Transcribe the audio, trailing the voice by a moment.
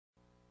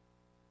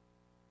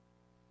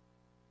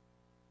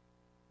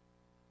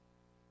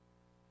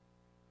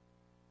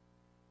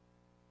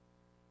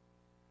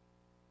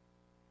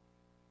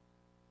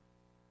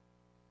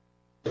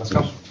Let's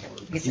go.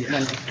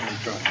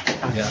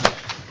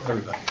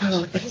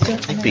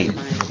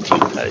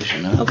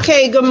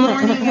 Okay, good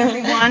morning,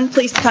 everyone.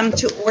 Please come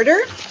to order.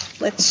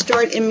 Let's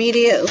start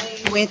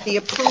immediately with the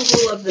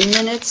approval of the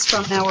minutes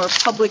from our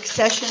public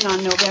session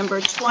on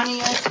November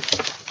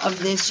 20th of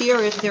this year.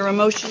 Is there a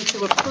motion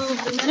to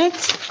approve the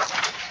minutes?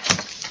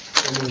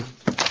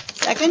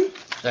 Second?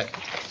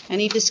 Second.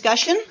 Any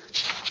discussion?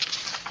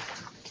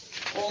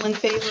 All in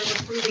favor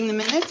of approving the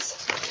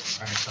minutes?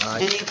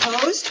 Any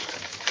opposed?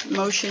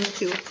 Motion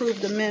to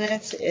approve the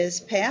minutes is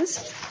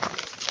passed.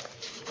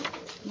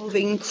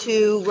 Moving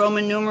to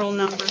Roman numeral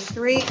number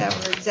 3, our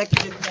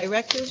Executive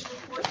Director's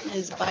report.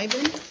 Ms.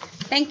 Bybin.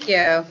 Thank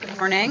you. Good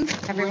morning,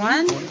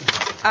 everyone.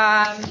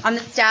 On the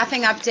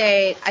staffing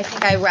update, I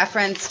think I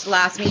referenced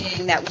last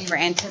meeting that we were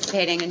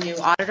anticipating a new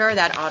auditor.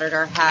 That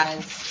auditor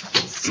has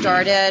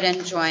started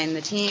and joined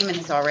the team and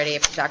is already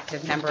a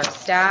productive member of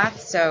staff,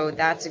 so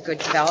that's a good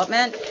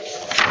development.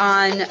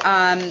 On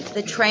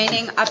the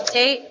training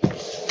update,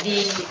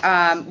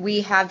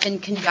 we have been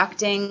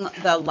conducting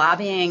the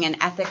lobbying and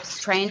ethics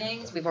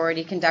trainings. We've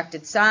already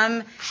conducted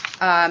some,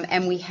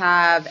 and we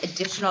have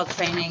additional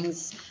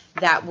trainings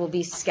that will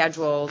be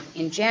scheduled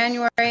in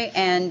January,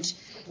 and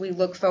we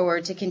look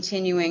forward to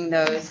continuing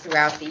those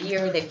throughout the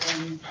year. They've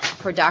been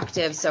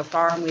productive so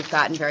far, and we've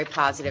gotten very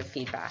positive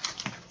feedback.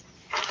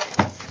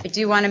 I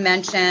do want to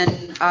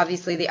mention,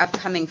 obviously, the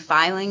upcoming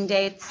filing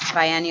dates,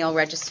 biennial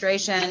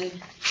registration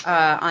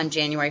on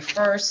January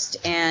 1st,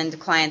 and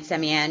client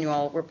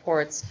semi-annual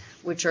reports,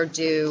 which are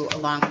due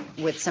along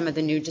with some of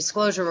the new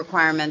disclosure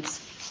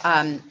requirements,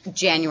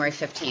 January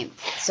 15th.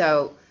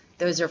 So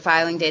those are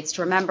filing dates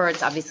to remember.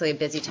 It's obviously a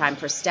busy time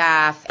for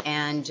staff,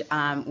 and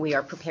we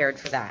are prepared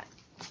for that.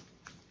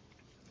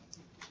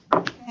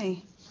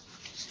 Okay.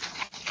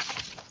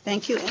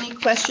 Thank you. Any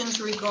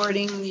questions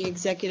regarding the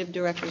Executive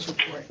Director's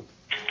report?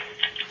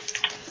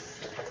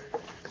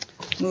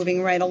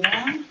 Moving right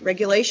along.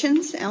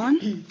 Regulations,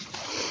 Ellen?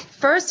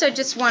 First, I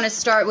just want to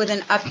start with an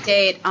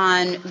update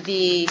on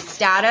the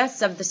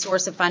status of the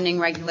source of funding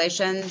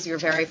regulations. You're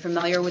very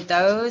familiar with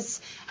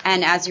those.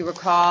 And as you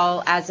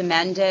recall, as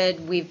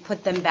amended, we've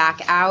put them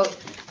back out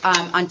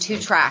on two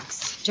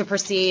tracks: to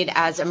proceed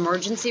as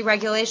emergency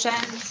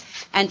regulations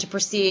and to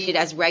proceed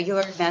as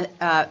regular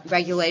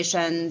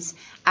regulations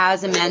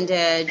as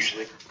amended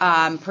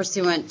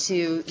pursuant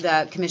to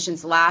the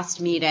Commission's last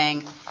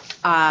meeting,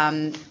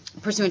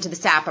 pursuant to the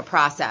SAPA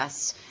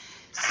process.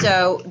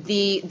 So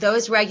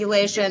those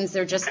regulations,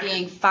 they're just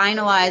being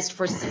finalized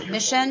for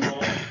submission.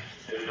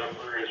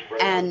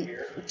 And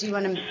do you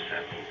want to?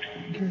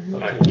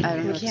 I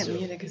don't know. Can't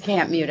mute it.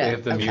 Can't mute it. They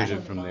have to mute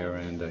it from their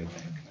end, I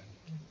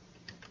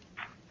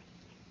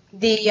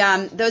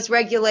think. Those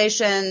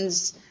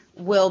regulations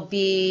will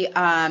be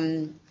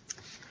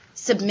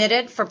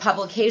submitted for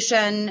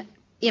publication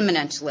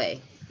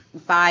imminently.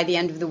 By the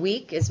end of the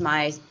week is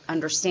my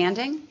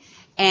understanding.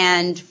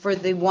 And for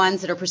the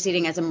ones that are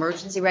proceeding as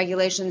emergency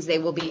regulations, they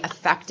will be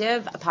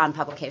effective upon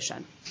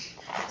publication.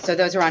 So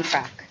those are on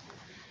track.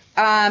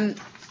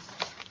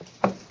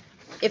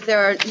 If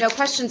there are no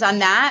questions on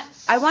that,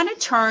 I want to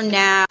turn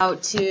now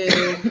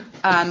to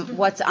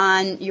what's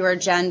on your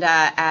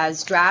agenda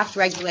as draft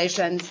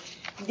regulations.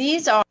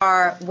 These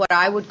are what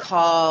I would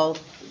call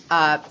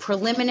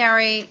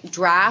preliminary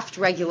draft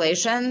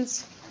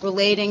regulations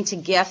relating to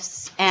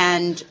gifts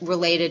and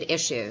related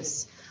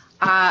issues.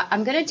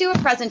 I'm going to do a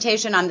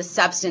presentation on the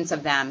substance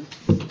of them,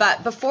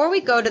 but before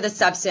we go to the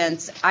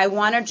substance, I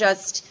want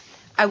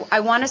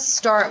to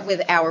start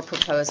with our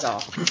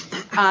proposal.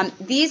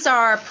 These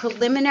are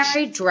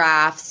preliminary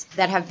drafts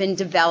that have been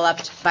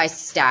developed by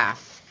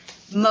staff.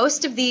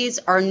 Most of these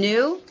are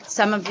new.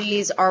 Some of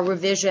these are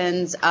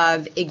revisions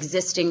of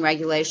existing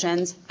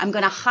regulations. I'm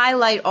going to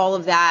highlight all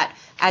of that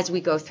as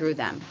we go through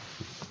them.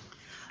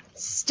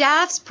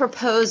 Staff's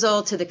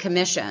proposal to the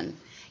Commission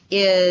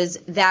is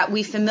that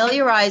we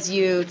familiarize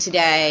you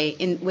today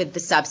with the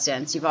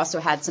substance. You've also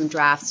had some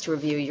drafts to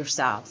review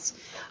yourselves.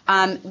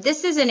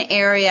 This is an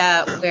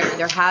area where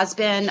there has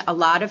been a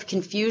lot of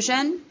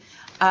confusion.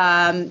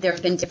 There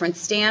have been different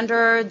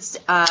standards,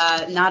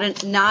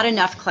 not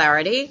enough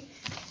clarity.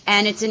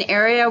 And it's an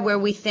area where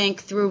we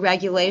think through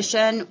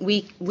regulation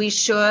we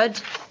should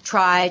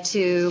try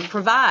to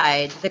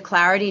provide the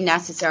clarity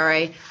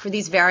necessary for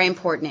these very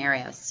important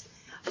areas.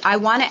 I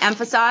want to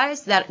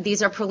emphasize that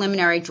these are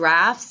preliminary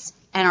drafts,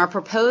 and our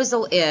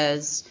proposal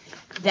is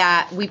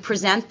that we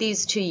present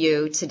these to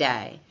you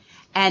today,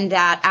 and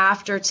that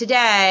after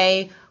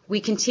today, we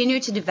continue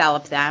to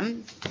develop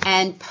them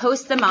and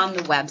post them on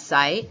the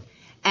website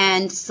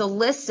and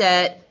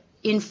solicit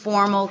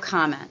informal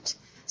comment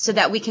so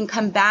that we can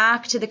come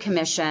back to the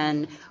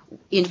Commission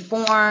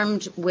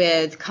informed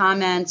with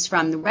comments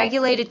from the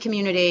regulated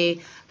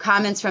community,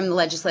 comments from the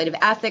Legislative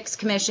Ethics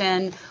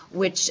Commission,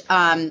 which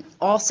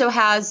also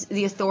has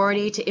the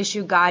authority to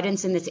issue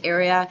guidance in this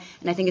area,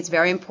 and I think it's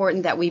very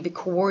important that we be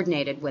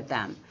coordinated with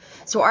them.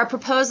 So our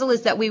proposal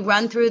is that we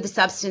run through the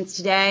substance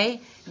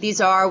today. These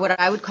are what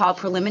I would call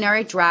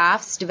preliminary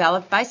drafts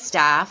developed by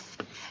staff,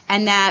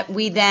 and that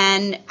we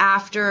then,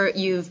 after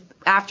you've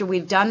after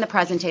we've done the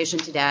presentation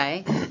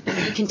today,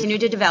 we continue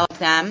to develop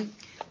them.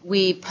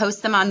 We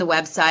post them on the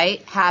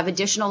website, have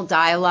additional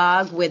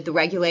dialogue with the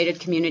regulated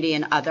community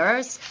and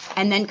others,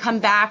 and then come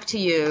back to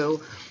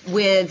you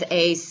with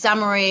a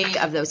summary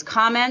of those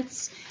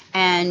comments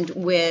and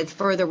with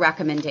further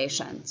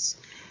recommendations.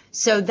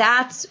 So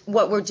that's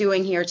what we're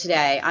doing here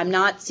today. I'm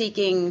not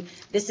seeking,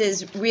 this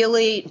is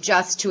really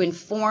just to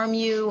inform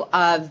you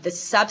of the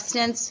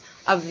substance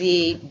of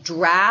the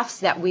drafts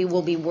that we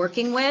will be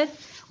working with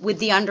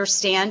the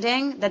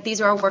understanding that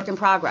these are a work in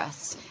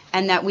progress,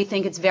 and that we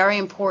think it's very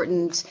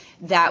important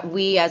that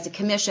we as a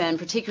commission,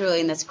 particularly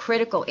in this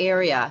critical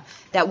area,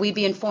 that we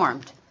be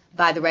informed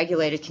by the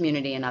regulated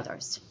community and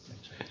others.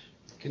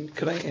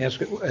 Could I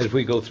ask, as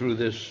we go through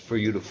this, for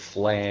you to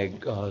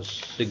flag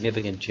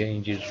significant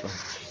changes from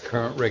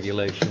current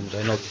regulations?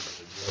 I know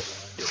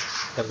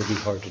that would be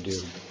hard to do,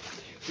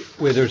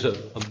 where there's a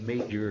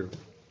major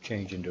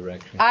change in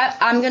direction.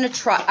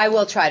 I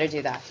will try to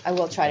do that. I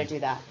will try to do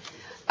that.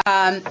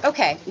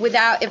 Okay, if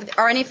there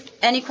are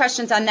any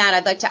questions on that,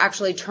 I'd like to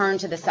actually turn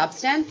to the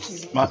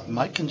substance.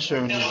 My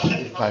concern is,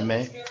 if I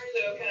may. Can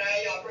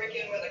I break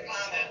in with a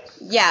comment?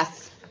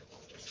 Yes.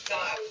 So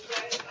I was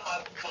glad today.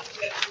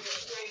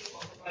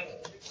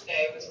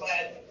 I was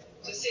glad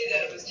to see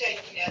that it was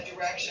taking that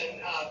direction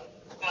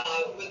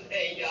with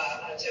a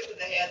tip of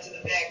the hat to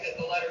the fact that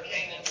the letter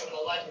came in from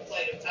the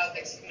Legislative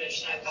Ethics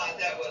Commission. I thought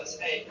that was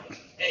a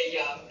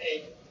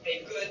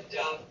good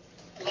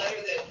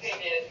letter that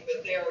came in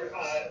with their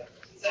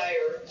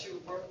desire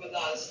to work with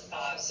us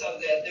so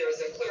that there is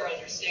a clear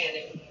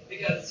understanding,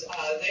 because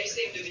they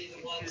seem to be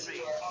the ones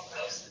who are up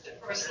close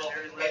and personal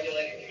with the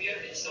regulated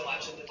community so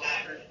much of the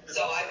time.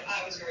 So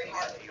I was very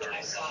heartened when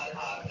I saw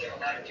their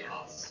letter to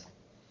us.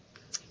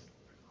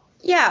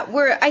 Yeah,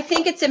 I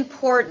think it's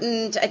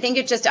important. I think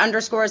it just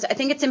underscores. I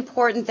think it's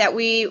important that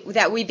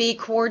we be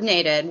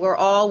coordinated. We're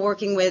all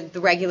working with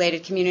the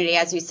regulated community,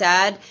 as you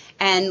said,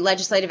 and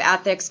legislative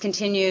ethics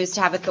continues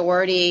to have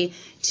authority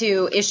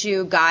to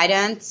issue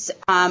guidance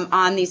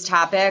on these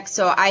topics.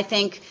 So I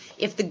think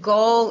if the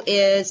goal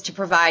is to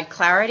provide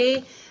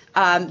clarity,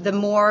 the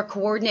more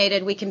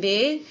coordinated we can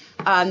be,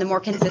 the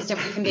more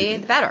consistent we can be,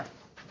 the better.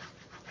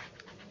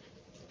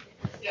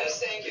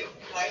 Yes, thank you.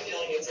 My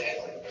feeling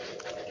exactly.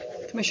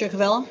 Commissioner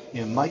Covello?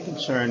 Yeah, my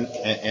concern,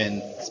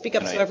 and Speak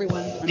up so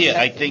everyone. yeah,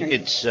 I think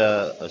it's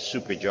a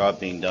super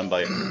job being done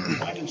by.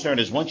 My concern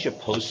is once you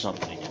post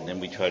something and then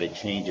we try to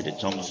change it,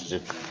 it's almost as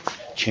if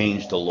we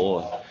change the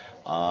law.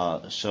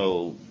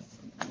 So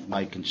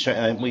my concern,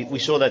 and we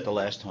saw that the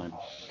last time.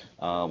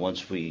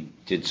 Once we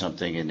did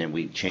something and then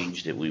we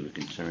changed it, we were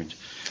concerned.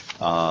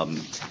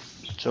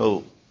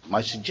 So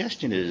my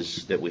suggestion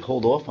is that we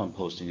hold off on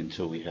posting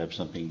until we have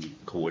something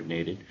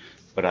coordinated.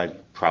 But I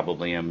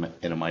probably am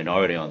in a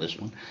minority on this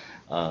one.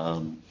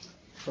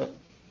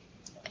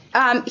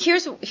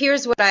 Here's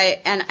what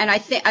I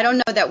think. I don't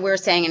know that we're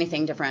saying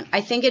anything different.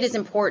 I think it is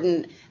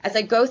important, as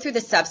I go through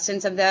the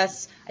substance of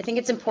this, I think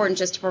it's important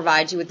just to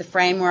provide you with the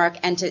framework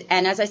and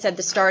as I said,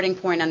 the starting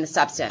point on the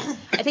substance.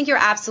 I think you're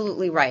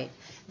absolutely right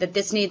that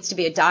this needs to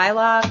be a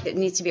dialogue, it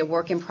needs to be a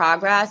work in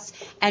progress,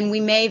 and we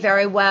may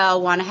very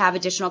well want to have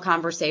additional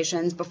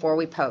conversations before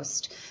we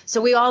post. So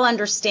we all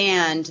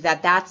understand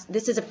that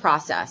this is a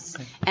process.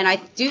 Okay. And I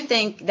do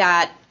think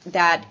that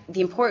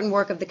the important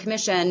work of the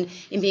Commission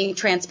in being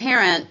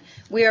transparent,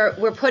 we're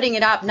putting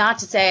it up not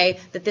to say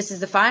that this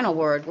is the final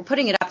word. We're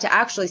putting it up to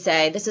actually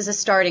say this is a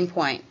starting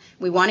point.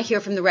 We want to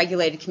hear from the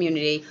regulated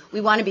community.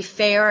 We want to be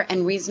fair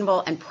and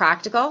reasonable and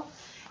practical.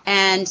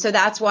 And so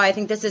that's why I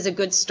think this is a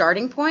good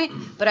starting point.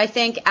 But I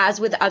think, as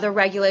with other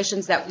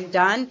regulations that we've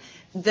done,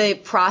 the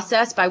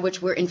process by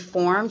which we're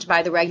informed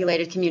by the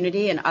regulated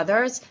community and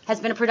others has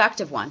been a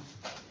productive one.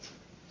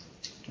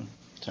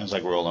 Sounds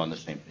like we're all on the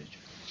same page.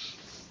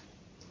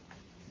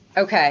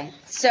 Okay.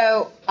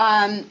 So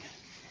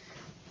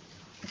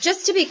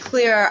just to be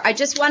clear, I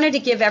just wanted to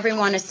give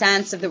everyone a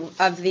sense of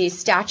the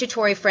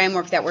statutory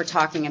framework that we're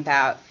talking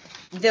about.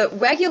 The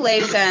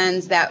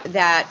regulations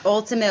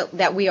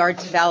that we are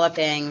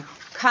developing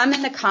come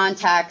in the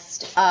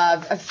context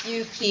of a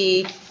few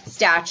key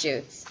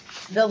statutes.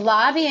 The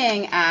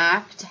Lobbying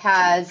Act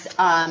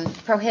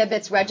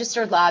prohibits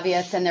registered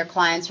lobbyists and their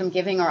clients from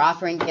giving or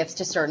offering gifts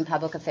to certain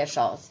public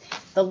officials.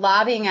 The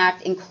Lobbying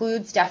Act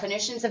includes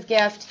definitions of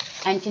gift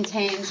and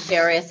contains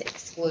various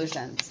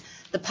exclusions.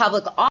 The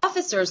Public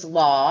Officers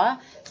Law,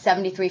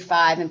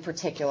 73-5 in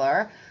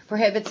particular,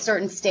 prohibits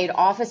certain state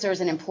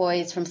officers and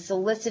employees from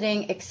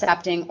soliciting,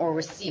 accepting, or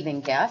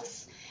receiving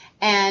gifts.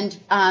 And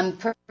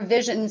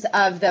provisions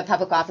of the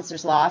Public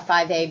Officers Law,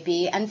 5A,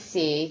 B, and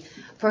C,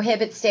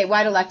 prohibit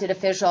statewide elected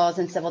officials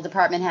and civil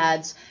department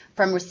heads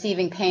from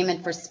receiving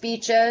payment for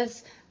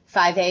speeches.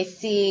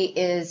 5AC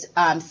is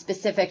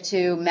specific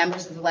to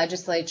members of the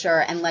legislature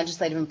and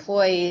legislative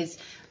employees,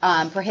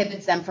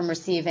 prohibits them from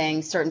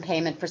receiving certain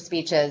payment for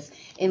speeches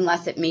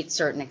unless it meets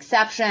certain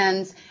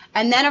exceptions.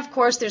 And then, of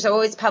course, there's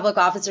always Public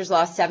Officers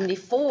Law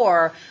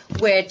 74,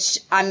 which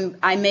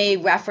I may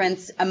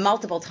reference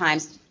multiple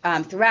times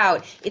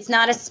throughout. It's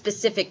not a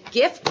specific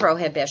gift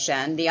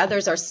prohibition. The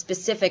others are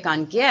specific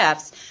on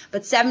gifts,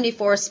 but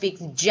 74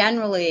 speaks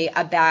generally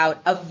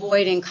about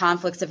avoiding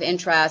conflicts of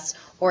interest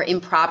or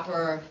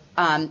improper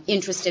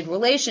interested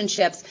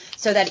relationships,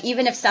 so that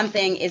even if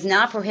something is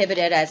not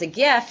prohibited as a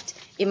gift,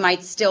 it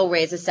might still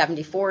raise a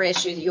 74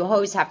 issue. You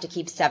always have to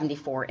keep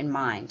 74 in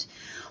mind.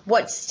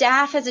 What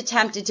staff has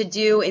attempted to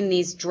do in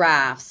these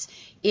drafts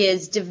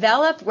is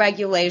develop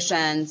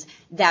regulations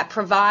that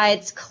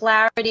provides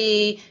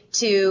clarity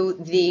to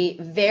the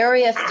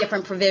various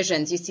different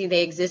provisions. You see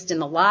they exist in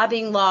the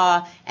lobbying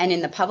law and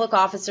in the public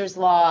officers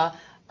law,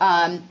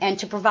 and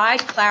to provide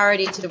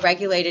clarity to the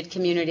regulated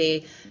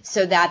community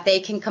so that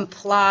they can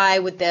comply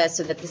with this,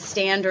 so that the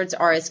standards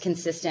are as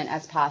consistent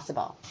as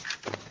possible.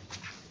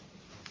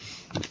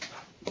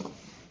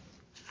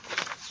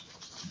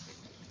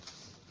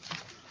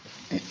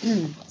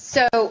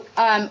 So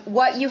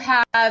what you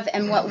have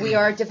and what we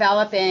are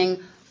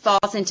developing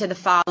falls into the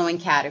following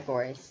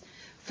categories.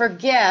 For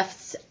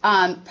gifts,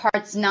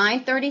 parts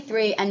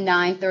 933 and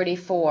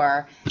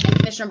 934, and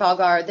Commissioner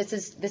Balgar,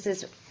 this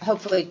is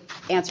hopefully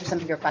answer some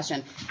of your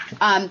question.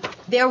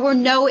 There were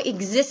no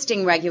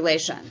existing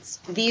regulations.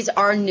 These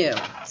are new.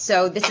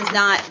 So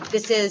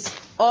this is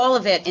all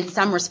of it in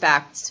some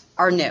respects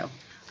are new.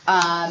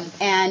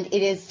 And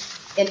it is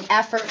an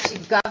effort to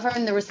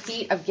govern the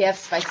receipt of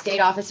gifts by state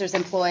officers,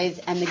 employees,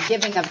 and the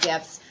giving of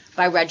gifts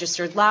by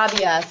registered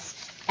lobbyists.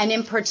 And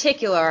in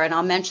particular, and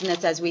I'll mention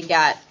this as we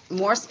get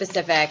more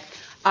specific,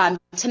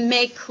 to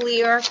make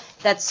clear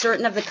that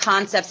certain of the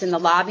concepts in the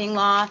lobbying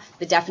law,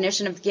 the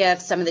definition of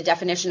gifts, some of the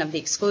definition of the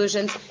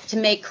exclusions, to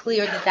make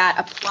clear that that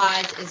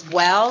applies as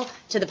well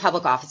to the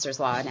public officers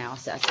law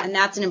analysis. And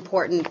that's an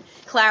important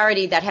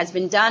clarity that has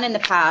been done in the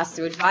past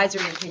through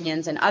advisory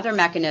opinions and other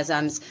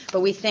mechanisms, but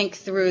we think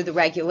through the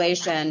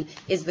regulation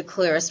is the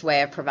clearest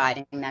way of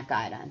providing that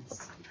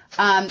guidance.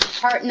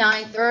 Part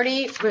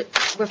 930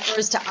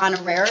 refers to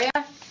honoraria.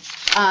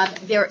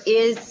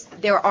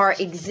 There are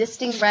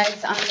existing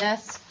regs on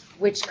this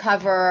which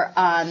cover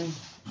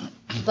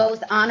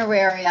both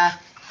honoraria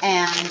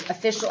and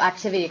official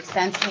activity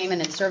expense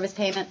payment and service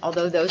payment,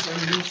 although those are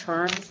new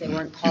terms. They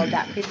weren't called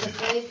that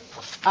previously.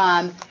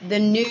 The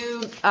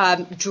new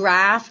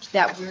draft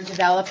that we're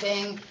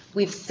developing,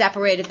 we've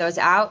separated those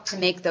out to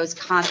make those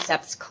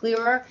concepts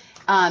clearer.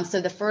 So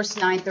the first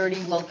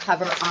 930 will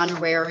cover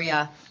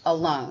honoraria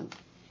alone.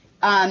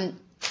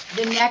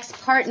 The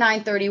next part,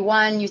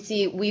 931, you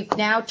see we've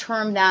now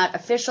termed that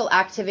official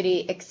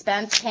activity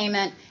expense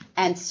payment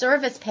and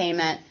service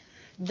payment.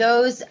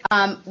 Those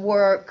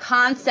were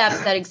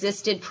concepts that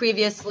existed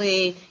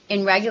previously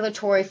in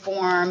regulatory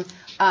form.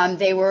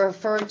 They were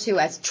referred to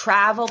as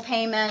travel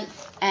payment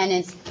and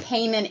as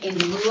payment in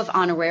lieu of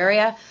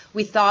honoraria.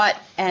 We thought,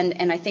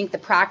 and I think the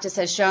practice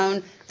has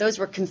shown, those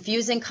were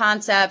confusing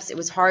concepts. It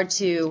was hard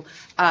to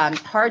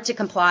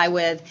comply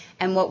with.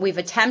 And what we've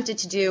attempted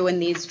to do in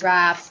these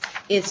drafts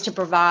is to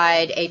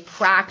provide a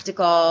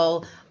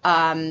practical,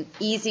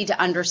 easy to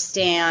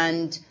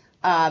understand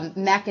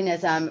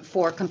mechanism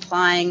for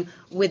complying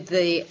with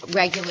the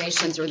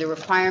regulations or the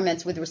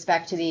requirements with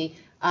respect to the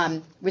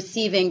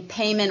receiving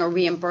payment or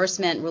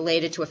reimbursement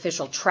related to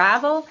official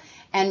travel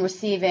and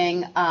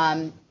receiving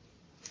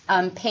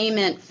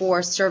payment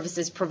for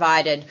services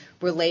provided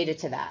related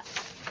to that.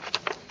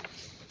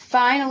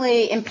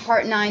 Finally, in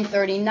Part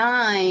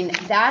 939,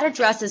 that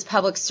addresses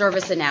public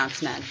service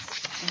announcements.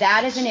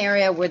 That is an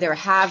area where there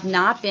have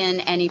not been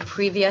any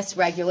previous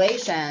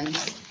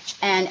regulations.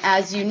 And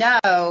as you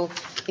know,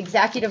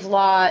 Executive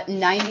Law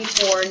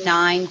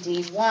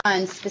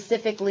 94-9D1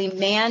 specifically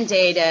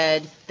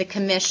mandated the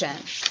Commission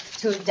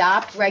to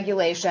adopt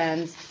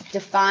regulations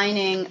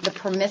defining the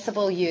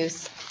permissible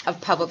use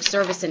of public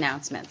service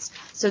announcements.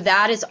 So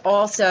that is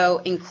also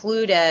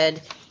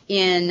included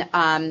in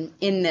the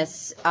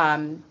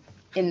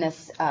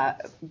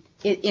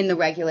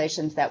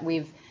regulations that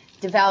we've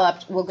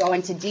developed. We'll go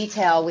into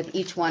detail with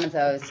each one of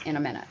those in a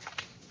minute.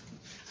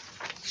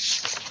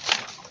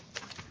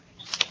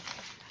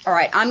 All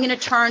right, I'm going to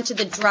turn to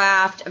the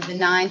draft of the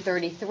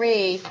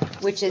 933,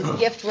 which is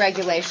gift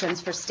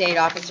regulations for state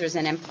officers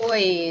and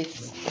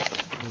employees.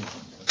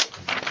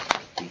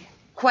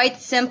 Quite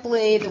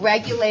simply, the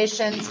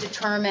regulations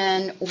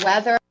determine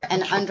whether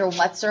and under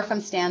what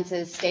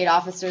circumstances state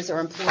officers or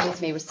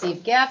employees may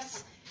receive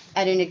gifts,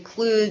 and it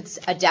includes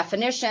a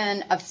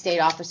definition of state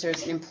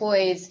officers and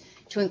employees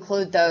to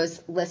include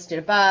those listed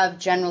above,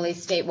 generally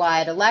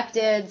statewide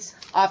electeds,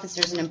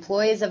 officers and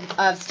employees of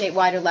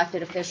statewide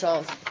elected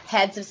officials,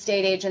 heads of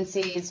state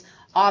agencies,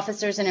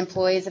 officers and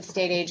employees of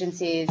state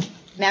agencies,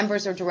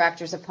 members or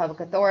directors of public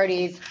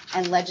authorities,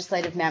 and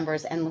legislative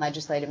members and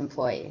legislative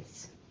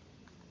employees.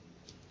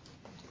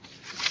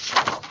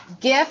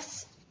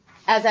 Gifts,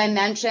 as I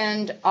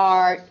mentioned,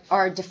 are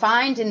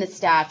defined in the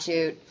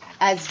statute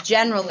as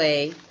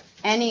generally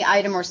any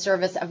item or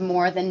service of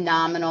more than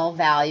nominal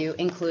value,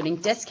 including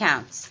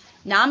discounts.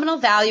 Nominal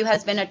value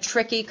has been a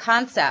tricky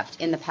concept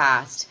in the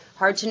past,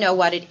 hard to know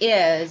what it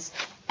is,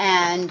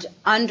 And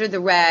under the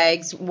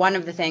regs, one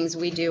of the things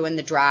we do in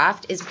the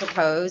draft is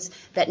propose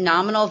that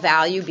nominal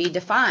value be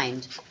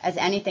defined as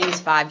anything is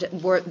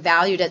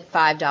valued at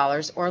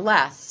 $5 or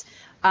less.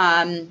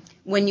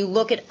 When you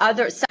look at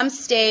some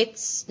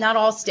states, not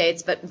all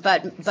states,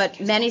 but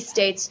many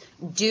states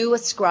do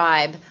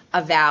ascribe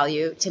a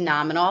value to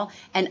nominal,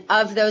 and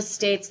of those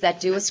states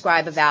that do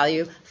ascribe a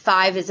value,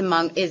 5 is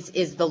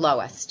the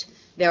lowest.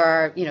 There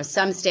are,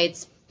 some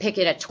states pick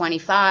it at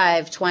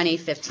 25, 20,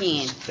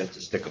 15. That's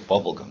a stick of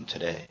bubble gum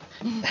today.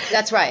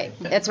 That's right.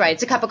 That's right.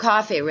 It's a cup of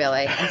coffee,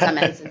 really, in some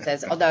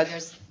instances, although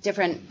there's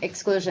different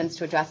exclusions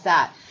to address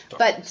that.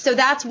 But so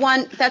that's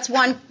one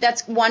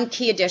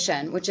key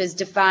addition, which is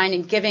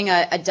defining, giving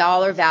a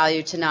dollar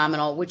value to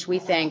nominal, which we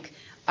think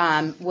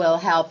will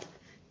help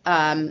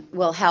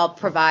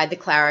provide the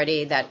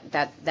clarity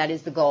that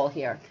is the goal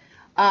here.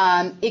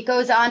 It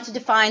goes on to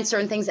define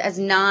certain things as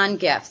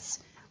non-gifts,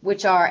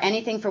 which are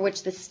anything for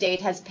which the state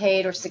has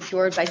paid or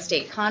secured by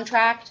state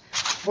contract,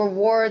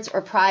 rewards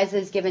or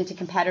prizes given to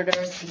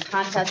competitors in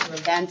contests or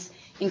events,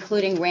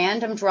 including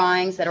random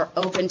drawings that are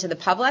open to the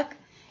public,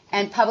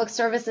 and public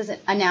services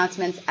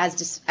announcements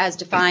as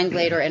defined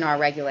later in our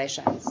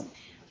regulations.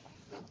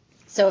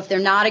 So if they're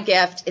not a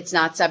gift, it's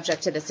not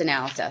subject to this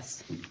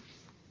analysis.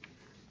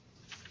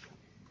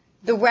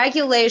 The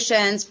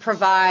regulations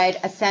provide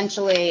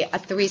essentially a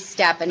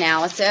 3-step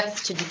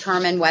analysis to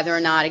determine whether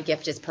or not a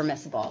gift is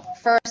permissible.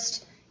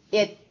 First,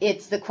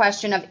 it's the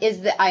question of,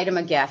 is the item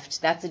a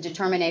gift? That's a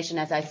determination,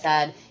 as I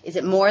said. Is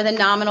it more than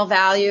nominal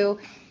value,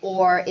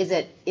 or is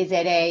it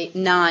a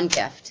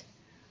non-gift?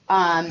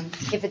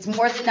 If it's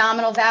more than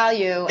nominal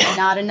value and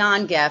not a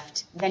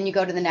non-gift, then you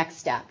go to the next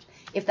step.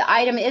 If the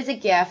item is a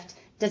gift,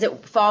 does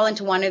it fall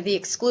into one of the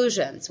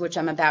exclusions, which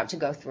I'm about to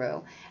go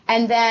through?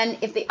 And then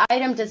if the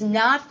item does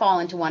not fall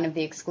into one of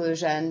the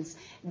exclusions,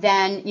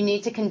 then you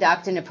need to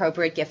conduct an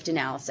appropriate gift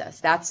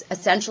analysis. That's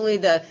essentially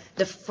the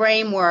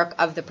framework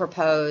of the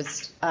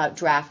proposed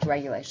draft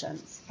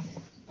regulations.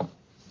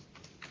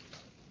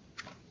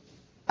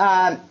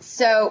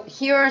 So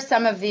here are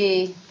some of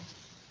the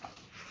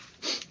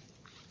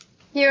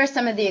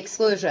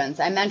exclusions.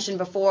 I mentioned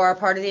before,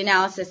 part of the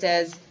analysis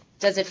is,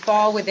 does it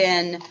fall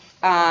within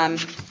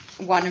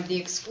one of the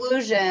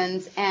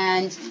exclusions?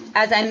 And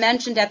as I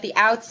mentioned at the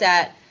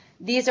outset,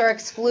 these are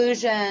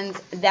exclusions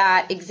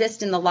that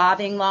exist in the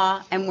lobbying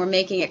law, and we're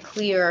making it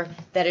clear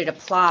that it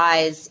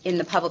applies in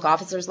the public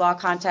officers law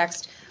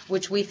context,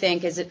 which we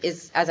think is,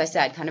 as I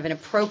said, kind of an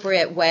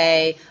appropriate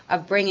way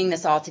of bringing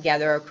this all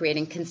together, or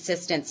creating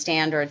consistent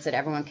standards that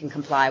everyone can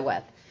comply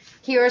with.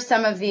 Here are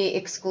some of the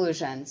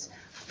exclusions.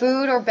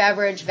 Food or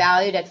beverage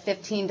valued at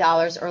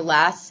 $15 or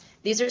less.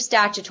 These are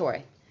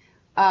statutory.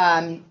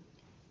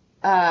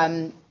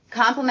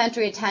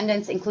 Complimentary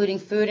attendance, including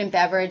food and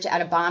beverage at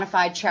a bona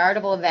fide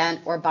charitable event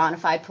or bona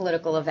fide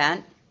political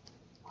event.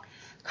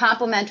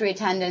 Complimentary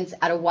attendance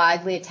at a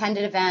widely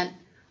attended event,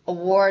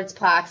 awards,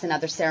 plaques, and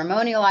other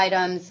ceremonial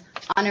items,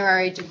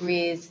 honorary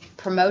degrees,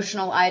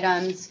 promotional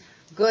items,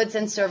 goods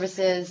and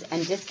services,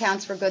 and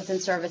discounts for goods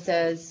and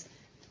services.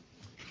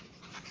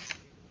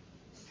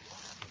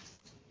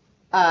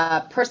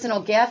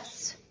 Personal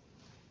gifts,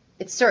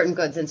 it's certain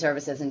goods and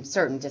services and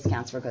certain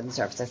discounts for goods and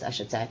services, I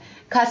should say.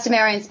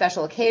 Customary and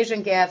special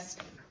occasion gifts,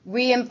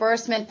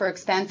 reimbursement for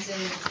expenses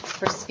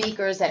for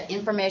speakers at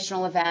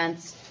informational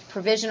events,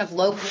 provision of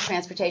local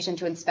transportation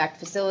to inspect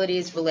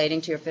facilities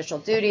relating to your official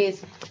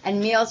duties, and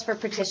meals for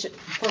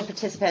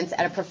participants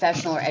at a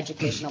professional or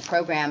educational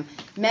program.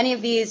 Many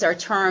of these are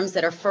terms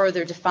that are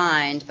further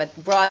defined, but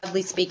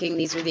broadly speaking,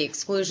 these are the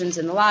exclusions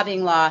in the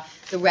lobbying law.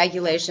 The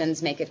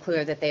regulations make it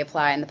clear that they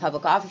apply in the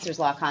public officers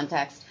law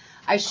context.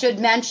 I should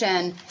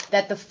mention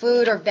that the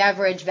food or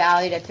beverage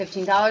valued at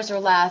 $15 or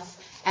less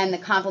and the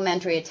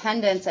complimentary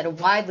attendance at a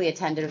widely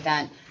attended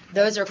event,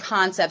 those are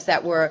concepts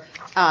that were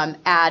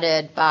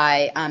added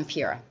by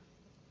PIRA.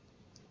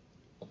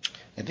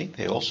 I think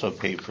they also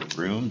pay for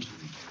rooms,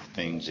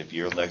 things, if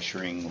you're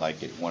lecturing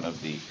like at one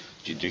of the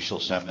judicial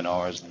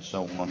seminars and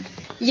so on.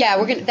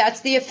 Yeah,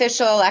 that's the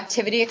official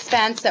activity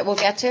expense that we'll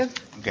get to.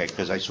 Okay,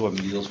 because I saw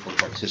meals for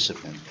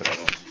participants, but I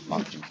don't see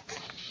lodging.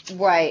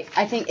 Right.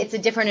 I think it's a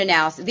different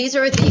analysis. These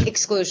are the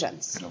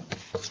exclusions. No.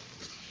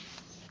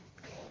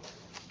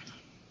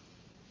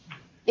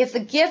 If the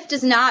gift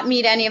does not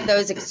meet any of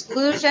those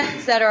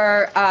exclusions that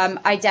are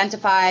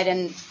identified,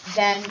 and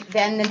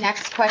then the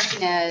next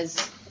question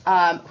is,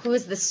 who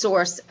is the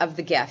source of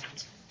the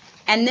gift?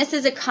 And this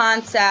is a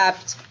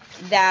concept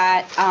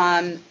that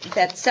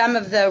that some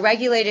of the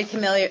regulated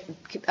community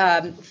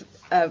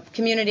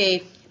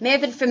may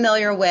have been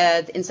familiar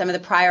with in some of the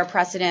prior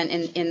precedent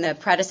in the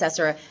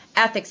predecessor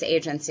ethics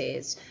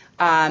agencies.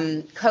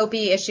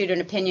 COPE issued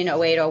an opinion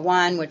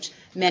 0801, which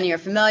many are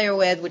familiar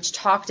with, which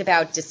talked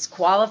about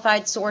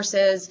disqualified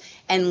sources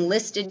and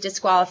listed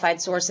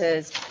disqualified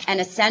sources,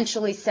 and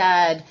essentially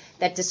said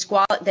that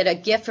that a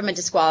gift from a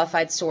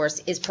disqualified source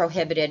is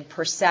prohibited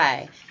per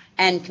se.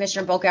 And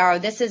Commissioner Bulgaro,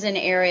 this is an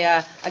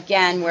area,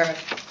 again, where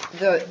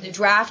the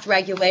draft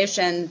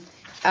regulation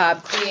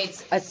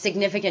creates a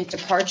significant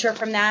departure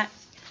from that.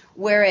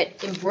 where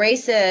it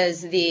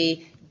embraces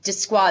the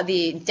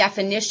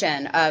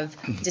definition of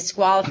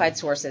disqualified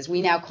sources.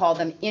 We now call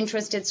them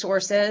interested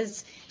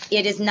sources.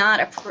 It is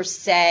not a per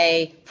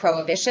se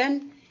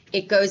prohibition.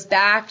 It goes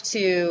back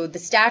to the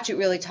statute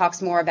really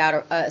talks more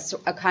about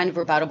a kind of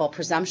rebuttable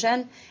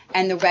presumption,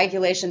 and the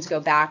regulations go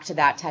back to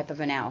that type of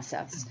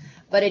analysis.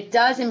 But it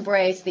does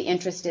embrace the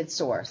interested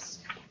source.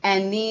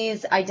 And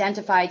these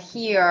identified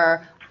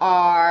here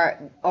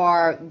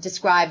are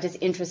described as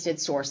interested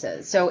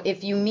sources. So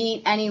if you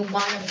meet any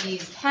one of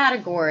these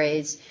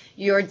categories,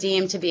 you're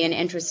deemed to be an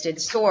interested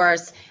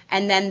source,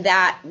 and then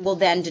that will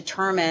then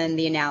determine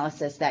the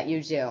analysis that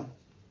you do.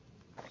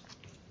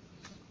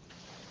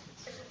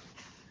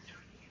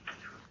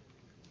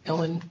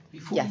 Ellen,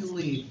 before Yes. you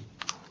leave,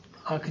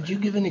 could you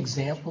give an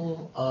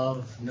example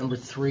of number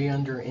 3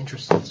 under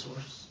interested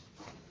source?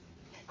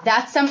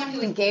 That's someone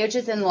who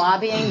engages in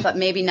lobbying, but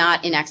maybe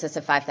not in excess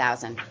of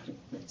 5,000.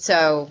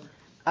 So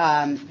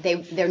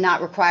they're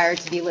not required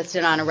to be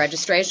listed on a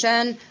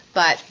registration,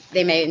 but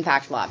they may in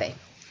fact lobby.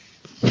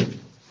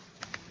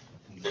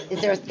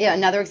 Is there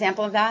another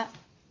example of that?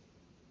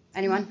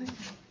 Anyone?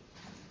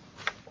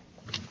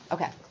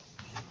 Okay.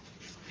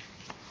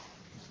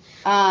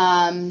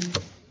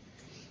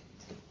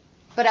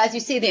 But as you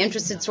see, the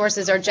interested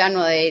sources are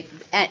generally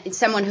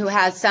someone who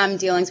has some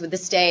dealings with the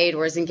state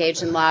or is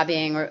engaged in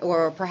lobbying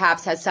or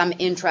perhaps has some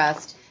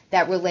interest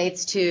that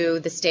relates to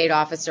the state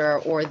officer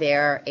or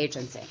their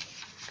agency.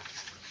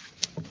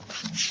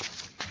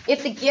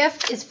 If the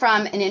gift is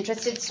from an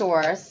interested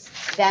source,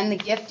 then the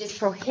gift is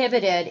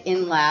prohibited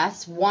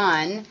unless,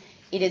 1,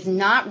 it is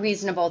not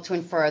reasonable to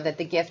infer that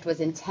the gift was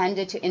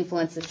intended to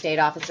influence the state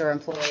officer or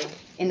employee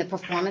in the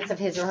performance of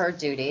his or her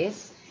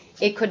duties.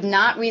 It could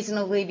not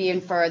reasonably be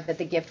inferred that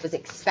the gift was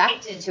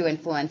expected to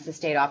influence the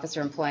state officer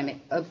or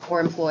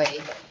employee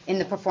in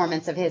the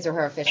performance of his or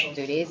her official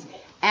duties.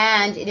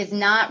 And it is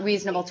not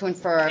reasonable to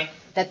infer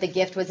that the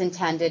gift was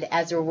intended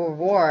as a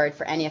reward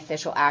for any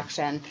official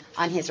action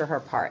on his or her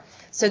part.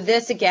 So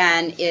this,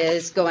 again,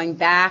 is going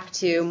back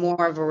to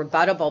more of a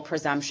rebuttable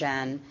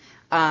presumption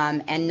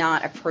and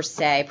not a per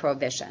se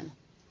prohibition.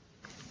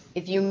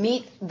 If you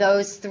meet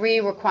those 3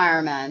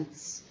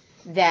 requirements,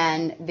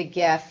 then the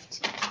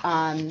gift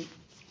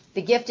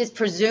is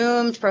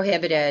presumed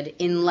prohibited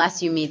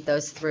unless you meet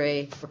those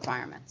 3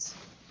 requirements.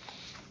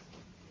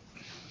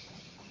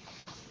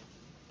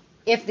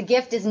 If the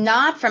gift is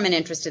not from an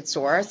interested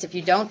source, if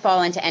you don't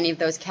fall into any of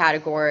those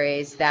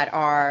categories that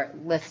are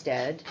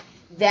listed,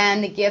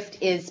 then the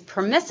gift is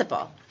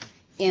permissible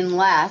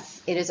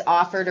unless it is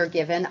offered or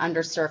given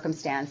under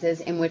circumstances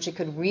in which it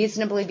could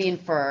reasonably be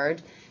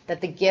inferred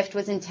that the gift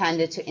was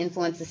intended to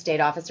influence the state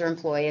officer or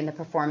employee in the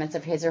performance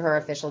of his or her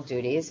official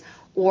duties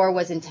or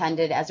was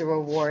intended as a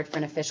reward for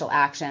an official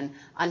action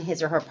on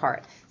his or her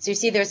part. So you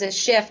see there's a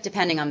shift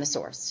depending on the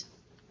source.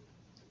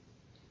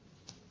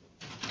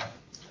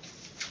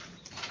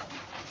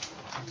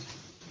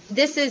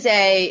 This is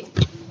a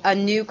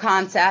new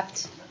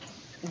concept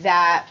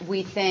that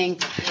we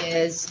think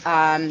is,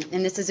 and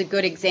this is a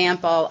good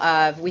example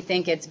of, we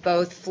think it's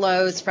both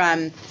flows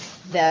from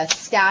the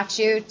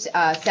statute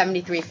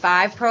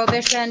 73.5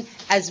 prohibition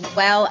as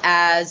well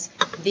as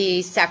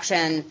the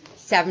section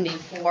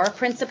 74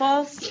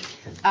 principles.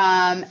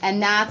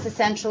 And that's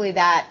essentially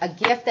that a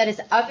gift that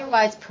is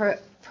otherwise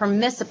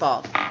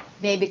permissible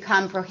may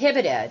become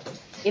prohibited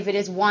if it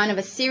is one of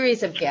a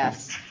series of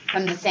gifts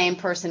from the same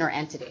person or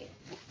entity.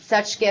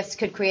 Such gifts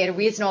could create a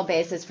reasonable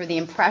basis for the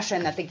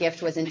impression that the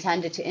gift was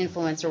intended to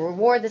influence or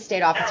reward the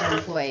state officer or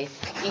employee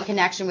in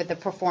connection with the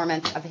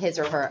performance of his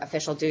or her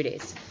official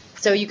duties.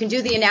 So you can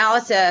do the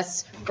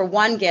analysis for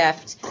one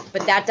gift,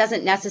 but that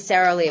doesn't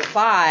necessarily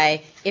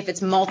apply if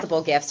it's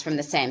multiple gifts from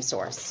the same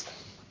source.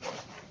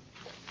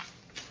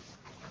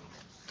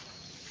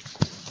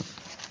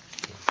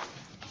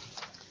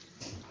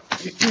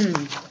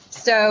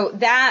 So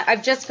that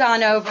I've just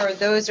gone over,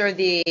 those are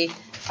the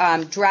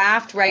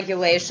draft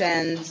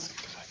regulations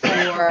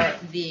for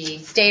the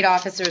state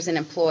officers and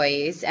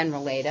employees and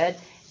related.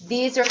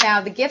 These are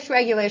now the gift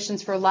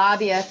regulations for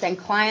lobbyists and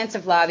clients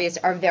of lobbyists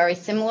are very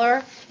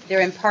similar. They're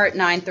in Part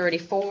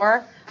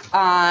 934.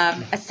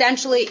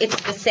 Essentially,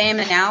 it's the same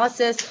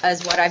analysis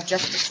as what I've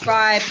just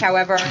described.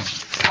 However,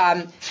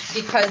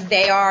 because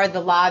they are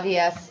the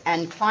lobbyists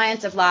and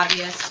clients of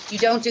lobbyists, you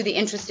don't do the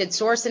interested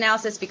source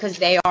analysis because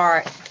they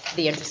are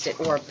the interested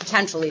or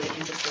potentially the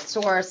interested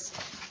source.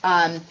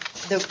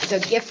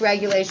 The gift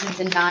regulations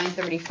in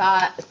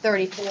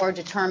 934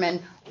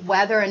 determine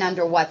whether and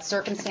under what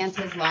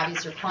circumstances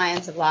lobbyists or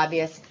clients of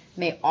lobbyists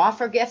may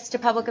offer gifts to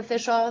public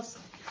officials.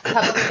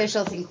 Public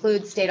officials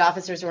include state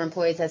officers or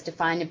employees as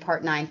defined in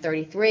Part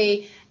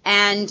 933,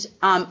 and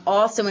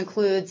also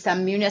include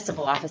some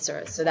municipal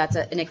officers. So that's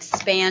an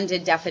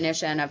expanded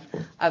definition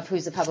of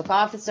who's a public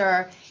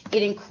officer.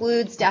 It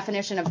includes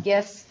definition of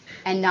gifts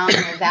and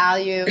nominal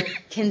value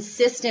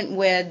consistent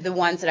with the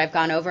ones that I've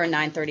gone over in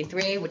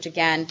 933, which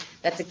again,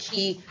 that's a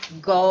key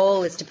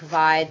goal, is to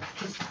provide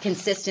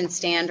consistent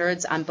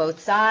standards on both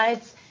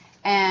sides.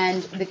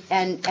 And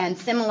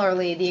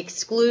similarly, the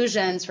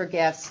exclusions for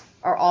gifts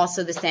are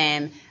also the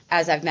same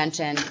as I've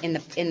mentioned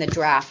in the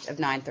draft of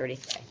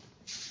 933.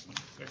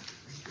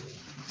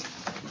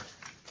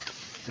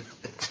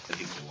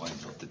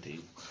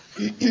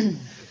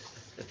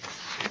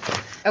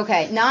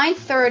 Okay,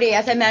 930,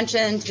 as I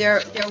mentioned,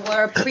 there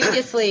were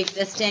previously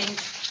existing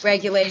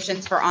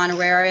regulations for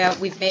honoraria.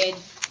 We've made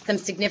some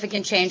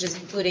significant changes,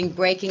 including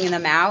breaking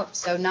them out.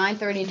 So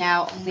 930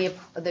 now,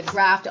 the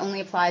draft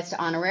only applies to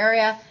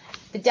honoraria.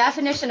 The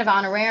definition of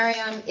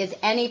honorarium is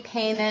any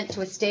payment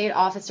to a state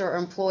officer or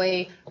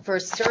employee for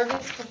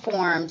service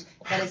performed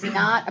that is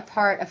not a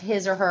part of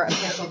his or her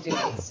official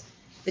duties.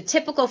 The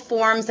typical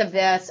forms of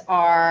this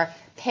are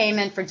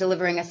payment for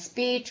delivering a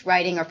speech,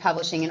 writing or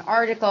publishing an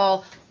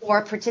article,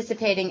 or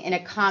participating in a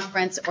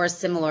conference or a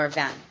similar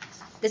event.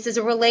 This is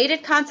a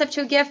related concept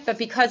to a gift, but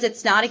because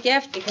it's not a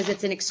gift, because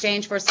it's in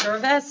exchange for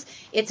service,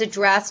 it's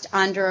addressed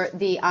under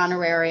the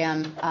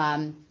honorarium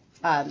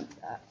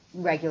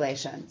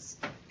regulations.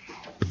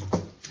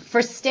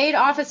 For state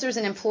officers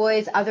and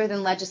employees other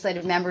than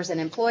legislative members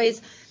and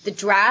employees, the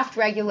draft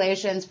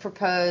regulations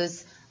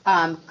propose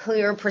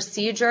clear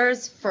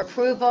procedures for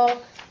approval.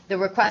 The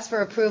request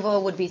for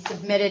approval would be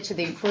submitted to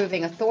the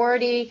approving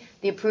authority.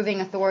 The approving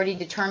authority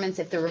determines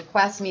if the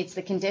request meets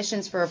the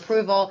conditions for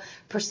approval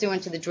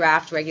pursuant to the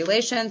draft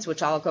regulations,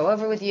 which I'll go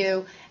over with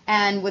you.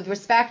 And with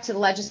respect to the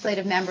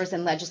legislative members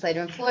and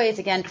legislative employees,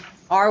 again,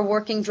 our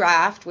working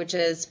draft, which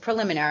is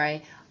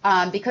preliminary,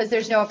 because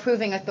there's no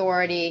approving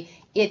authority,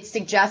 it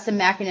suggests a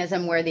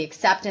mechanism where the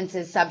acceptance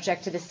is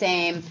subject to the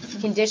same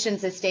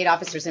conditions as state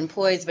officers and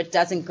employees, but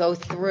doesn't go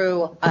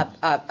through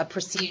a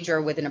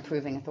procedure with an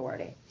approving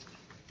authority.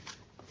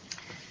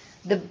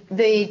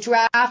 The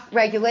draft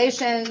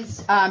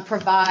regulations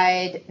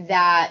provide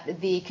that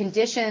the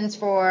conditions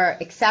for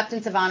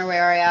acceptance of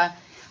honoraria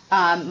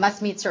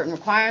must meet certain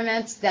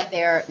requirements,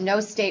 that no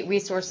state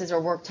resources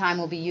or work time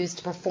will be used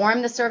to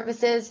perform the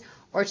services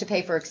or to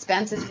pay for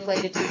expenses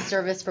related to the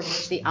service for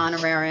which the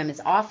honorarium is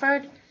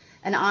offered.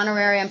 An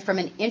honorarium from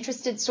an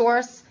interested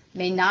source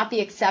may not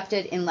be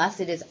accepted unless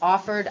it is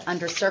offered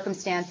under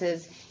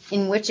circumstances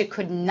in which it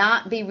could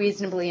not be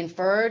reasonably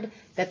inferred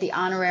that the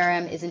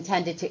honorarium is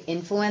intended to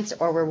influence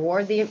or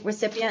reward the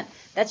recipient.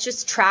 That's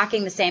just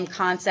tracking the same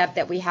concept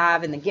that we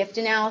have in the gift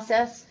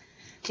analysis.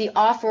 The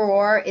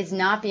offeror is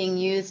not being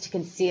used to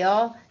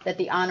conceal that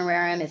the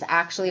honorarium is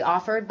actually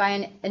offered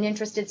by an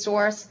interested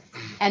source,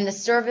 and the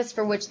service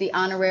for which the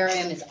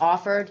honorarium is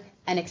offered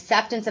and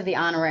acceptance of the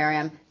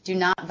honorarium do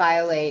not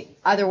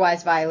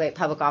otherwise violate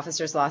Public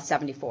Officers Law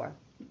 74.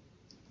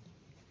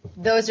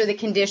 Those are the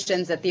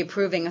conditions that the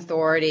approving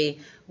authority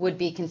would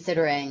be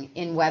considering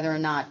in whether or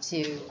not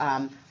to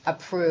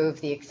approve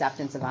the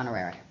acceptance of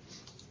honorarium.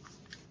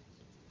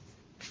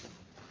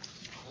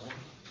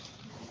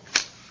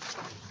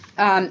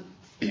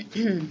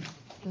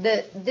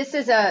 This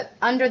is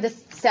under the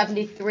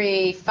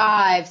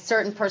 73.5,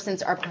 certain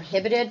persons are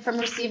prohibited from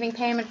receiving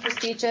payment for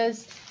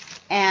speeches,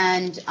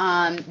 and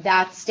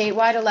that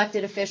statewide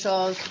elected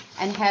officials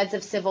and heads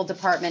of civil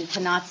department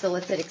cannot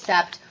solicit,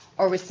 accept,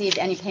 or receive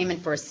any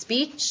payment for a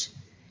speech.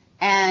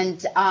 And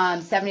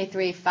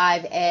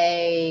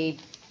 73.5A,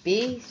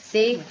 B,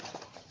 C,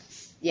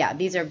 yeah,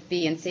 these are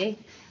B and C.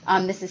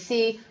 This is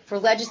C. For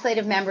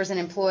legislative members and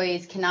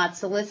employees cannot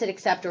solicit,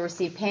 accept, or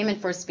receive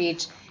payment for a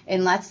speech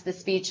unless the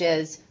speech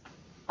is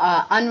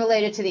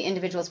unrelated to the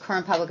individual's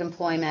current public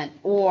employment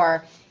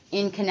or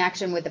in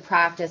connection with the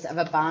practice of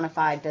a bona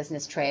fide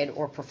business, trade,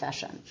 or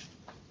profession.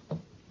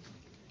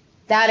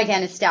 That,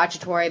 again, is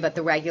statutory, but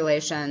the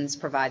regulations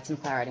provide some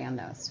clarity on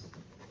those.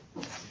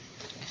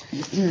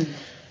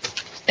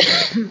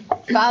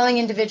 Following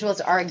individuals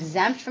are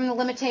exempt from the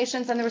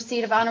limitations on the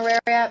receipt of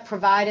honoraria,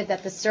 provided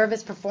that the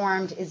service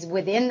performed is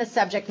within the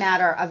subject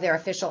matter of their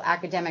official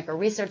academic or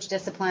research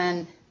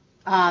discipline.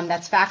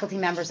 That's faculty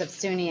members of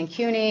SUNY and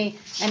CUNY,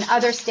 and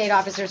other state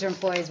officers or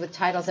employees with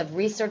titles of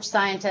research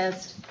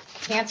scientist,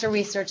 cancer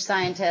research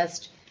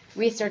scientist,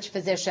 research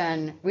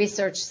physician,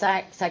 research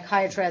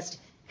psychiatrist,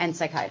 and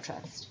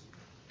psychiatrist.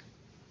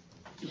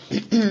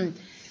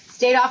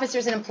 State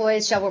officers and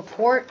employees shall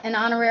report an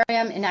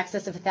honorarium in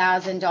excess of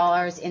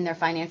 $1,000 in their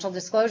financial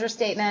disclosure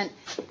statement,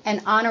 and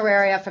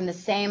honoraria from the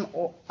same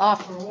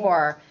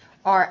offeror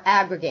are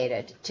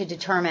aggregated to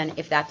determine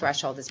if that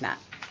threshold is met.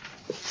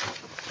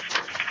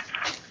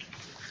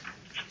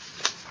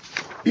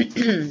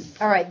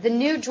 All right, the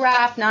new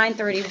draft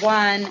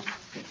 931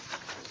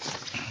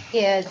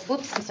 is,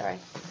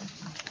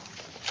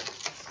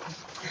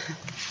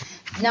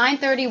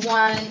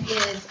 931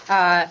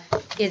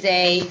 is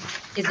a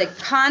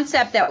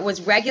concept that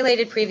was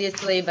regulated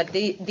previously, but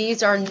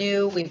these are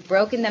new. We've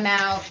broken them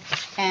out,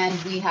 and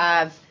we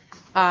have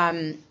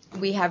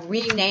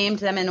renamed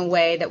them in a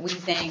way that we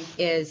think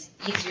is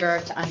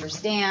easier to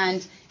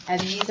understand. And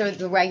these are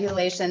the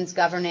regulations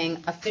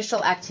governing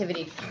official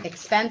activity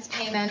expense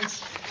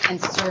payments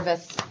and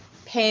service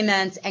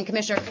payments. And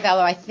Commissioner Covello,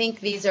 I think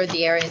these are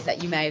the areas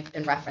that you may have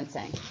been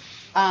referencing.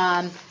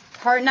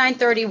 Part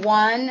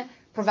 931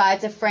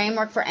 provides a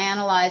framework for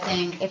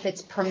analyzing if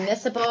it's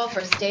permissible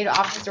for a state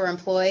officer or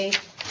employee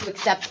to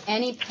accept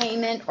any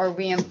payment or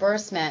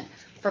reimbursement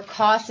for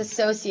costs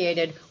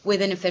associated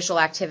with an official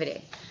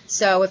activity.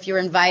 So if you're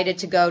invited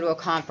to go to a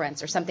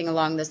conference or something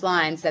along those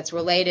lines that's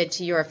related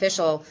to your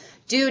official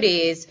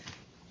duties,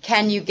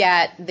 can you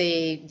get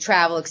the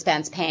travel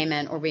expense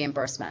payment or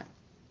reimbursement?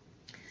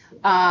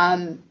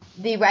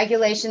 The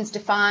regulations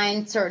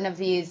define certain of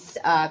these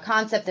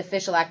concepts.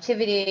 Official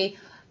activity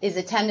is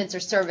attendance or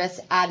service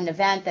at an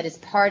event that is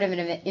part of an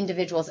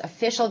individual's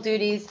official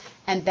duties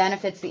and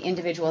benefits the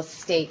individual's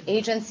state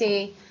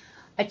agency.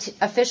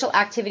 Official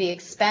activity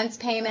expense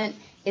payment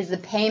is the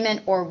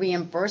payment or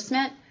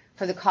reimbursement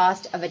for the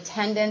cost of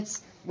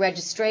attendance,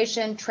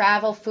 registration,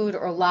 travel, food,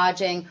 or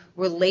lodging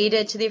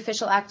related to the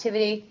official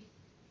activity.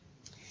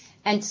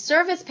 And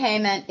service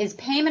payment is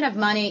payment of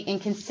money in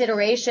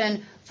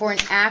consideration for an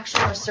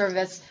action or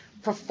service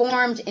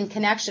performed in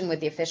connection with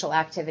the official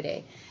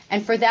activity.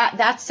 And for that,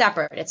 that's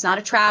separate. It's not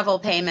a travel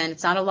payment.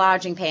 It's not a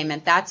lodging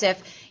payment. That's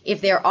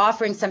if they're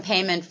offering some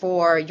payment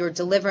for you're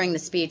delivering the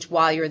speech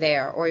while you're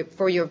there or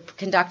for you're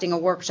conducting a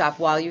workshop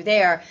while you're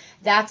there.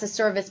 That's a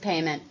service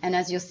payment. And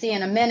as you'll see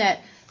in a minute,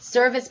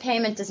 service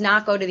payment does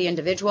not go to the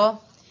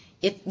individual.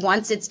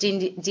 Once it's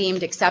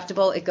deemed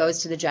acceptable, it goes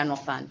to the general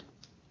fund.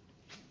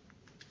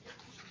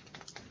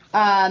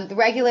 The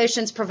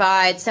regulations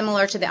provide,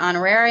 similar to the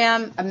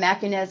honorarium, a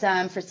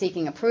mechanism for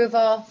seeking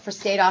approval for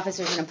state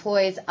officers and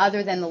employees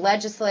other than the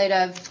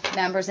legislative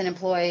members and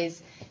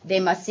employees. They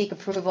must seek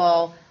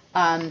approval.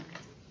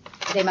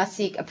 They must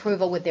seek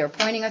approval with their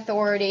appointing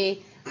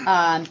authority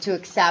to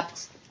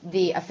accept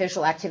the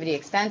official activity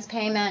expense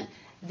payment.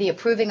 The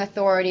approving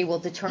authority will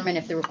determine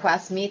if the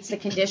request meets the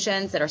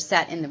conditions that are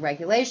set in the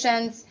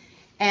regulations,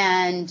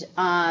 and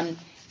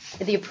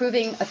the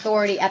approving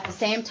authority at the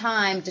same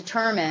time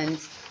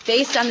determines,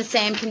 based on the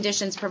same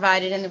conditions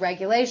provided in the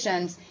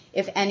regulations,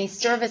 if any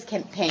service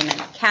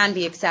payment can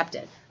be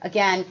accepted.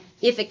 Again,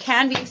 if it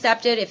can be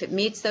accepted, if it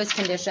meets those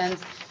conditions,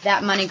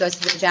 that money goes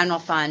to the general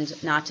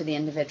fund, not to the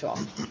individual.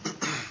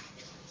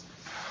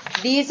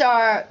 These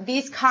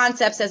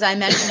concepts, as I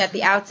mentioned at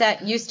the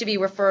outset, used to be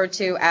referred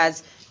to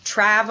as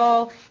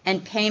travel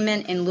and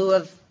payment in lieu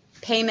of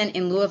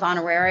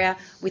honoraria.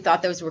 We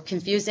thought those were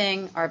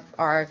confusing.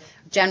 Our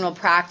general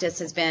practice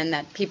has been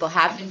that people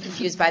have been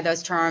confused by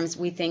those terms.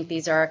 We think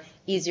these are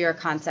easier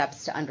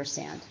concepts to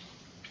understand.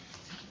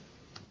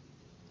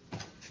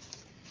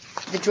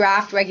 The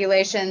draft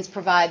regulations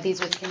provide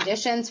these with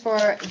conditions for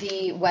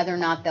whether or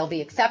not they'll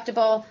be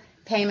acceptable.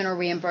 Payment or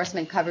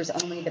reimbursement covers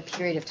only the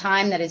period of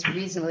time that is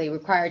reasonably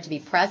required to be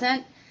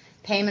present.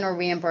 Payment or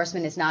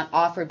reimbursement is not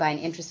offered by an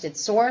interested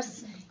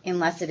source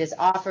unless it is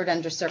offered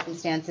under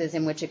circumstances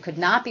in which it could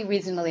not be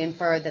reasonably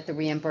inferred that the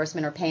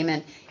reimbursement or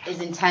payment is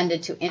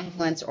intended to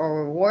influence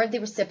or reward the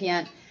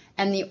recipient,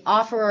 and the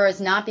offerer is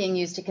not being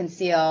used to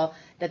conceal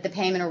that the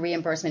payment or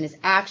reimbursement is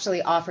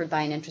actually offered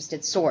by an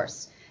interested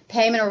source.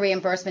 Payment or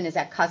reimbursement is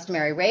at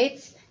customary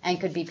rates and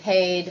could be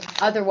paid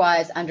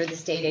otherwise under the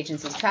state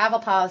agency's travel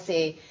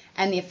policy,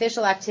 and the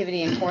official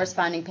activity and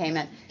corresponding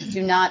payment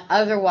do not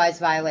otherwise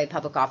violate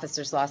Public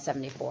Officers Law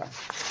 74.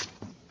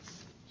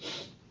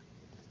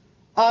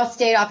 All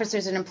state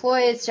officers and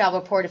employees shall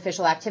report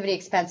official activity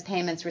expense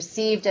payments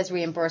received as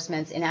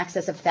reimbursements in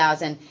excess of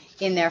 $1,000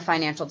 in their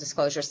financial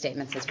disclosure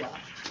statements as well.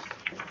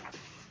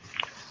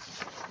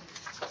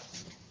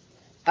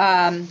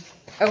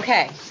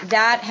 Okay,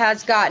 that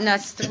has gotten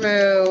us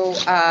through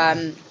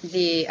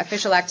the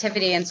official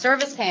activity and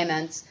service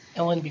payments.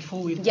 Ellen,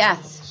 before we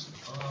Yes.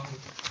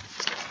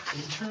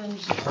 In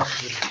terms of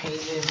the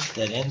payment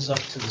that ends up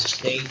to the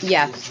state,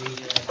 Yeah.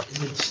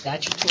 Is it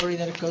statutory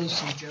that it goes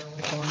to the general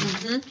fund?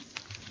 Mm-hmm.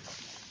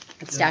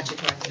 It's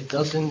statutory. It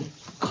doesn't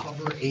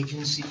cover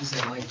agencies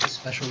that might be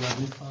special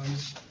revenue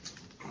funds,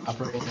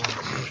 operating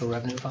special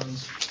revenue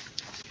funds?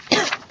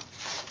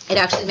 It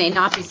actually may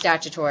not be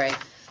statutory.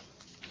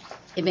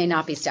 It may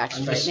not be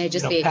statutory. It may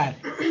just be. Pat,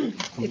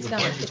 It's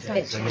not.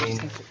 I mean,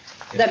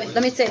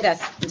 Let me say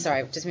this. I'm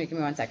sorry. Just give me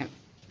 1 second.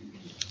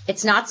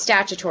 It's not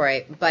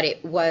statutory, but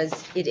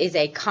it is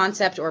a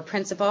concept or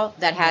principle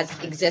that has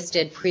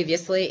existed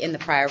previously in the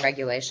prior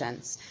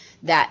regulations.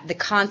 That the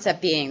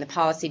concept being, the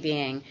policy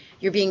being,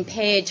 you're being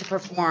paid to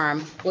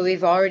perform what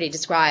we've already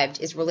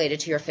described is related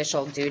to your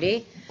official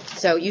duty.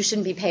 So you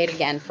shouldn't be paid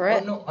again for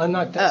it. no, I'm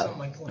not. That's not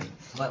my point.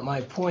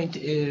 My point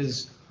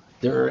is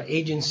there are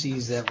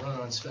agencies that run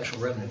on special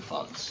revenue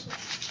funds.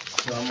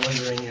 So I'm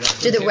wondering,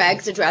 Do the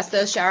regs address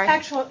those, Shari?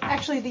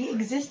 Actually, the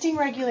existing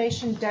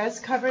regulation does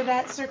cover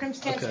that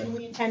circumstance, Okay. and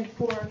we intend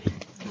for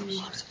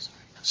the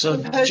So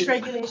proposed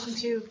regulation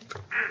to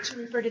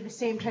refer to the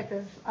same type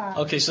of.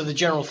 okay, so the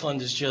general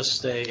fund is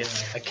just a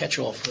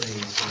catch-all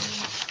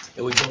phrase.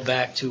 It would go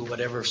back to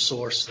whatever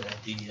source that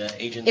the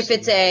agency. If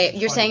it's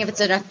you're saying if it's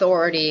an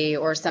authority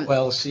or something.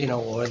 Well,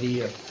 or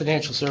the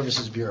Financial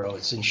Services Bureau,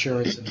 it's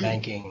insurance and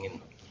banking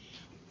and.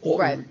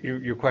 Right.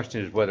 Your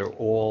question is whether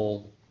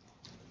all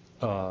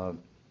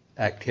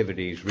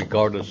activities,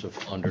 regardless of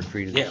fund, are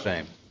treated the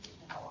same.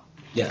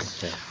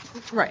 Yes. Okay.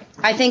 Right.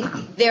 I think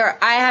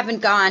I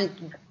haven't gone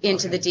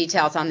into the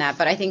details on that,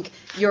 but I think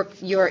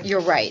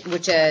you're right,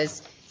 which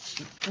is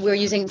we're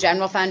using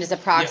general fund as a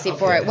proxy Yeah, okay,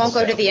 for it. It won't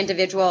go to the okay.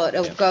 individual,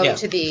 it'll go Yeah.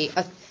 to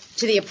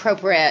the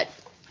appropriate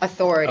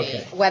authority,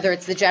 Okay. whether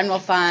it's the general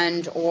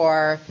fund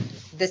or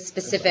the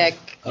specific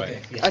Okay,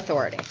 yeah.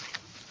 authority.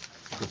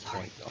 Good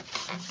point, though.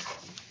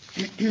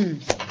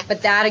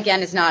 But that,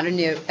 again, is not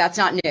that's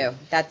not new.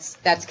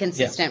 That's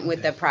consistent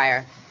with the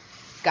prior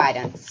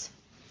guidance.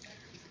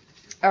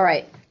 All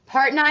right.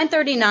 Part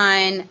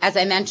 939, as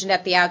I mentioned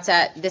at the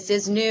outset, this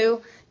is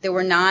new. There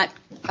were not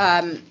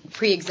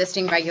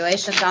pre-existing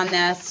regulations on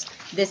this.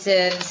 This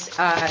is,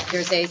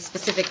 there's a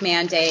specific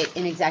mandate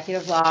in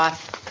Executive Law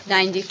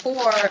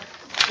 94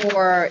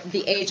 for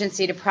the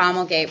agency to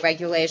promulgate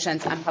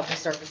regulations on public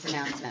service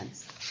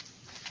announcements.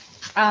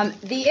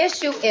 The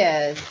issue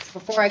is,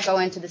 before I go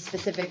into the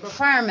specific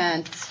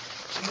requirements,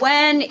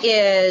 when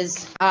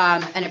is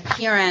an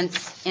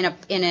appearance in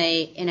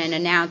an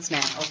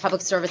announcement or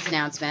public service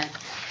announcement,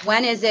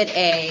 when is it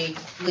a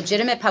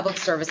legitimate public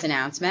service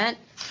announcement,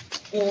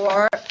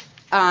 or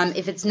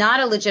if it's not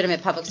a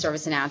legitimate public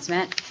service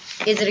announcement,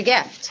 is it a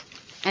gift?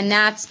 And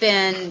that's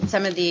been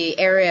some of the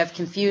area of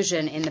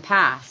confusion in the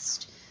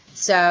past.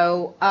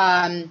 So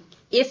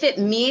if it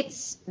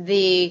meets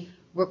the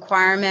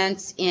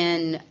requirements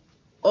in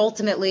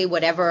ultimately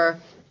whatever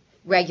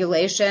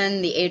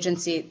regulation the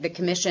agency, the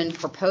commission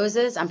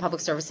proposes on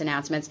public service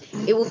announcements,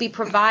 it will be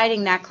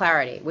providing that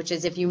clarity, which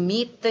is if you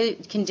meet the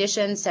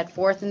conditions set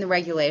forth in the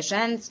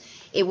regulations,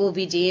 it will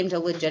be deemed a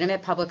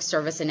legitimate public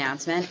service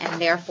announcement and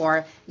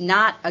therefore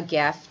not a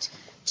gift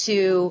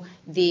to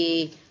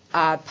the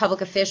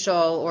public official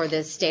or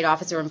the state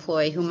officer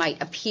employee who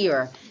might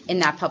appear in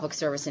that public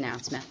service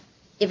announcement.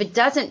 If it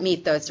doesn't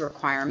meet those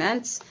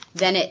requirements,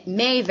 then it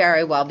may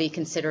very well be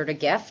considered a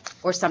gift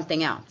or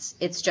something else.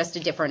 It's just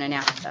a different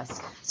analysis.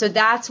 So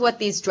that's what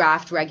these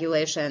draft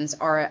regulations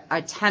are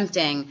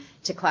attempting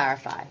to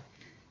clarify.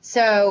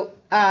 So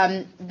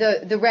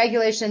the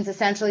regulations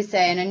essentially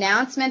say an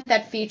announcement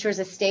that features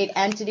a state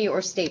entity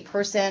or state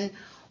person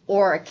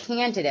or a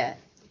candidate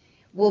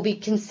will be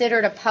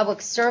considered a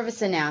public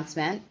service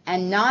announcement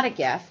and not a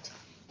gift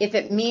if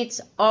it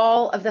meets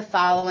all of the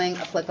following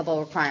applicable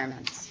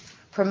requirements.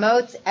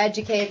 Promotes,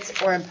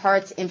 educates, or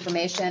imparts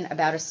information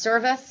about a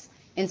service,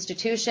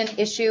 institution,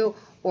 issue,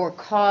 or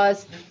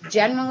cause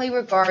generally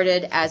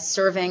regarded as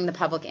serving the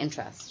public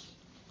interest.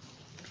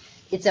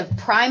 It's of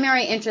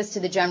primary interest to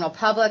the general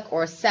public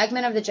or a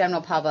segment of the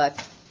general public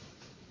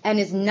and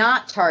is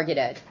not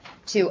targeted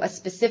to a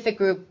specific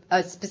group,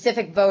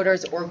 specific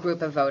voters or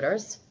group of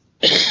voters.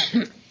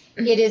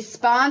 It is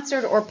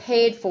sponsored or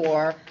paid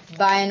for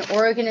by an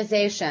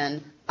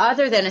organization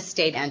other than a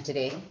state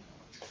entity,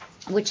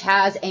 which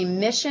has a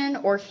mission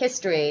or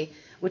history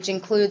which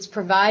includes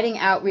providing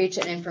outreach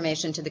and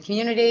information to the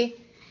community.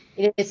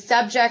 It is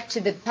subject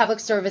to the public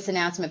service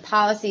announcement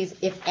policies,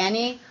 if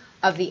any,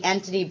 of the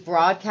entity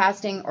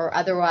broadcasting or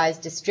otherwise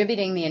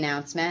distributing the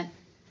announcement.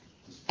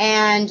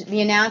 And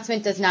the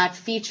announcement does not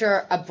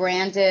feature a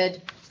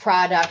branded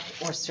product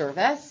or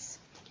service.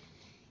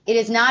 It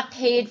is not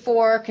paid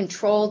for,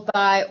 controlled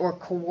by, or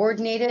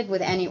coordinated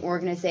with any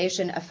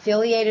organization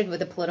affiliated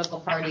with a political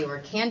party or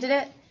a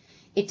candidate.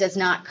 It does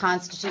not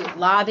constitute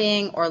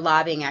lobbying or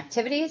lobbying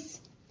activities.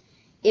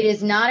 It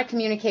is not a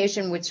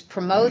communication which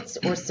promotes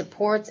or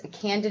supports a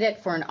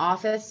candidate for an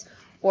office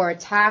or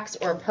attacks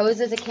or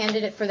opposes a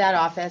candidate for that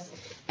office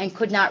and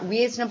could not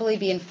reasonably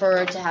be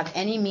inferred to have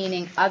any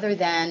meaning other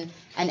than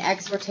an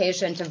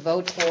exhortation to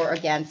vote for or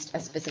against a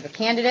specific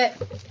candidate.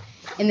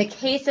 In the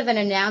case of an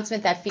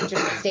announcement that features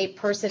a state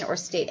person or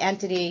state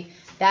entity,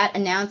 that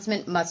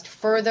announcement must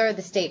further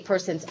the state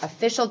person's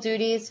official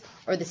duties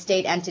or the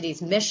state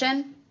entity's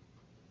mission.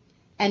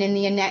 And in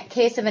the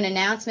case of an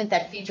announcement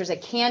that features a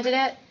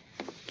candidate,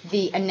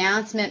 the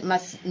announcement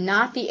must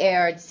not be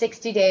aired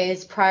 60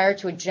 days prior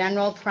to a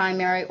general,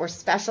 primary, or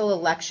special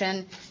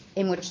election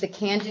in which the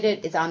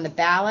candidate is on the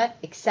ballot,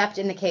 except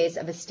in the case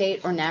of a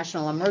state or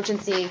national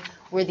emergency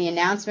where the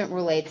announcement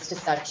relates to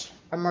such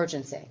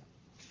emergency.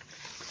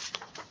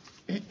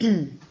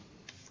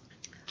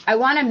 I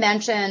want to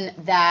mention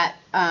that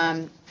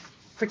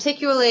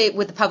particularly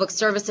with the public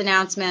service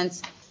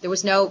announcements, there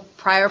was no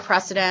prior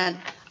precedent.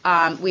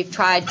 We've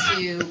tried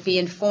to be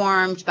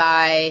informed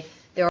by,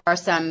 there are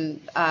some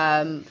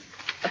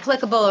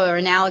applicable or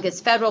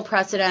analogous federal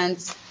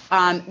precedents.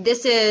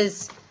 This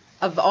is,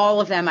 of all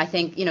of them, I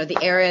think, the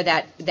area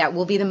that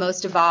will be the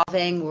most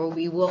evolving, where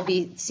we will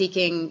be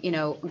seeking,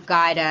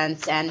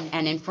 guidance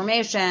and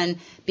information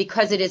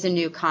because it is a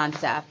new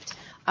concept.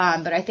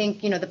 But I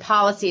think, the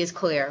policy is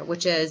clear,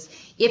 which is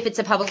if it's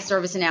a public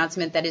service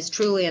announcement that is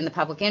truly in the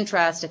public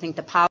interest, I think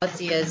the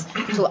policy is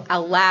to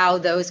allow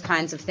those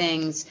kinds of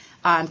things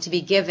to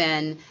be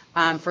given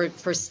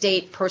for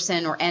state,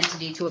 person, or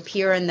entity to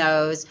appear in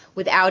those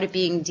without it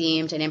being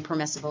deemed an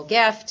impermissible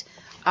gift,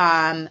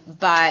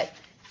 but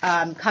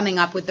coming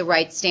up with the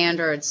right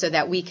standards so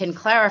that we can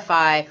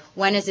clarify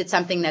when is it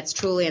something that's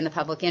truly in the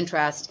public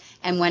interest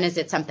and when is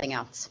it something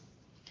else.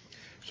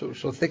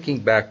 So thinking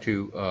back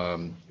to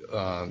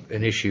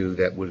an issue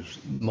that was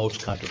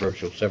most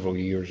controversial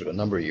a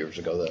number of years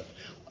ago, the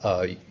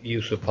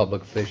use of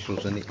public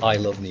officials in the I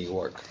Love New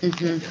York.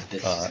 Okay,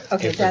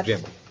 For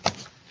example,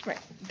 Right,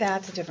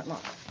 that's a different law.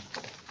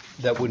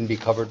 that wouldn't be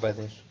covered by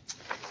this?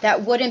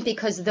 That wouldn't,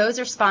 because those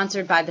are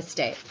sponsored by the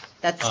state.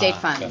 That's state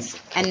funds.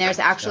 And there's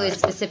actually a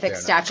specific Fair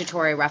enough.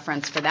 statutory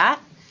reference for that.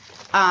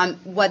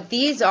 What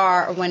these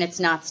are when it's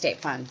not state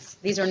funds.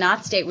 These are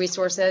not state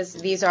resources.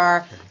 These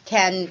are,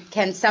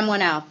 can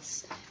someone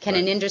else, can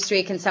an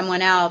industry, can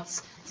someone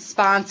else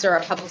sponsor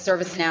a public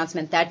service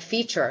announcement that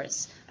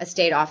features a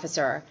state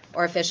officer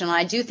or official? And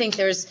I do think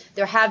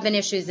there have been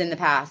issues in the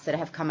past that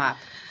have come up.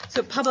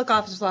 So Public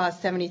Office Law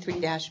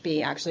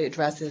 73-B actually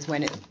addresses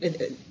when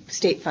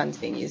state funds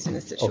being used in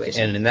this Okay,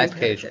 situation. and in that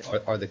case,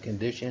 are the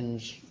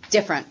conditions?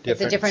 Different. It's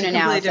a different Completely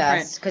analysis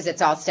different. because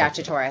it's all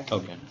statutory.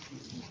 Okay.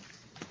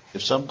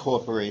 If some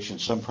corporation,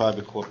 some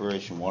private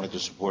corporation wanted to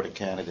support a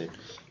candidate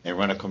and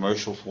run a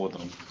commercial for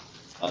them,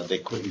 they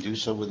couldn't do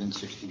so within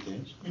 60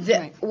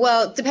 days?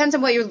 Well, it depends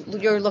on what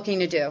you're looking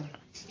to do.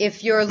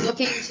 If you're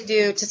looking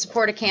to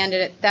support a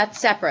candidate, that's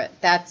separate.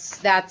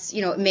 That's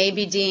it may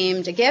be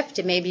deemed a gift.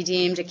 It may be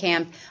deemed a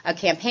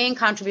campaign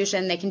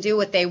contribution. They can do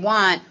what they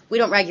want. We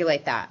don't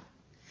regulate that.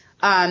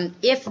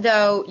 If,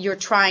 though, you're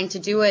trying to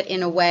do it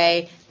in a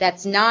way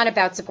that's not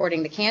about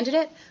supporting the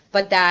candidate,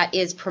 but that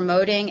is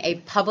promoting a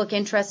public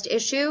interest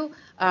issue,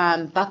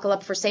 buckle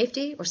up for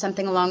safety or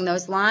something along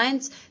those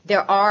lines,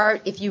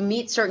 if you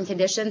meet certain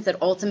conditions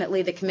that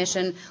ultimately the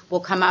commission will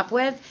come up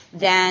with,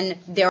 then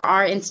there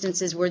are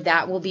instances where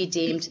that will be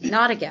deemed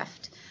not a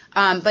gift.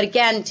 But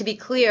again, to be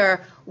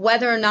clear,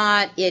 whether or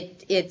not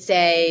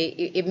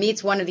it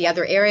meets one of the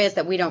other areas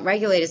that we don't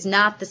regulate is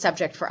not the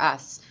subject for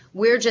us.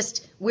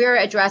 We're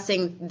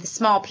addressing the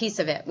small piece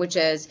of it, which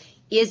is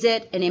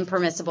it an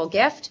impermissible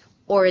gift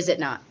or is it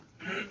not?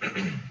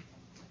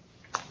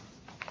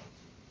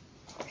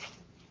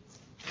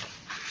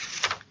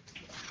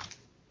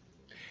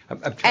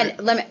 And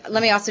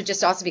let me also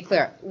be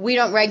clear. We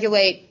don't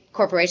regulate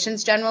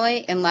corporations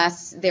generally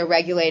unless they're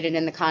regulated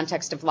in the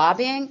context of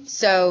lobbying.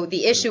 So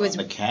the issue is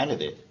The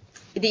candidate.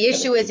 The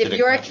issue is if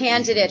you're a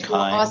candidate who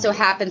also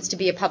happens to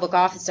be a public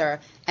officer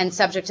and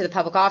subject to the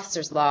public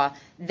officers law,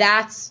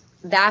 that's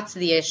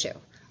the issue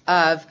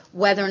of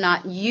whether or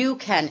not you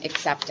can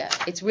accept it.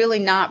 It's really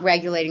not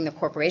regulating the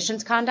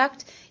corporation's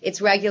conduct.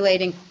 It's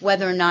regulating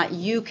whether or not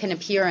you can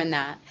appear in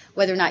that,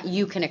 whether or not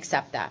you can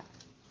accept that.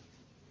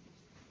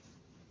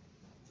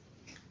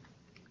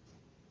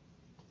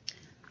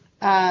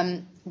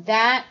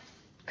 That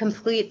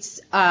completes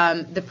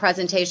the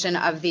presentation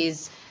of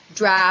these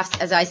drafts.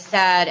 As I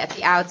said at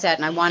the outset,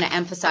 and I want to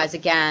emphasize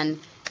again,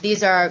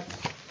 these are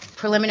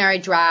preliminary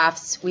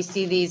drafts. We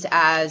see these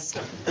as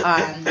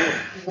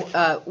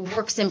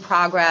works in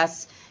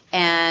progress,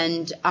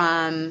 and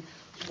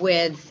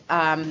with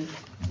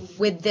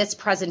this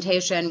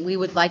presentation, we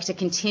would like to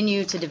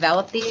continue to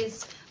develop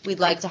these. We'd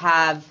like to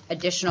have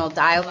additional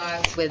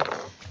dialogues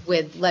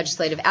with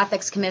Legislative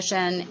Ethics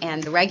Commission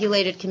and the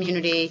regulated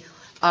community.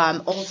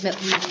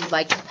 Ultimately, we'd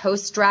like to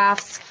post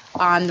drafts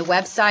on the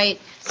website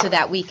so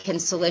that we can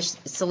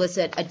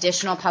solicit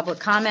additional public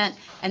comment,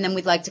 and then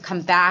we'd like to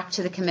come back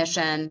to the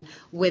Commission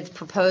with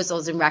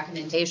proposals and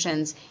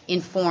recommendations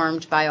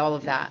informed by all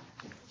of that.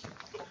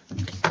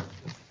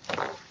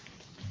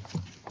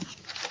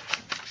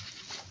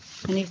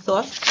 Any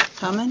thoughts,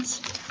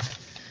 comments?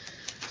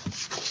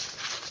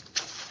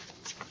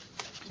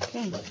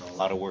 Okay, A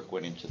lot of work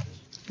went into this.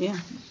 yeah.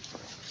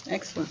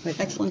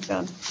 Excellent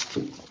job.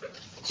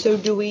 So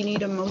do we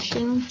need a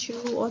motion to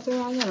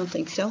authorize? I don't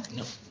think so.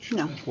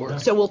 No.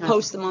 So we'll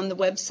post them on the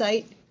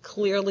website,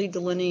 clearly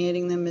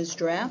delineating them as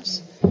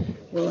drafts.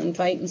 We'll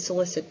invite and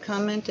solicit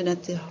comment, and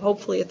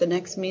hopefully at the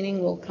next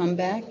meeting, we'll come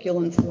back.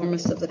 You'll inform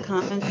us of the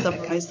comments,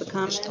 summarize the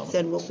comments,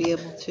 and we'll be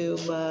able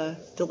to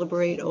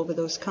deliberate over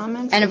those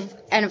comments.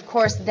 And of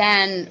course,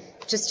 then,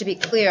 just to be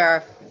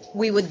clear,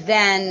 we would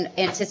then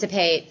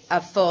anticipate a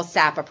full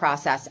SAPA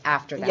process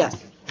after that.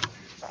 Yes.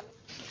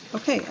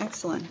 Okay,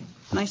 excellent.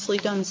 Nicely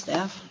done,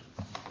 staff.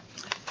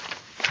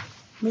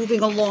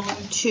 Moving along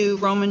to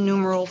Roman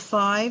numeral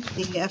 5,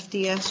 the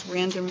FDS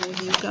random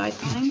review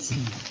guidelines.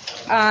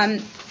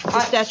 The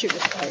statute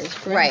requires,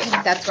 correct?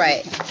 Right, that's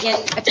right.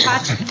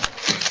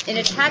 In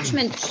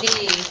attachment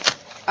G,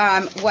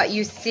 what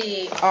you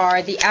see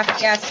are the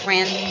FDS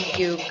random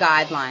review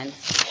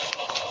guidelines.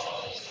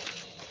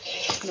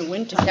 In the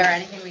winter. Is there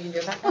anything we can do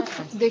about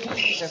that? They can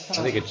use their phone.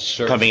 I think it's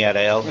certain. Coming out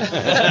of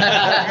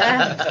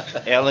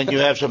Ellen. Ellen, you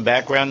have some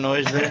background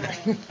noise there?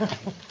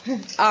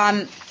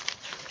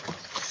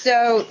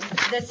 So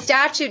the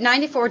statute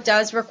 94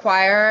 does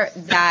require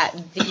that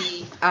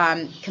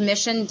the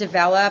commission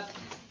develop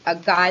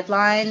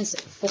guidelines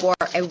for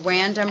a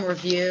random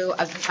review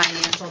of the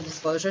financial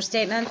disclosure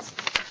statements.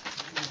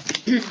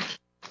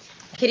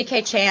 Kitty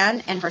K.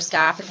 Chan and her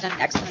staff have done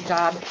an excellent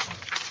job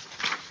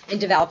in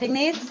developing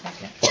these.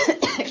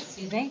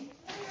 Excuse me.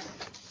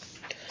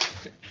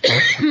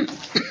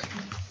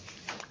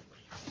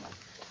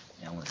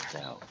 Ellen's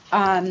out.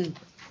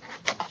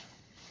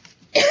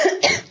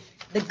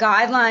 The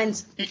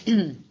guidelines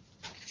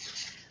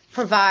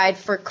provide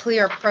for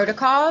clear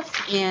protocols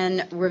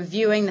in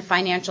reviewing the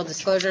financial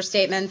disclosure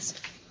statements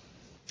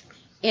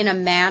in a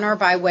manner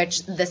by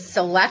which the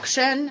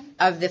selection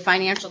of the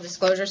financial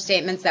disclosure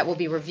statements that will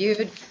be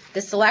reviewed,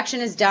 the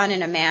selection is done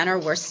in a manner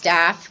where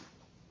staff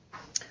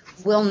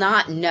will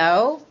not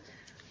know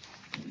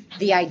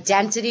the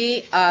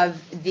identity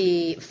of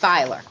the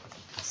filer.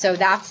 So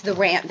that's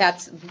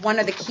one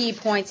of the key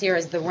points here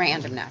is the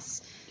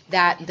randomness,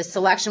 that the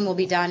selection will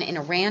be done in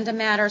a random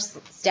manner.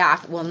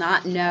 Staff will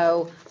not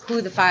know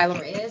who the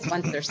filer is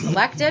once they're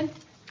selected.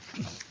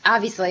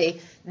 Obviously,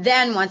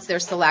 then once they're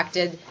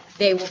selected,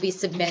 they will be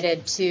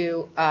submitted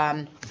to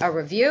a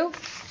review.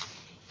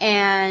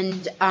 And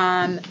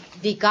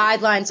the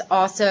guidelines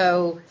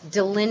also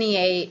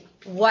delineate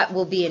what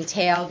will be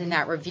entailed in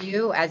that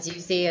review. As you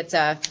see, it's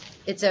a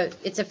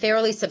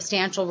fairly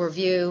substantial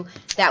review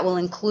that will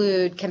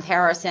include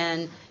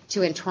comparison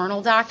to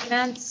internal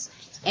documents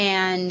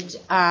and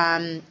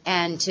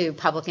to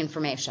public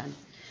information.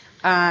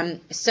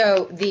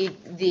 So the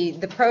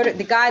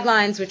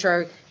guidelines, which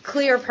are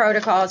clear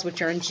protocols,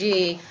 which are in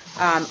G,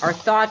 are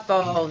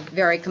thoughtful,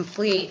 very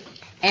complete,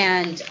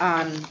 and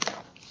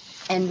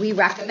we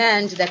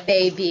recommend that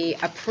they be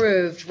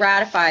approved,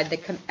 ratified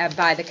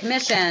by the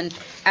Commission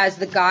as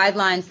the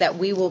guidelines that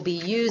we will be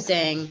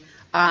using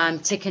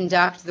to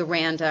conduct the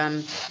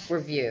random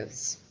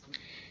reviews.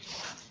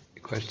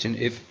 Question: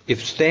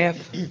 If staff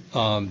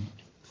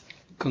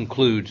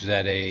concludes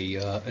that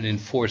an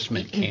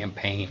enforcement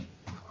campaign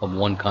of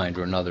one kind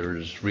or another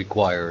is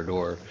required,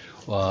 or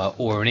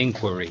an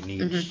inquiry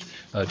needs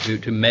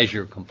to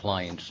measure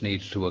compliance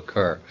needs to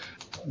occur,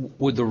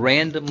 would the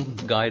random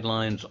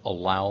guidelines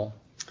allow?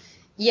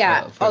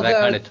 Yeah, for that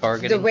kind of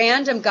targeting? The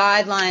random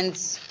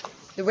guidelines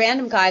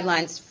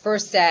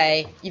first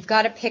say you've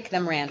got to pick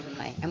them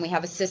randomly, and we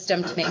have a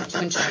system to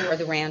ensure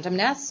the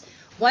randomness.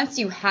 Once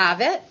you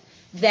have it,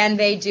 then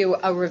they do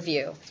a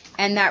review,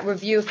 and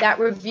if that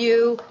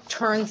review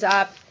turns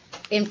up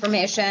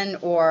information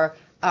or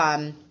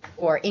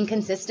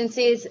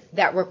inconsistencies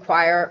that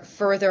require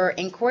further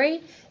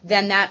inquiry,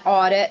 then that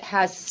audit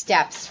has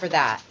steps for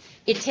that.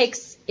 It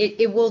takes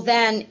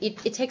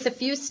a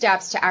few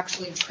steps to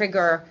actually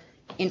trigger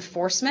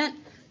enforcement,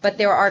 but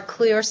there are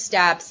clear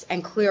steps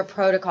and clear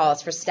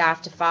protocols for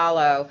staff to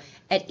follow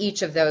at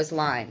each of those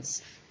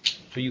lines.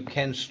 So you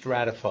can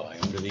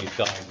stratify under these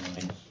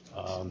guidelines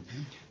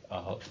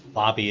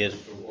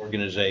lobbyists or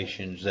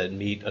organizations that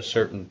meet a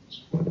certain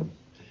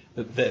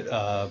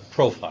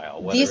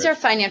profile. These are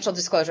financial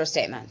disclosure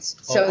statements.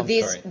 So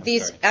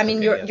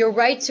you're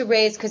right to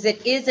raise, because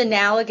it is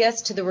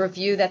analogous to the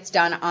review that's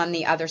done on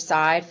the other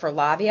side for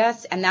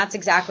lobbyists, and that's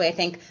exactly, I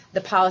think,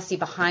 the policy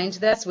behind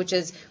this, which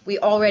is we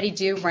already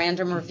do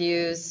random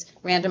reviews,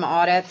 random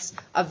audits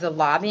of the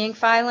lobbying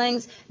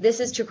filings.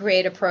 This is to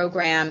create a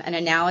program, an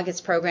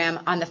analogous program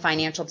on the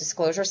financial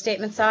disclosure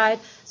statement side.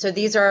 So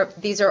these are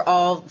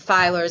all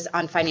filers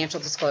on financial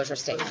disclosure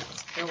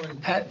statements.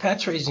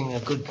 Pat's raising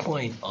a good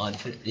point on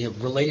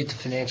related to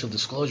financial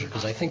disclosure,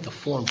 because I think the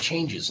form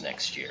changes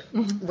next year.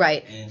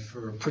 Right. And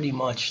for pretty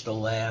much the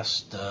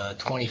last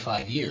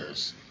 25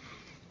 years,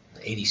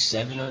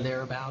 87 or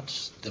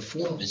thereabouts, the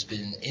form has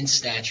been in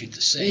statute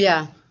the same.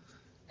 Yeah.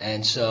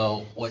 And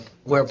so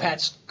where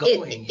Pat's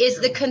going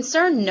is the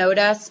concern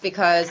notice,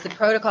 because the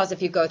protocols,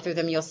 if you go through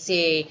them, you'll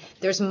see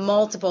there's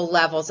multiple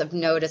levels of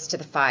notice to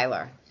the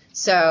filer.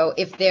 So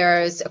if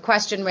there's a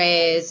question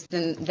raised,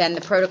 then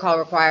the protocol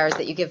requires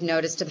that you give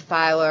notice to the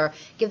filer,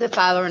 give the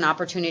filer an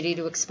opportunity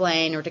to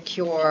explain or to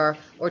cure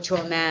or to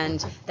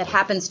amend. That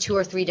happens 2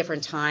 or 3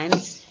 different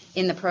times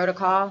in the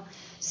protocol.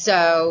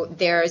 So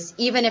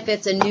even if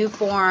it's a new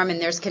form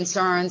and there's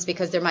concerns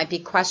because there might be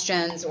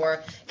questions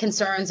or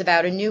concerns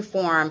about a new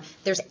form,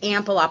 there's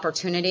ample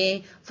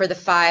opportunity for the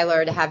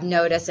filer to have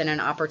notice and an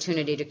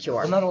opportunity to cure.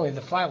 Well, not only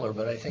the filer,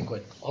 but I think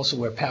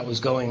where Pat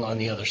was going on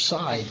the other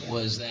side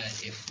was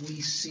that if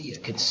we see a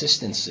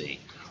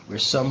consistency where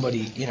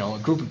somebody, a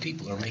group of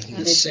people are making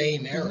the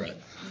same error,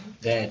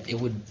 that it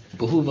would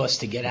behoove us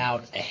to get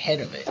out ahead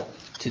of it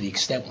to the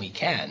extent we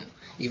can,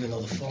 even though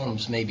the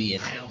forms may be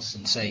in-house,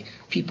 and say,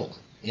 people,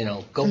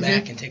 go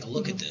back and take a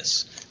look at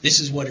this.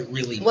 This is what it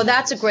really means. Well,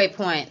 that's a great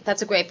point.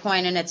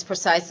 And it's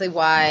precisely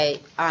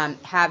why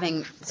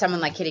having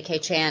someone like Kitty K.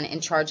 Chan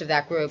in charge of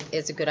that group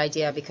is a good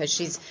idea, because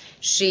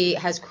she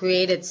has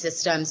created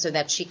systems so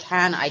that she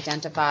can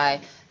identify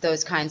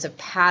those kinds of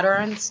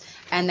patterns,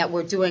 and that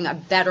we're doing a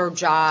better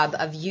job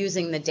of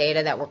using the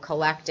data that we're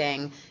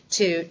collecting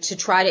to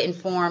try to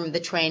inform the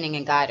training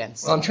and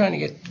guidance. Well, I'm trying to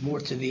get more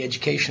to the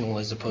educational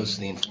as opposed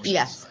to the enforcement.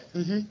 Yes.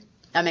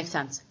 That makes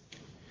sense.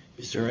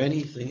 Is there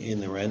anything in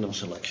the random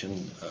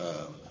selection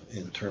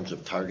in terms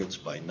of targets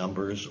by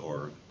numbers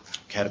or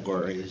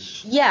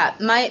categories? Yeah,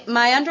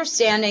 my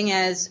understanding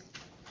is,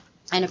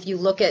 and if you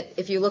look at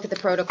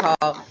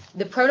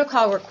the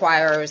protocol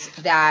requires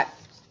that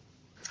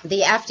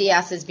the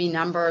FDSs be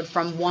numbered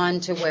from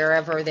 1 to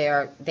wherever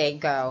they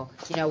go,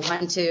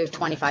 1 to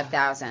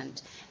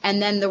 25,000.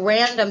 And then the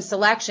random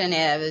selection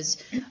is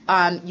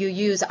you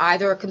use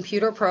either a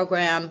computer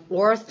program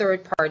or a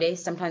third party,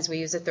 sometimes we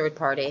use a third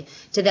party,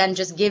 to then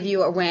just give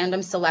you a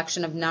random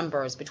selection of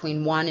numbers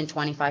between 1 and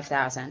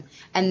 25,000.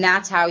 And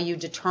that's how you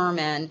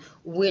determine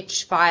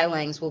which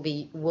filings will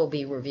be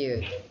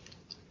reviewed.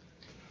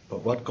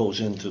 But what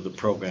goes into the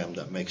program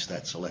that makes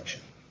that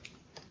selection?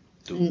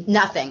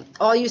 Nothing.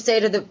 All you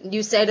say to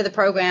the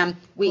program,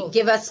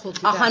 give us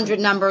 100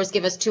 numbers,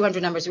 give us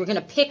 200 numbers. We're going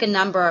to pick a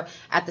number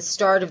at the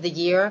start of the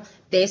year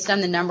based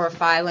on the number of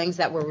filings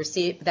that were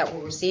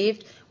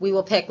received. We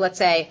will pick, let's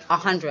say,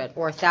 100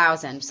 or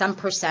 1,000, some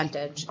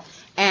percentage,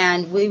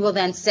 and we will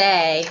then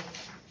say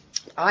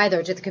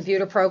either to the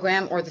computer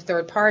program or the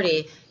third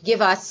party,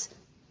 give us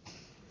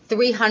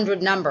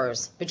 300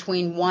 numbers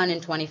between 1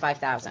 and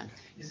 25,000.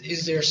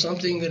 Is there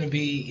something going to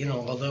be,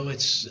 although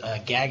it's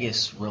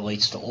GAGIS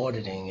relates to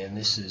auditing and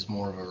this is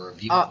more of a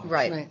review?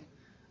 Right.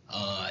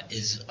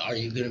 Are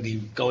you going to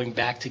be going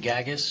back to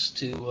GAGIS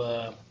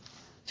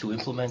to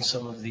implement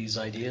some of these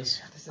ideas?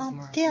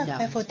 There are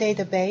several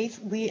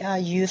database we are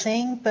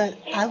using, but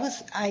I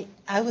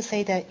would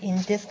say that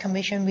in this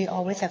commission we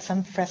always have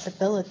some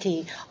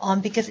flexibility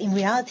because in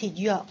reality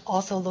you are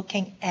also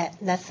looking at,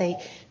 let's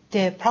say,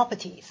 the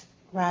properties.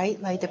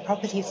 Right, like the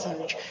property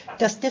search.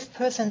 Does this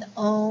person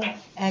own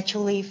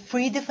actually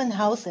 3 different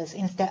houses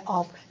instead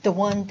of the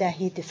one that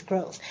he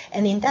disclosed?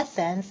 And in that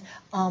sense,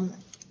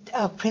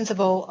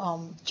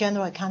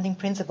 general accounting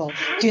principle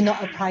do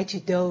not apply to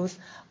those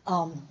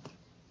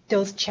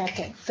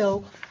checking.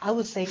 So I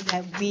would say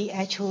that we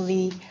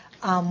actually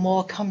are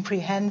more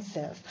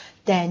comprehensive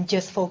than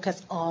just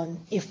focus on,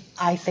 if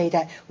I say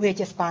that we're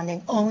just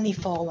only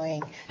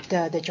following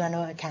the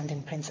general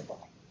accounting principle.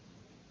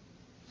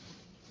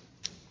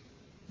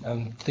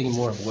 I'm thinking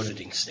more of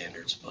auditing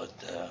standards, but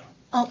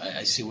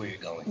I see where you're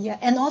going. Yeah,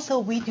 and also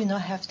we do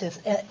not have this.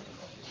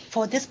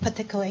 For this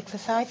particular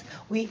exercise,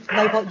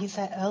 like what you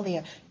said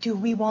earlier,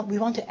 we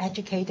want to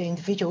educate the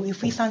individual.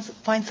 If we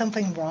find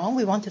something wrong,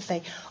 we want to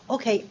say,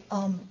 okay,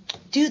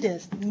 do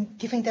this,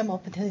 giving them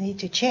opportunity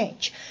to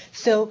change.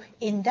 So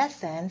in that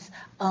sense,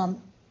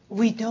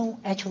 we don't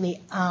actually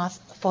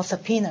ask for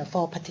subpoena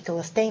for a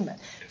particular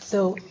statement.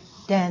 So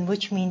then,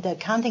 which means the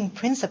accounting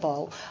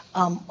principle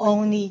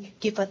only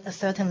give us a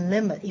certain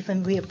limit.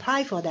 Even we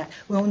apply for that,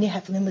 we only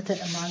have limited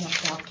amount of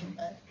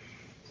document.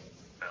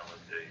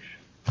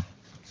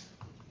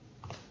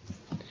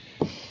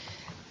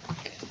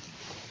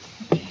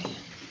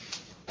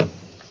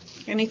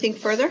 Anything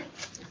further?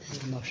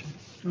 Motion.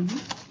 Mm-hmm.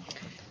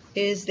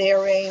 Is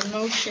there a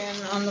motion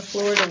on the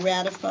floor to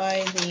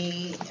ratify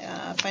the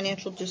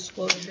financial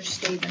disclosure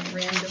statement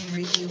random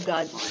review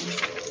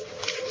guidelines?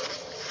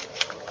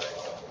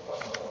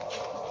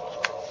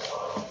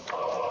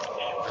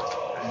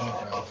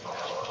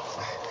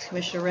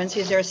 Commissioner Renzi,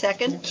 is there a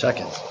second?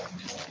 Second.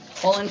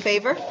 All in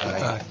favor?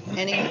 Aye.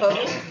 Any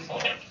opposed?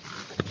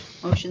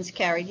 Motion's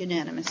carried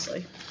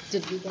unanimously.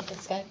 Did you get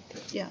this guy?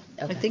 Yeah,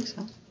 Okay. I think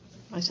so.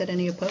 I said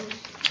any opposed?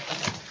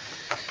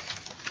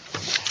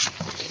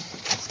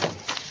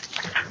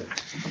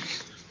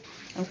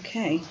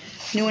 Okay.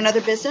 New and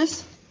other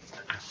business?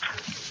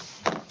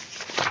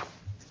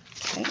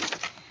 Okay.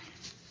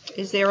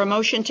 Is there a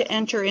motion to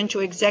enter into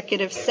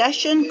executive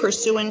session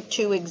pursuant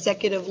to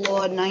Executive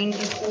Law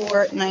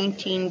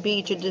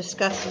 9419B to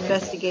discuss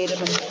investigative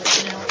and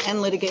personnel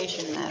and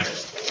litigation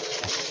matters?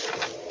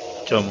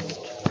 So moved.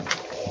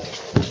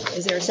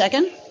 Is there a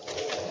second?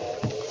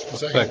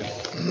 Second.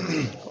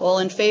 All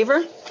in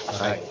favor?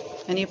 Aye.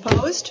 Any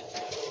opposed?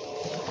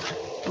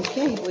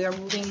 Okay, we are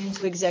moving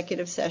into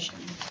executive session.